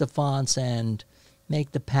stretch the fonts and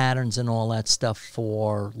make the patterns and all that stuff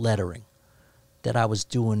for lettering that I was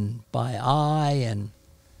doing by eye and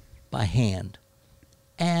by hand.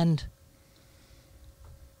 And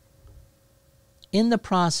in the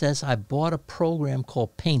process, I bought a program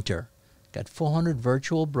called Painter, got 400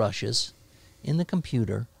 virtual brushes in the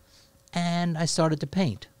computer, and I started to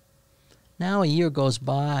paint. Now a year goes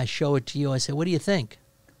by, I show it to you, I say, what do you think?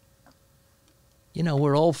 You know,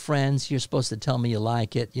 we're old friends, you're supposed to tell me you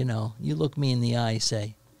like it, you know. You look me in the eye, you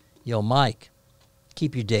say, yo, Mike,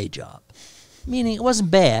 keep your day job. Meaning it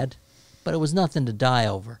wasn't bad, but it was nothing to die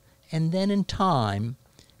over. And then in time,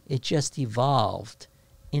 it just evolved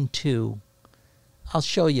into, I'll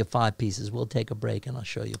show you 5 pieces. We'll take a break and I'll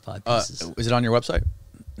show you 5 pieces. Is it on your website?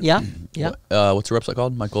 Yeah, yeah. What's your website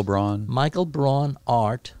called? Michael Braun?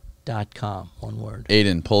 MichaelBraunArt.com, one word.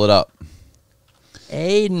 Aiden, pull it up.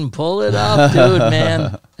 Aiden, pull it up, dude,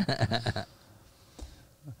 man.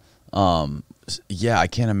 Yeah, I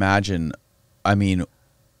can't imagine. I mean,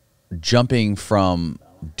 jumping from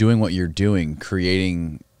doing what you're doing,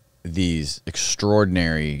 creating these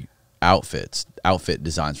extraordinary outfit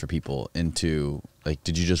designs for people into, like,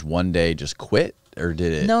 did you just one day just quit, or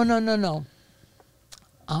did it? No.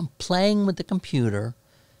 I'm playing with the computer,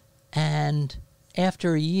 and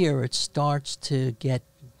after a year, it starts to get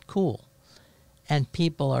cool. And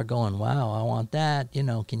people are going, wow, I want that. You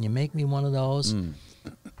know, can you make me one of those?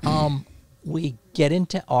 We get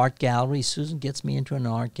into art galleries. Susan gets me into an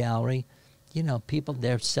art gallery. You know, people,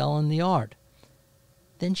 they're selling the art.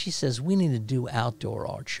 Then she says, we need to do outdoor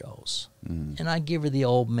art shows. And I give her the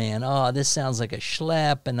old man, oh, this sounds like a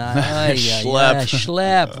schlep. And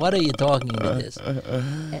schlep. What are you talking about this?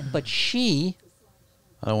 But she...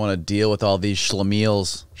 I don't want to deal with all these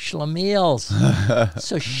schlemiels.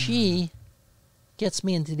 So she gets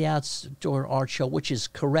me into the outdoor art show, which is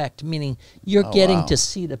correct, meaning you're getting to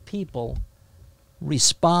see the people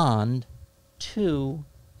respond to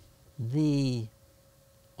the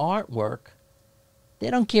artwork.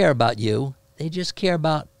 They don't care about you. They just care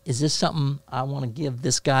about, is this something I want to give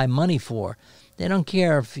this guy money for? They don't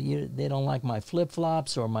care if they don't like my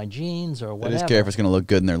flip-flops or my jeans or whatever. They just care if it's going to look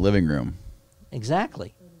good in their living room.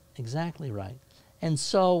 Exactly right. And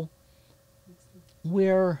so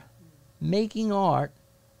we're making art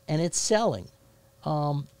and it's selling.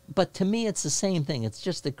 But to me, it's the same thing. It's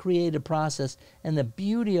just the creative process. And the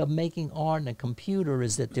beauty of making art in a computer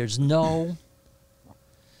is that there's no...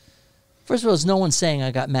 First of all, there's no one saying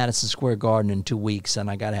I got Madison Square Garden in 2 weeks and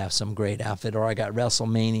I got to have some great outfit, or I got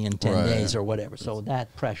WrestleMania in 10 days or whatever. So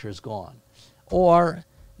that pressure's gone. Or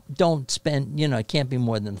don't spend, you know, it can't be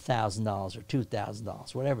more than $1,000 or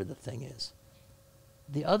 $2,000, whatever the thing is.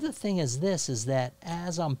 The other thing is this, is that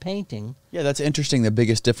as I'm painting... Yeah, that's interesting. The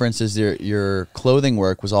biggest difference is your clothing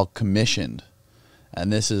work was all commissioned,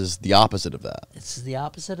 and this is the opposite of that. It's the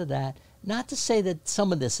opposite of that. Not to say that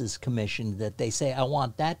some of this is commissioned, that they say, I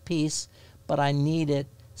want that piece, but I need it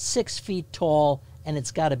 6 feet tall, and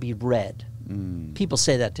it's got to be red. People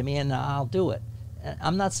say that to me, and I'll do it.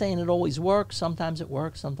 I'm not saying it always works. Sometimes it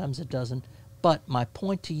works, sometimes it doesn't. But my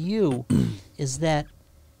point to you is that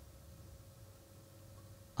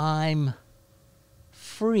I'm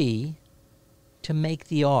free to make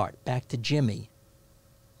the art. Back to Jimmy.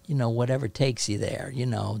 You know, whatever takes you there. You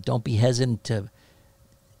know, don't be hesitant to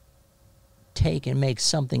take and make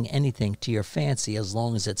something, anything to your fancy, as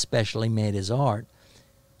long as it's specially made as art.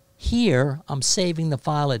 Here, I'm saving the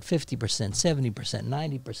file at 50%, 70%,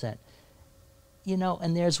 90%. You know,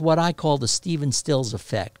 and there's what I call the Stephen Stills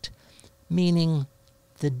effect, meaning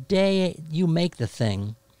the day you make the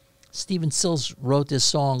thing, Stephen Stills wrote this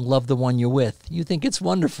song, Love the One You're With. You think it's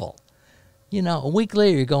wonderful. You know, a week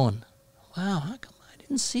later you're going, wow, how come I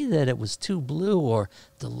didn't see that it was too blue, or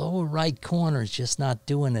the lower right corner is just not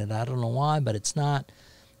doing it. I don't know why, but it's not.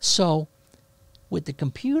 So with the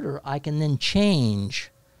computer, I can then change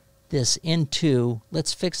this into,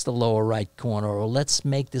 let's fix the lower right corner, or let's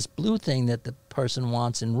make this blue thing that the person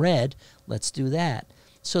wants in red. Let's do that.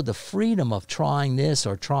 So the freedom of trying this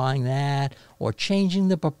or trying that, or changing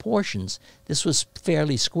the proportions. This was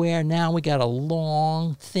fairly square. Now we got a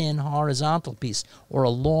long, thin horizontal piece, or a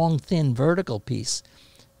long, thin vertical piece.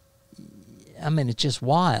 I mean, it's just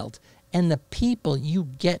wild. And the people, you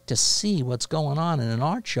get to see what's going on in an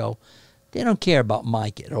art show. They don't care about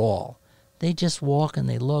Mike at all. They just walk and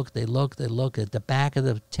they look at the back of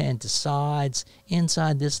the tent, the sides,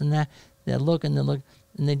 inside, this and that. They're looking, and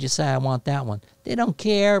they just say, I want that one. They don't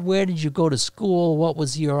care, where did you go to school, what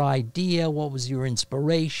was your idea, what was your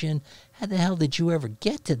inspiration, how the hell did you ever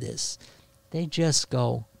get to this? They just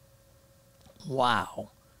go,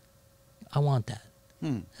 wow, I want that.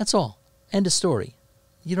 That's all. End of story.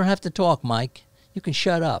 You don't have to talk, Mike. You can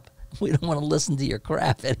shut up. We don't want to listen to your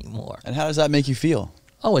crap anymore. And how does that make you feel?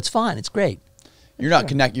 Oh, it's fine. It's great. You're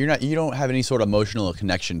not you don't have any sort of emotional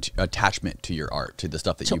connection, attachment to your art, to the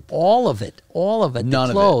stuff that So you. all of it, None the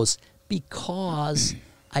of clothes, because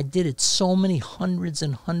I did it so many hundreds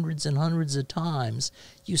and hundreds and hundreds of times.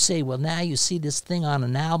 You say, well, now you see this thing on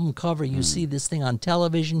an album cover, you see this thing on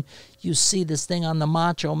television, you see this thing on the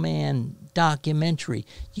Macho Man documentary,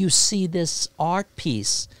 you see this art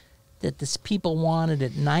piece that this people wanted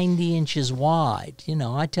at 90 inches wide. You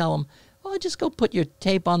know, I tell them, well, just go put your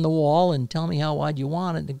tape on the wall and tell me how wide you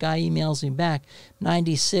want it. The guy emails me back,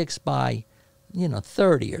 96 by,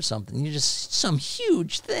 30 or something. You just, some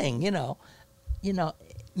huge thing,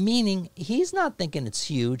 meaning he's not thinking it's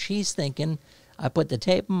huge. He's thinking, I put the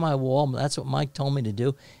tape on my wall. That's what Mike told me to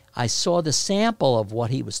do. I saw the sample of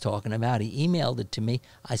what he was talking about. He emailed it to me.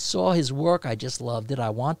 I saw his work. I just loved it. I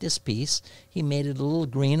want this piece. He made it a little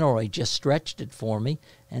greener, or he just stretched it for me,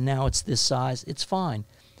 and now it's this size. It's fine.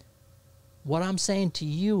 What I'm saying to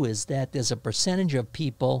you is that there's a percentage of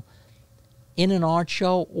people in an art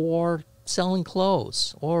show or selling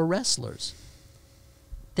clothes or wrestlers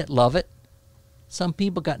that love it. Some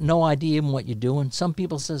people got no idea even what you're doing. Some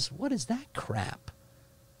people says, what is that crap?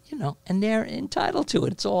 And they're entitled to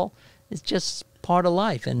it. It's just part of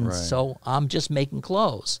life. And Right. So I'm just making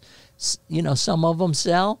clothes. Some of them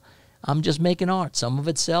sell. I'm just making art. Some of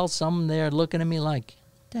it sells. Some they're looking at me like,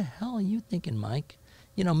 what the hell are you thinking, Mike?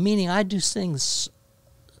 Meaning I do things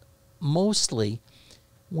mostly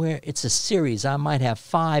where it's a series. I might have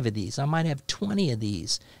 5 of these. I might have 20 of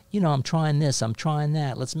these. I'm trying this. I'm trying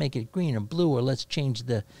that. Let's make it green or blue, or let's change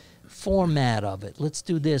the format of it. Let's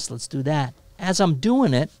do this. Let's do that. As I'm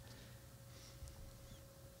doing it,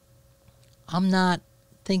 I'm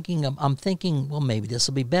thinking, well, maybe this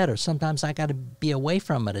will be better. Sometimes I got to be away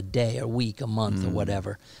from it a day, a week, a month, or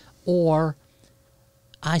whatever. Or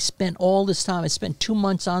I spent all this time. I spent 2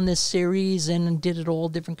 months on this series and did it all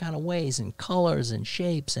different kind of ways, and colors and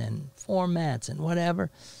shapes and formats and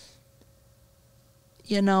whatever.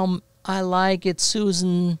 I like it.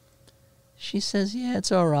 Susan, she says, yeah,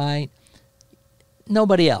 it's all right.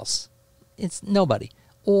 Nobody else. It's nobody.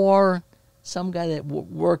 Or some guy that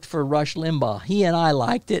worked for Rush Limbaugh. He and I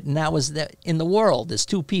liked it, and that was in the world. There's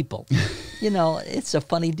 2 people. It's a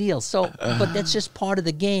funny deal. So, but that's just part of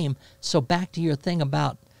the game. So back to your thing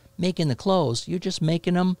about making the clothes. You're just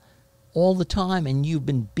making them all the time, and you've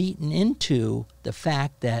been beaten into the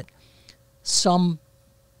fact that some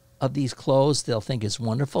of these clothes they'll think is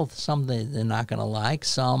wonderful. Some they're not going to like.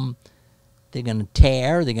 Some they're going to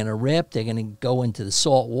tear. They're going to rip. They're going to go into the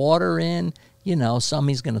salt water in. Some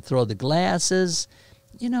he's going to throw the glasses.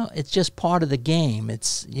 It's just part of the game.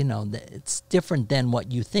 It's, it's different than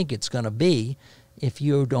what you think it's going to be if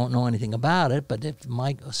you don't know anything about it. But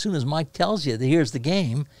as soon as Mike tells you that here's the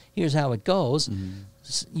game, here's how it goes,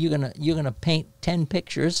 you're gonna paint 10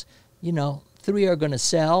 pictures. 3 are going to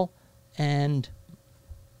sell, and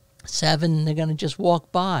 7 they're going to just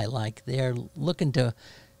walk by like they're looking to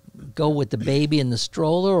go with the baby in the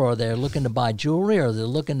stroller, or they're looking to buy jewelry, or they're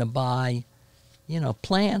looking to buy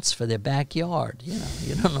plants for their backyard.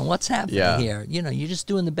 You don't know what's happening here. You're just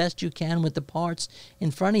doing the best you can with the parts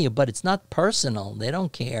in front of you, but it's not personal. They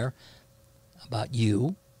don't care about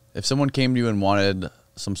you. If someone came to you and wanted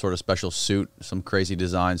some sort of special suit, some crazy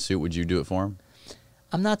design suit, would you do it for them?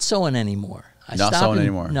 I'm not sewing anymore. Not sewing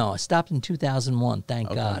anymore? No, I stopped in 2001,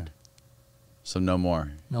 thank God. So no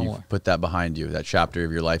more. No more. Put that behind you. That chapter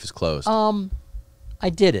of your life is closed. I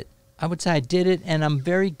did it. I would say I did it, and I'm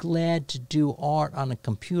very glad to do art on a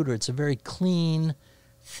computer. It's a very clean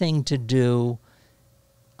thing to do.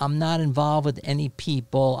 I'm not involved with any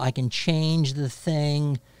people. I can change the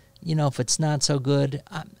thing, if it's not so good.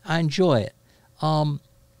 I enjoy it. And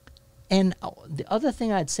the other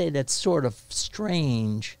thing I'd say that's sort of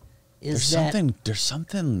strange is there's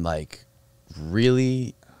something like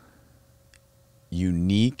really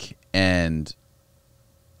unique, and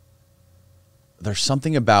there's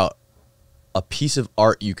something about a piece of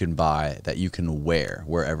art you can buy that you can wear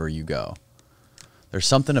wherever you go. There's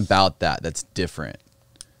something about that that's different.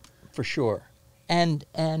 For sure. And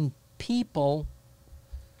people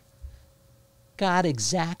got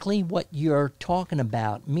exactly what you're talking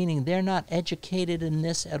about, meaning they're not educated in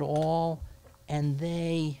this at all, and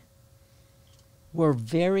they were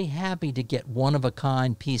very happy to get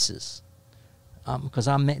one-of-a-kind pieces. because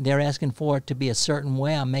they're asking for it to be a certain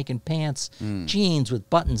way. I'm making pants, jeans with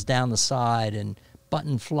buttons down the side and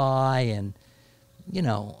button fly and,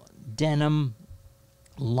 denim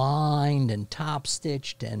lined and top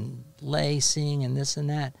stitched and lacing and this and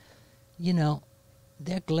that.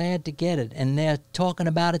 They're glad to get it, and they're talking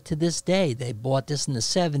about it to this day. They bought this in the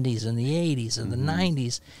 70s and the 80s and the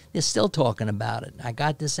 90s. They're still talking about it. I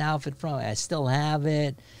got this outfit from it. I still have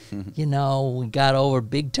it. We got over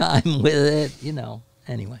big time with it,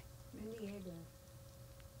 Anyway.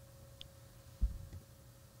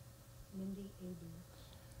 Mindy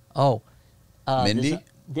Aber. Oh. Mindy?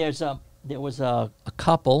 There was a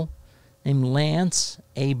couple named Lance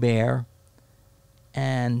Aber,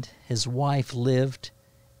 and his wife lived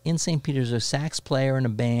in St. Petersburg, sax player in a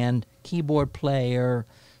band, keyboard player,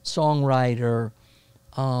 songwriter,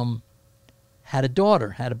 had a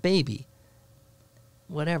daughter, had a baby,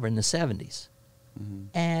 whatever, in the 70s.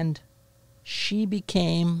 And she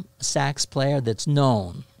became a sax player that's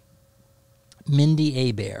known, Mindy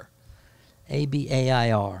Aber,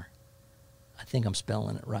 A-B-A-I-R. I think I'm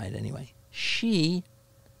spelling it right anyway. She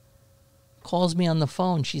calls me on the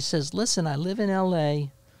phone. She says, listen, I live in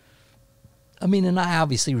L.A. And I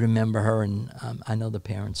obviously remember her, and I know the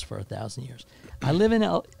parents for 1,000 years. I live in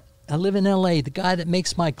L.A. The guy that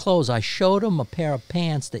makes my clothes, I showed him a pair of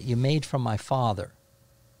pants that you made for my father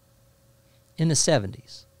in the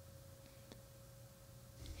 70s.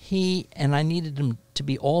 And I needed them to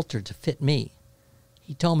be altered to fit me.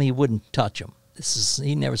 He told me he wouldn't touch them.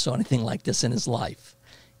 He never saw anything like this in his life.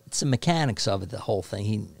 It's the mechanics of it, the whole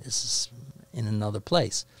thing. This is in another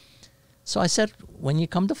place. So I said, when you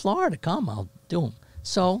come to Florida, come, I'll do them.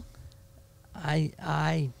 So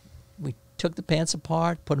we took the pants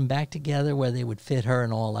apart, put them back together where they would fit her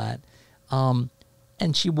and all that.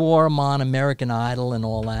 And she wore them on American Idol and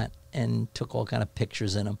all that, and took all kind of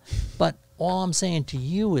pictures in them. But all I'm saying to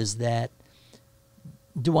you is that,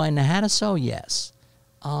 do I know how to sew? Yes.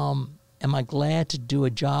 Am I glad to do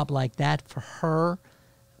a job like that for her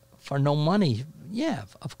for no money? Yeah,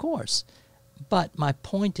 of course. But my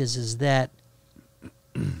point is that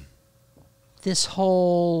this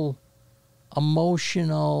whole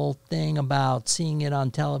emotional thing about seeing it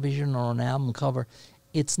on television or on an album cover,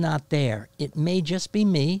 it's not there. It may just be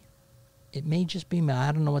me. I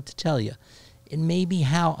don't know what to tell you. It may be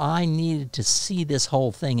how I needed to see this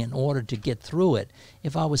whole thing in order to get through it.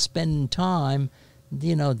 If I was spending time,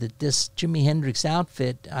 that this Jimi Hendrix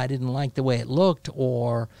outfit, I didn't like the way it looked,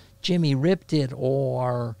 or Jimmy ripped it,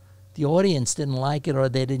 or the audience didn't like it, or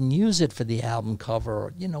they didn't use it for the album cover,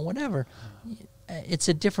 or, whatever. It's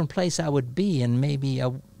a different place I would be, and maybe,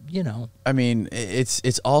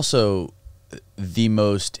 it's also the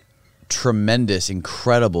most tremendous,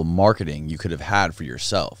 incredible marketing you could have had for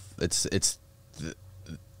yourself.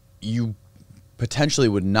 You potentially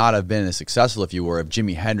would not have been as successful if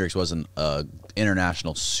Jimi Hendrix wasn't a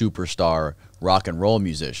international superstar rock and roll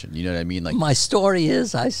musician. You know what I mean? Like, my story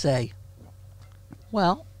is, I say,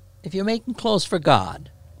 well, if you're making clothes for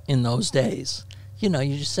God in those days, you're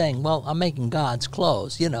just saying, well, I'm making God's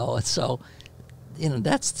clothes, and so,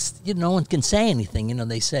 that's, no one can say anything.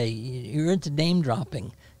 They say, you're into name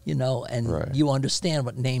dropping, and right. You understand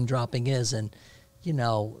what name dropping is. And,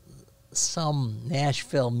 some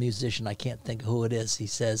Nashville musician, I can't think of who it is, he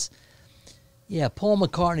says, yeah, Paul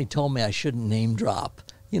McCartney told me I shouldn't name drop,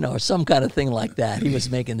 or some kind of thing like that. He was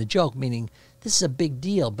making the joke, meaning this is a big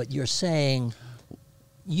deal, but you're saying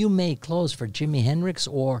you made clothes for Jimi Hendrix,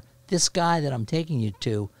 or this guy that I'm taking you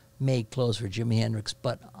to made clothes for Jimi Hendrix.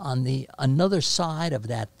 But on the another side of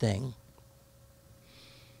that thing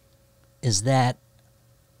is that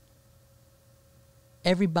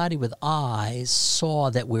everybody with eyes saw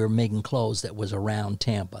that we were making clothes that was around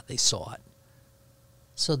Tampa. They saw it.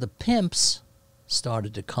 So the pimps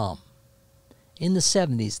started to come. In the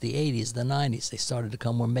 70s, the 80s, the 90s, they started to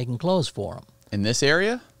come. We're making clothes for them. In this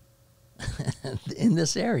area? In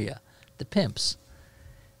this area, the pimps.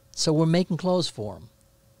 So we're making clothes for them.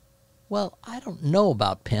 Well, I don't know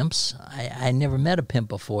about pimps. I never met a pimp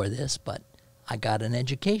before this, but I got an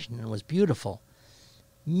education, and it was beautiful.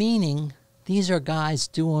 Meaning, these are guys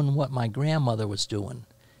doing what my grandmother was doing.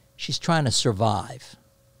 She's trying to survive.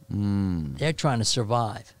 They're trying to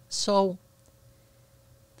survive. So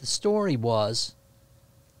the story was,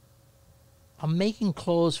 I'm making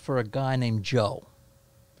clothes for a guy named Joe.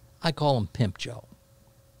 I call him Pimp Joe.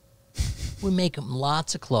 We make him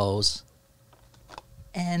lots of clothes,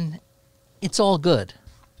 and it's all good.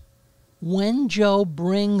 When Joe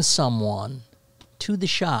brings someone to the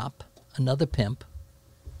shop, another pimp,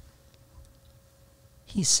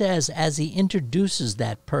 he says, as he introduces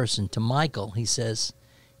that person to Michael, he says,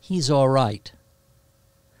 he's all right.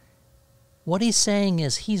 What he's saying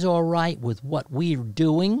is he's all right with what we're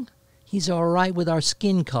doing. He's all right with our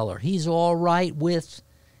skin color. He's all right with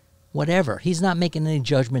whatever. He's not making any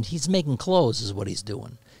judgment. He's making clothes is what he's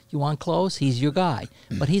doing. You want clothes? He's your guy.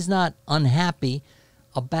 But he's not unhappy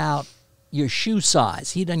about your shoe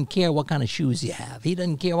size. He doesn't care what kind of shoes you have. He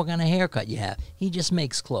doesn't care what kind of haircut you have. He just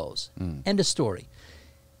makes clothes. End of story.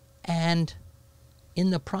 And in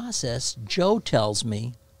the process, Joe tells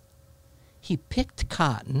me he picked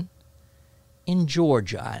cotton in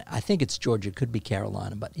Georgia. I think it's Georgia, it could be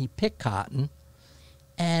Carolina, but he picked cotton.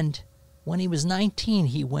 And when he was 19,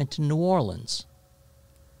 he went to New Orleans.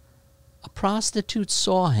 A prostitute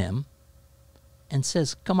saw him and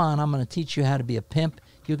says, come on, I'm going to teach you how to be a pimp.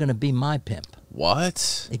 You're going to be my pimp.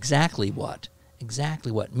 What? Exactly what.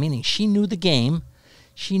 Exactly what. Meaning she knew the game.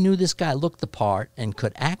 She knew this guy looked the part and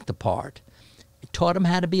could act the part. It taught him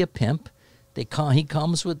how to be a pimp. He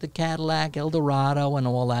comes with the Cadillac Eldorado and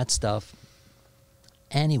all that stuff.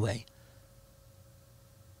 Anyway,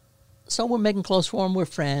 so we're making clothes for him. We're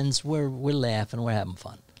friends. We're laughing. We're having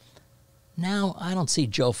fun. Now, I don't see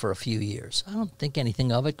Joe for a few years. I don't think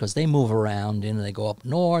anything of it because they move around. You know, they go up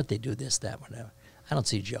north. They do this, that, whatever. I don't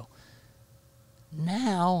see Joe.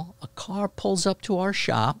 Now, a car pulls up to our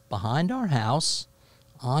shop behind our house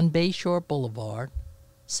on Bayshore Boulevard,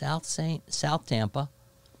 South Tampa.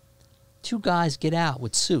 Two guys get out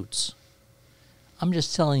with suits. I'm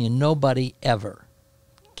just telling you, nobody ever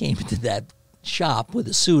came into that shop with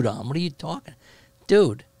a suit on. What are you talking?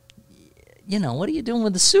 Dude, you know, what are you doing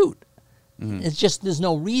with the suit? It's just, there's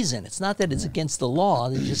no reason. It's not that it's against the law.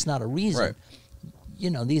 There's just not a reason. Right. You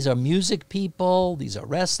know, these are music people. These are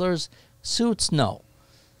wrestlers. Suits, no.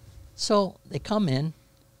 So they come in.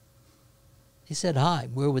 He said, hi,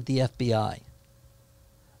 we're with the FBI.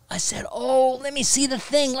 I said, oh, let me see the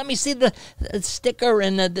thing. Let me see the sticker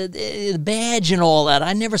and the badge and all that.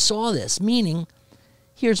 I never saw this. Meaning,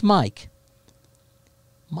 here's Mike.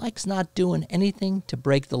 Mike's not doing anything to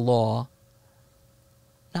break the law.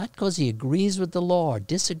 Not because he agrees with the law or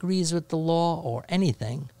disagrees with the law or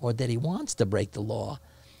anything, or that he wants to break the law.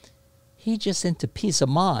 He's just into peace of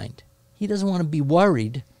mind. He doesn't want to be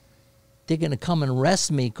worried they're going to come and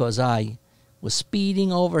arrest me because I was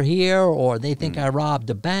speeding over here, or they think I robbed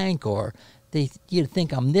a bank, or you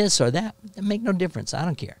think I'm this or that. It make no difference. I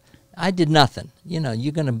don't care. I did nothing. You know,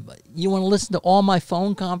 you want to listen to all my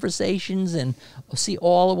phone conversations and see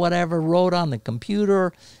all of whatever wrote on the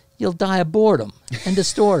computer. You'll die of boredom. End of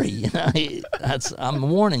story. You know, I'm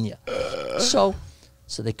warning you. So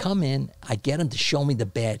they come in. I get them to show me the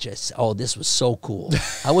badge. I say, oh, this was so cool.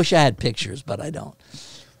 I wish I had pictures, but I don't.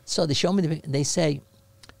 So they show me the. They say,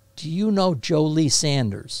 do you know Joe Lee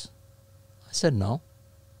Sanders? I said, no.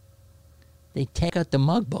 They take out the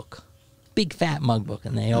mug book, big fat mug book,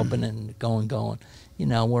 and they open it and going. You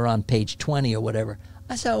know, we're on page 20 or whatever.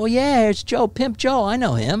 I said, oh, yeah, it's Joe, Pimp Joe. I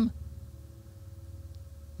know him.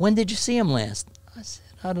 When did you see him last? I said,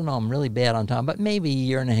 I don't know. I'm really bad on time, but maybe a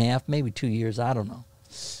year and a half, maybe 2 years. I don't know.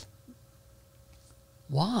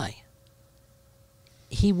 Why?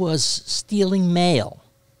 He was stealing mail.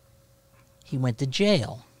 He went to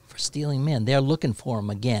jail for stealing mail. They're looking for him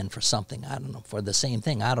again for something. I don't know, for the same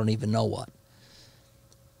thing. I don't even know what.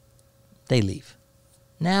 They leave.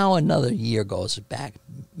 Now another year goes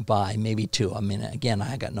by, maybe 2. I mean, again,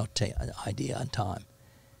 I got no idea on time.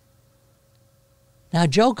 Now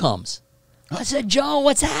Joe comes. I said, Joe,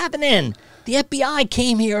 what's happening? The FBI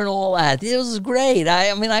came here and all that. It was great.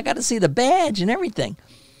 I mean, I got to see the badge and everything.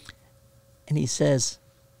 And he said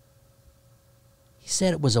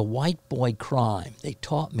it was a white boy crime.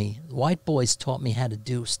 White boys taught me how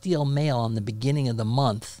to steal mail on the beginning of the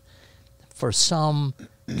month for some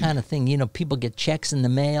kind of thing. You know, people get checks in the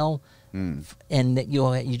mail, and that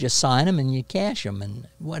you just sign them and you cash them and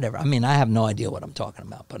whatever. I mean, I have no idea what I'm talking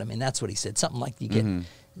about, but I mean, that's what he said. Something like you get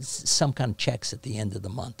some kind of checks at the end of the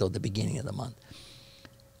month or the beginning of the month.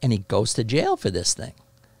 And he goes to jail for this thing.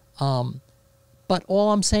 But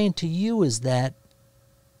all I'm saying to you is that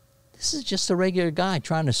this is just a regular guy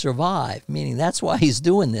trying to survive, meaning that's why he's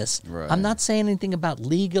doing this. Right. I'm not saying anything about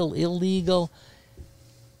legal, illegal.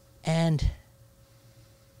 And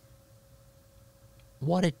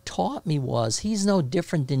what it taught me was he's no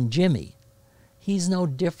different than Jimmy. He's no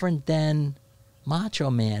different than Macho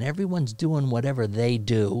Man. Everyone's doing whatever they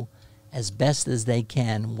do as best as they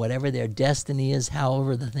can, whatever their destiny is,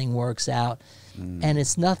 however the thing works out. And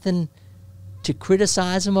it's nothing to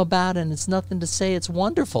criticize them about, and it's nothing to say it's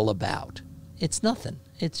wonderful about. It's nothing.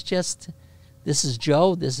 It's just, this is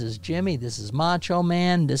Joe, this is Jimmy, this is Macho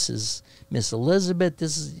Man, this is Miss Elizabeth,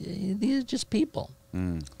 these are just people.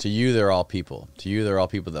 To you, they're all people. To you, they're all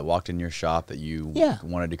people that walked in your shop that you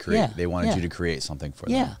wanted to create. Yeah. They wanted Yeah. you to create something for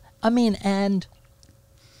Yeah. them. I mean, and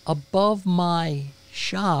above my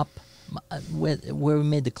shop, where we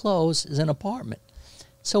made the clothes, is an apartment.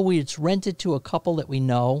 So it's rented to a couple that we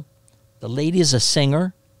know. The lady is a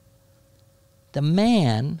singer. The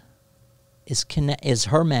man is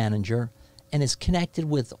her manager and is connected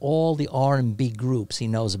with all the R&B groups. He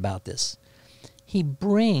knows about this. He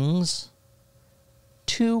brings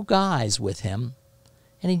 2 guys with him,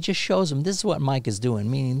 and he just shows them, this is what Mike is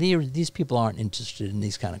doing, meaning these people aren't interested in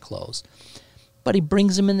these kind of clothes. But he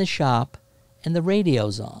brings them in the shop, and the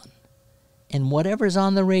radio's on. And whatever's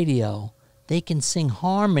on the radio, they can sing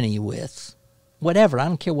harmony with. Whatever, I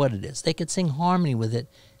don't care what it is. They can sing harmony with it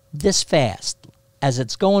this fast. As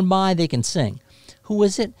it's going by, they can sing. Who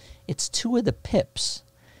is it? It's 2 of the Pips.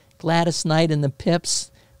 Gladys Knight and the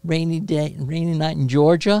Pips, Rainy Night in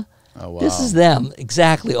Georgia. Oh, wow. This is them,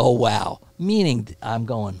 exactly. Oh, wow. Meaning, I'm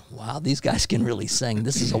going, wow, these guys can really sing.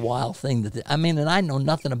 This is a wild thing. I mean, and I know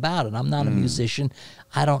nothing about it. I'm not a musician.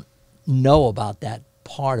 I don't know about that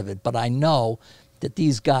part of it, but I know that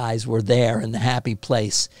these guys were there in the happy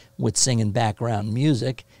place with singing background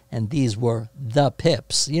music, and these were the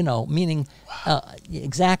Pips, meaning,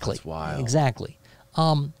 exactly. That's wild. Exactly.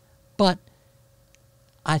 But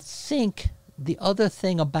I think the other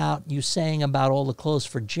thing about you saying about all the clothes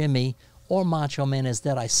for Jimmy or Macho Man is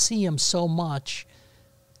that I see him so much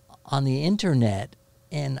on the internet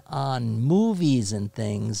and on movies and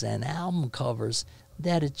things and album covers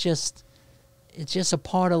that it's just a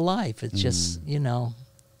part of life. It's just,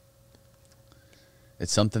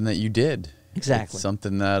 It's something that you did. Exactly. It's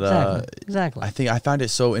something that Exactly. I find it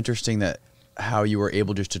so interesting that how you were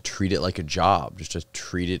able just to treat it like a job, just to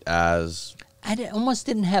treat it as... almost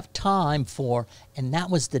didn't have time for, and that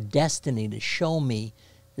was the destiny to show me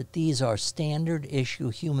that these are standard issue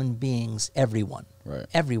human beings, everyone. Right.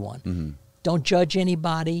 Everyone. Don't judge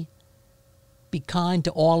anybody. Be kind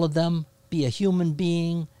to all of them. Be a human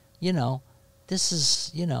being. This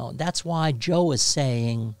is, that's why Joe is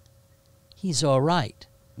saying he's all right.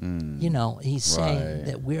 He's saying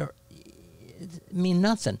that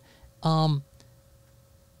nothing.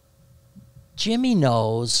 Jimmy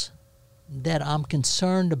knows that I'm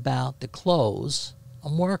concerned about the clothes.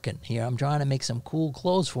 I'm working here. I'm trying to make some cool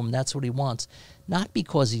clothes for him. That's what he wants. Not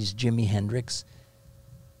because he's Jimi Hendrix,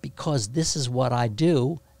 because this is what I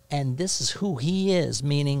do, and this is who he is,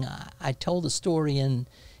 meaning I told a story in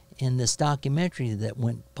this documentary that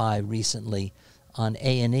went by recently on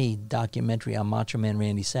A&E, documentary on Macho Man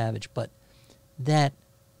Randy Savage, but that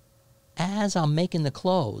as I'm making the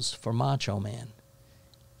clothes for Macho Man,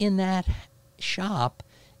 in that shop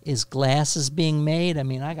is glasses being made. I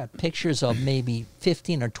mean, I got pictures of maybe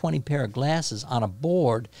 15 or 20 pair of glasses on a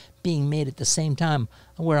board being made at the same time,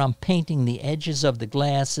 where I'm painting the edges of the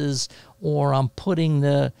glasses, or I'm putting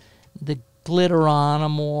the glitter on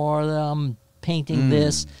them, or I'm painting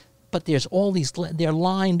this. But there's all these, they're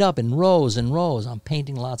lined up in rows and rows. I'm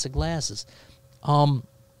painting lots of glasses. But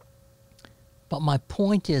my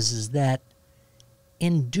point is that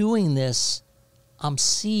in doing this, I'm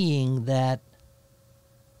seeing that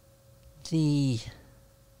the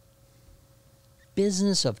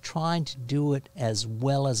business of trying to do it as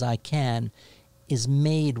well as I can is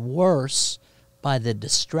made worse by the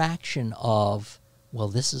distraction of, well,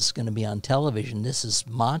 this is going to be on television. This is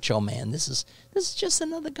Macho Man. This is just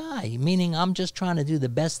another guy. Meaning I'm just trying to do the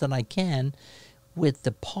best that I can with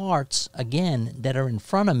the parts, again, that are in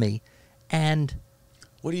front of me. And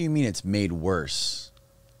what do you mean it's made worse?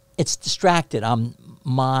 It's distracted.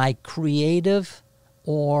 My creative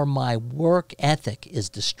or my work ethic is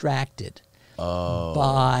distracted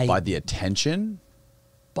by the attention?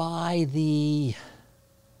 By the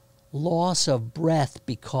loss of breath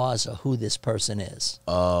because of who this person is.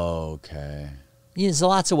 Oh, okay. There's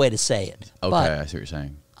lots of ways to say it. Okay, but I see what you're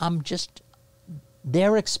saying.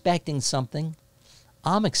 They're expecting something.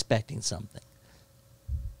 I'm expecting something.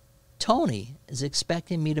 Tony is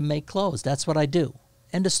expecting me to make clothes. That's what I do.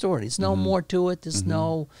 End of story. There's no more to it. There's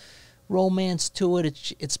no romance to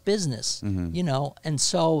it. It's business, And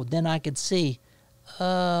so then I could see,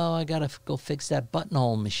 oh, I got to go fix that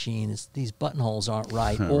buttonhole machine. These buttonholes aren't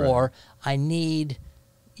right. Or I need,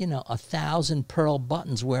 1,000 pearl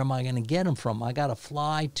buttons. Where am I going to get them from? I got to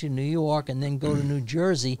fly to New York and then go to New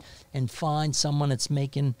Jersey and find someone that's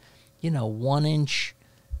making, 1-inch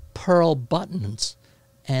pearl buttons.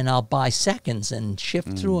 And I'll buy seconds and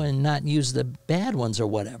shift through and not use the bad ones or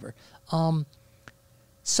whatever.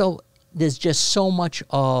 So there's just so much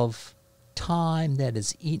of time that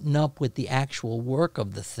is eaten up with the actual work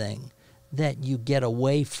of the thing that you get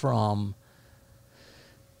away from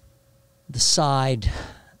the side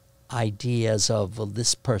ideas of, well,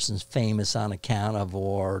 this person's famous on account of,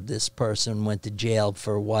 or this person went to jail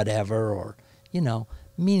for whatever, or,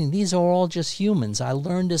 meaning these are all just humans. I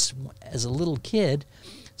learned this as a little kid.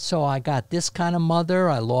 So I got this kind of mother,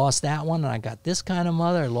 I lost that one, and I got this kind of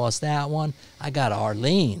mother, I lost that one. I got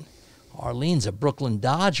Arlene. Arlene's a Brooklyn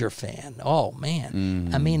Dodger fan. Oh, man.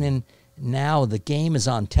 I mean, and now the game is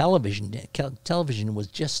on television. Television was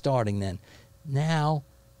just starting then. Now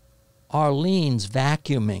Arlene's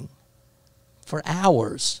vacuuming for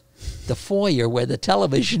hours the foyer where the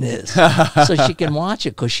television is so she can watch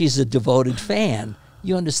it because she's a devoted fan.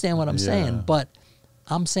 You understand what I'm saying? But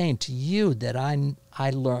I'm saying to you that I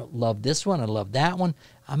love this one, I love that one.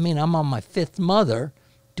 I mean, I'm on my fifth mother.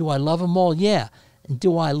 Do I love them all? Yeah. And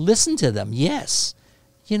do I listen to them? Yes.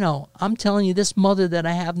 I'm telling you, this mother that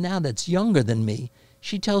I have now that's younger than me,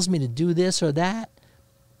 she tells me to do this or that,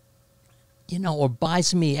 or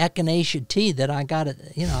buys me echinacea tea that I got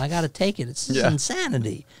to take it. It's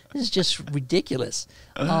insanity. It's just ridiculous.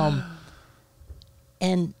 And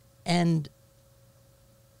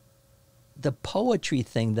the poetry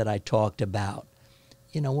thing that I talked about,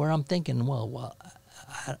 where I'm thinking, well,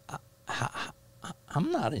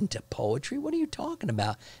 I'm not into poetry. What are you talking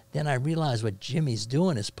about? Then I realized what Jimmy's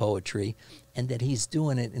doing is poetry, and that he's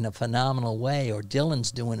doing it in a phenomenal way, or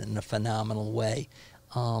Dylan's doing it in a phenomenal way.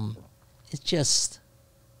 It's just...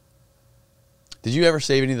 Did you ever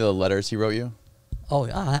save any of the letters he wrote you? Oh,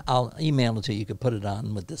 I'll email it to you. You could put it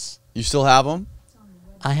on with this. You still have them?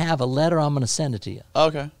 I have a letter. I'm going to send it to you. Oh,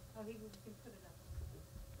 okay.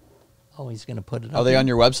 Oh, he's going to put it up. Are they on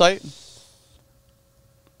your website?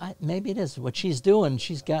 Maybe it is. What she's doing,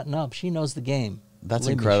 she's gotten up. She knows the game. That's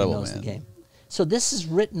Believe me, incredible, she knows man. the game. So this is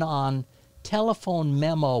written on telephone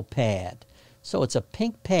memo pad. So it's a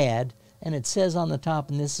pink pad, and it says on the top,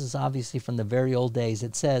 and this is obviously from the very old days,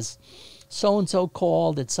 it says, so-and-so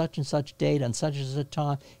called at such and such date on such and such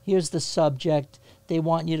time. Here's the subject. They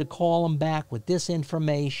want you to call them back with this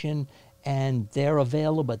information, and they're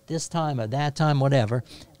available at this time or that time, whatever.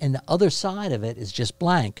 And the other side of it is just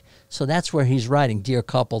blank. So that's where he's writing, dear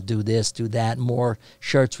couple, do this, do that, more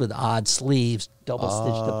shirts with odd sleeves, double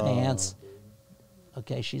stitch the pants.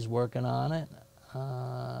 Okay, she's working on it.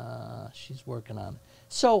 She's working on it.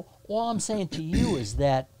 So all I'm saying to you is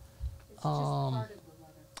that Oh,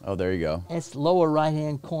 there you go. it's lower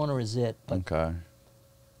right-hand corner is it. But Okay.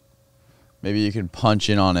 Maybe you can punch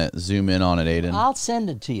in on it, zoom in on it, Aiden. I'll send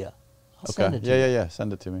it to you. I'll send it to you. Yeah.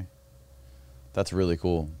 Send it to me. That's really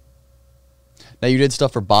cool. Now, you did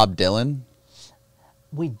stuff for Bob Dylan?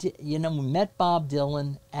 We did, we met Bob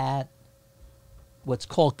Dylan at what's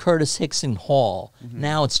called Curtis Hickson Hall.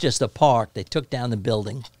 Now it's just a park. They took down the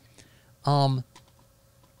building.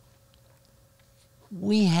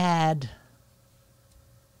 We had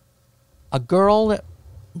a girl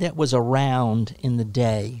that was around in the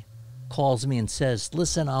day calls me and says,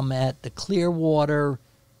 listen, I'm at the Clearwater,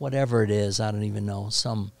 whatever it is, I don't even know,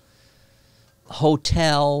 some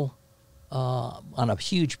hotel on a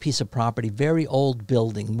huge piece of property, very old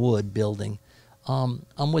building, wood building.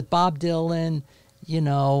 I'm with Bob Dylan,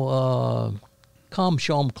 come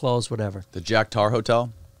show him clothes, whatever. The Jack Tar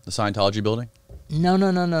Hotel? The Scientology building?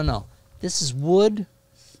 No. This is wood.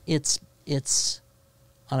 It's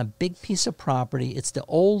on a big piece of property. It's the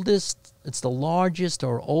largest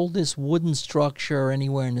or oldest wooden structure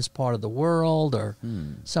anywhere in this part of the world, or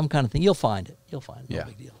some kind of thing. You'll find it. No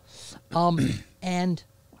big deal. And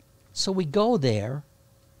so we go there,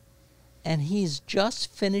 and he's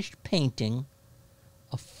just finished painting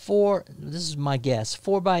this is my guess,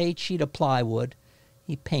 4x8 sheet of plywood.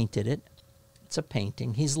 He painted it. It's a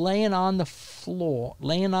painting. He's laying on the floor,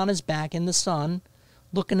 laying on his back in the sun,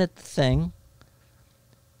 looking at the thing.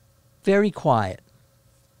 Very quiet.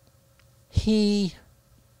 He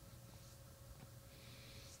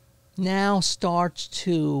now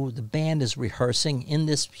the band is rehearsing in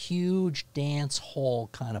this huge dance hall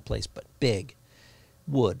kind of place, but big,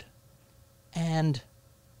 wood. And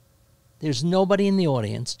there's nobody in the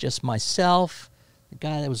audience, just myself, the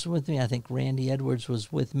guy that was with me, I think Randy Edwards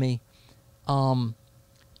was with me, and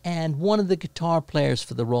one of the guitar players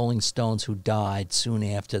for the Rolling Stones who died soon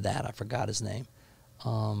after that. I forgot his name.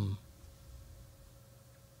 I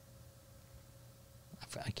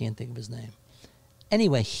can't think of his name.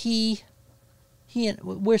 Anyway,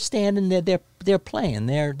 we're standing there. They're playing.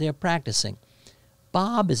 They're practicing.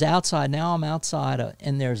 Bob is outside. Now I'm outside,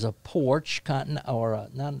 and there's a porch, not a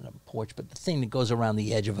porch, but the thing that goes around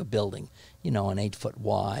the edge of a building, an 8-foot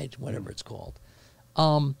wide, whatever it's called.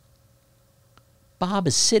 Bob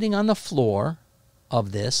is sitting on the floor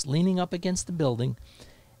of this, leaning up against the building,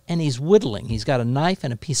 and he's whittling. He's got a knife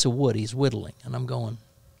and a piece of wood. He's whittling. And I'm going,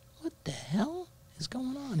 what the hell is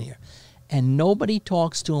going on here? And nobody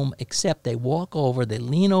talks to him except they walk over, they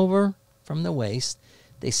lean over from the waist,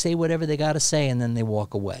 they say whatever they got to say, and then they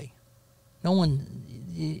walk away. No one,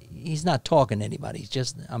 he's not talking to anybody.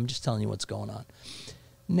 I'm just telling you what's going on.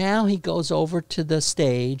 Now he goes over to the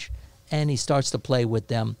stage, and he starts to play with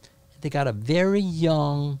them. They got a very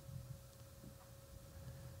young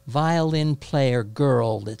violin player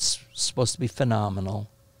girl that's supposed to be phenomenal.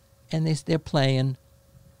 And they're playing,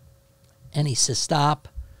 and he says, stop.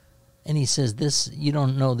 And he says, this, you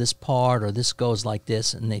don't know this part, or this goes like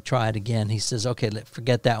this. And they try it again. He says, okay,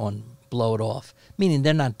 forget that one, blow it off. Meaning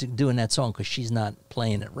they're not doing that song because she's not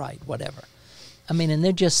playing it right, whatever. I mean, and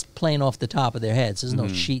they're just playing off the top of their heads. There's no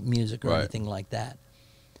sheet music or anything like that.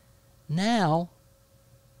 Now,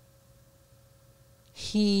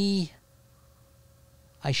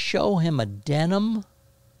 I show him a denim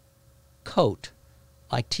coat,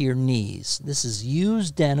 like to your knees. This is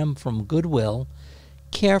used denim from Goodwill,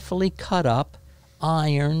 carefully cut up,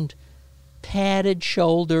 ironed, padded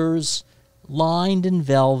shoulders, lined in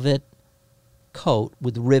velvet coat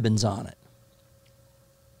with ribbons on it.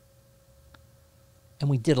 And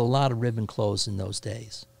we did a lot of ribbon clothes in those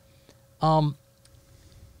days.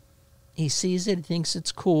 He sees it, he thinks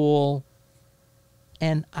it's cool,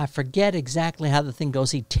 and I forget exactly how the thing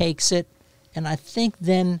goes. He takes it, and I think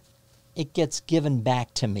then it gets given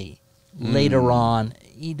back to me later on.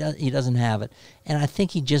 He doesn't have it, and I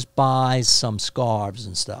think he just buys some scarves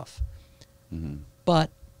and stuff. But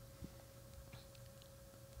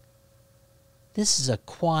this is a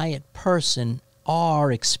quiet person.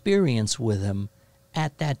 Our experience with him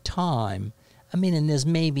at that time, I mean, and there's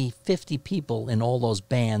maybe 50 people in all those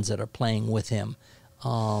bands that are playing with him.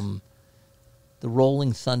 The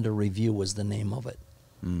Rolling Thunder Review was the name of it.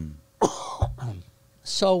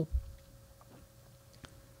 So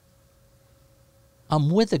I'm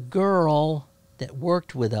with a girl that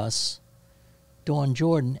worked with us, Dawn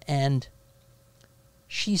Jordan, and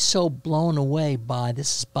she's so blown away by,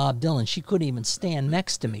 this is Bob Dylan, she couldn't even stand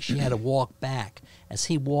next to me. She had to walk back. As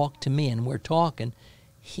he walked to me and we're talking,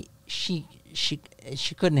 she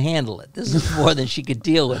couldn't handle it. This is more than she could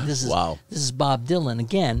deal with. This is Bob Dylan.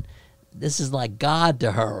 Again, this is like God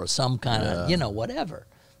to her, or some kind of, whatever.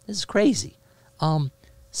 This is crazy.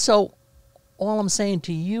 So all I'm saying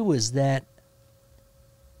to you is that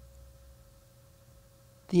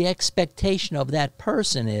the expectation of that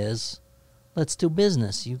person is, let's do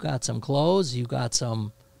business. You got some clothes, you got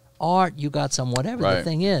some art, you got some whatever the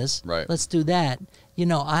thing is. Right. Let's do that.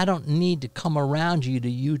 I don't need to come around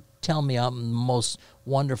you tell me I'm the most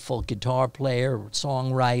wonderful guitar player,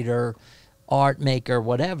 songwriter, art maker,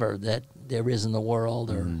 whatever that there is in the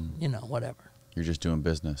world, or, whatever. You're just doing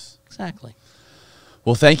business. Exactly.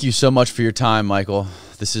 Well, thank you so much for your time, Michael.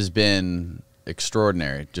 This has been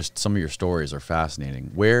extraordinary. Just some of your stories are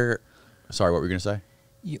fascinating. Sorry, what were you going to say?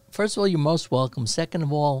 First of all, you're most welcome. Second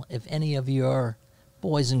of all, if any of your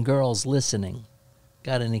boys and girls listening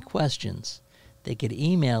got any questions, they could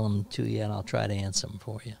email them to you, and I'll try to answer them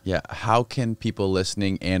for you. Yeah. How can people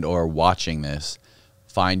listening and or watching this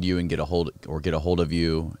find you and get a hold of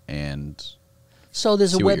you? And so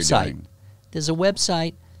there's a website. There's a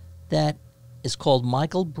website that is called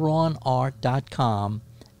michaelbraunart.com,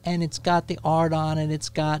 and it's got the art on it. It's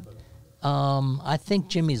got I think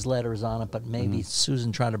Jimmy's letter is on it, but maybe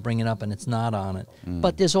Susan tried to bring it up and it's not on it.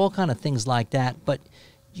 But there's all kind of things like that. But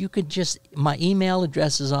you could just, my email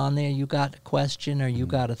address is on there. You got a question or you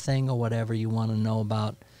got a thing or whatever you want to know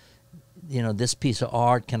about, this piece of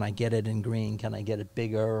art. Can I get it in green? Can I get it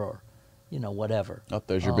bigger? Or, whatever. Oh,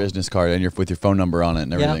 there's your business card and with your phone number on it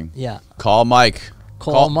and everything. Yeah. Call Mike.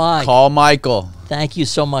 Call Mike. Call Michael. Thank you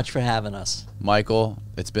so much for having us. Michael,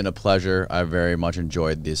 it's been a pleasure. I very much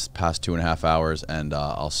enjoyed these past 2.5 hours, and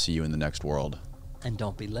I'll see you in the next world. And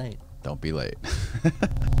don't be late. Don't be late.